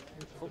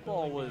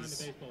football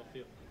was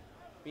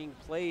being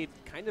played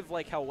kind of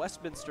like how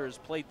Westminster's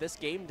played this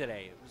game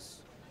today. It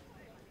was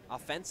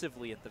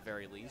offensively, at the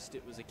very least.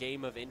 It was a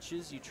game of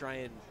inches. You try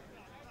and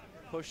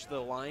push the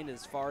line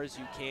as far as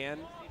you can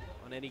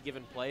on any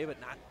given play,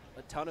 but not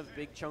a ton of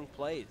big chunk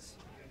plays.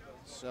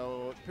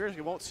 So it appears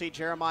we won't see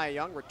Jeremiah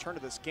Young return to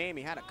this game.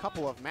 He had a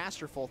couple of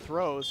masterful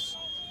throws.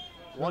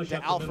 One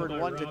to Alford,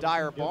 one to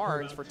Dyer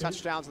Barnes for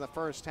touchdowns in the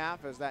first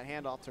half, as that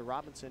handoff to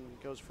Robinson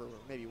goes for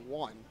maybe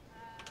one.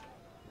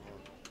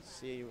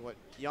 See what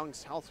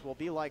Young's health will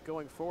be like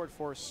going forward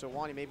for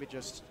Sewanee. Maybe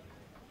just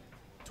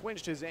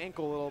twinged his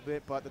ankle a little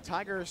bit, but the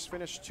Tigers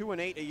finished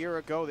 2-8 a year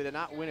ago. They did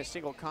not win a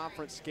single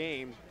conference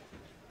game,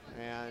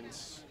 and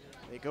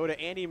they go to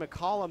Andy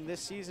McCollum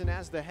this season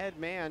as the head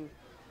man,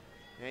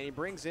 and he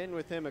brings in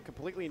with him a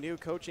completely new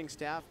coaching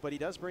staff, but he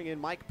does bring in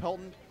Mike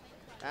Pelton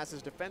as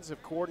his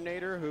defensive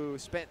coordinator, who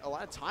spent a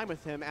lot of time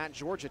with him at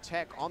Georgia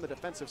Tech on the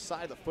defensive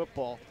side of the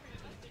football.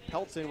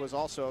 Pelton was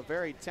also a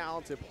very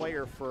talented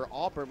player for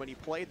Auburn when he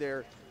played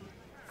there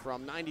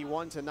from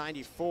 91 to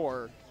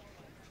 94.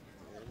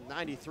 In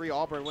 93,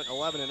 Auburn went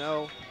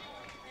 11-0.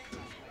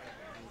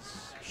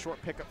 Short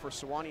pickup for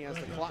Sewanee as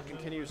the clock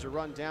continues to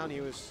run down.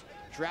 He was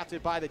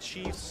drafted by the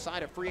Chiefs,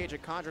 signed a free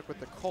agent contract with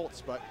the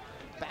Colts, but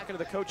back into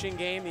the coaching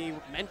game. He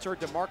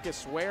mentored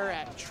DeMarcus Ware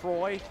at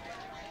Troy,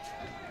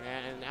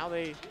 and now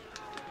they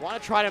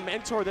want to try to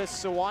mentor this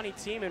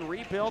Sewanee team and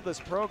rebuild this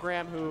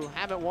program, who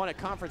haven't won a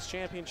conference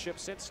championship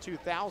since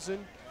 2000,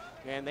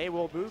 and they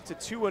will move to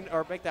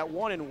make that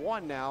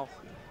 1-1 now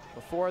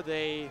before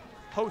they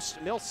host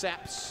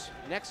Millsaps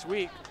next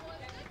week,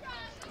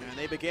 and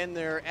they begin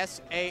their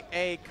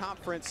SAA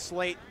conference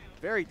slate.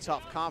 Very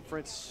tough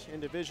conference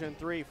in Division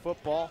III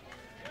football,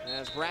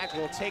 as Bragg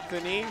will take the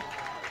knee.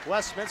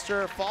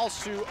 Westminster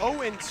falls to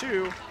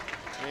 0-2.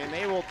 And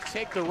they will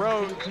take the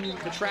road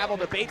to travel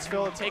to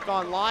Batesville and take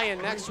on Lyon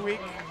next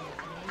week,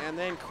 and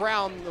then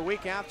Crown the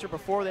week after,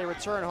 before they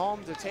return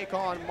home to take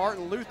on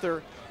Martin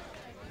Luther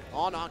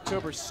on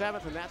October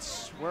 7th, and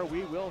that's where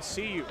we will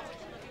see you.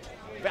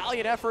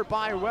 Valiant effort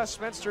by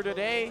Westminster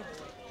today,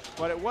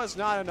 but it was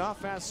not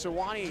enough, as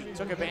Sewanee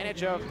took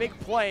advantage of big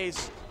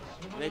plays,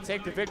 and they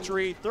take the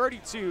victory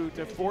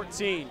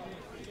 32-14.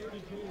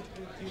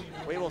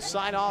 We will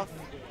sign off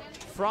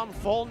from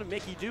Fulton.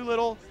 Mickey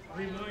Doolittle,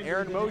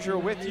 Aaron Mosier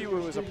with you.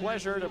 It was a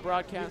pleasure to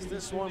broadcast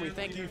this one. We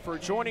thank you for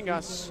joining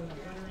us.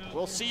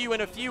 We'll see you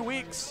in a few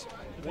weeks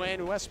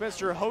when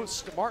Westminster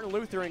hosts Martin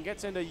Luther and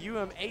gets into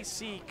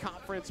UMAC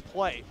conference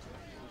play.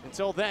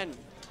 Until then,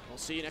 we'll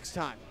see you next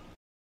time.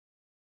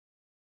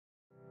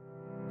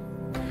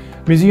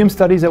 Museum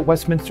Studies at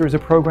Westminster is a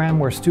program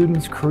where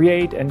students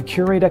create and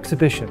curate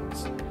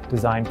exhibitions,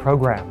 design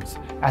programs,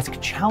 ask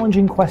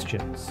challenging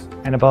questions,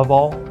 and above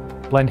all,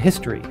 blend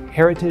history,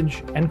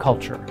 heritage, and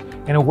culture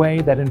in a way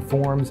that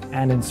informs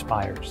and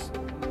inspires.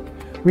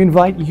 We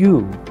invite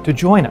you to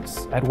join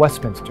us at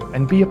Westminster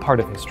and be a part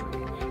of history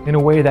in a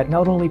way that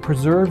not only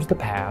preserves the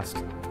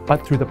past,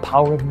 but through the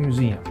power of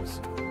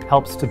museums,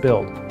 helps to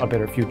build a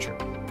better future.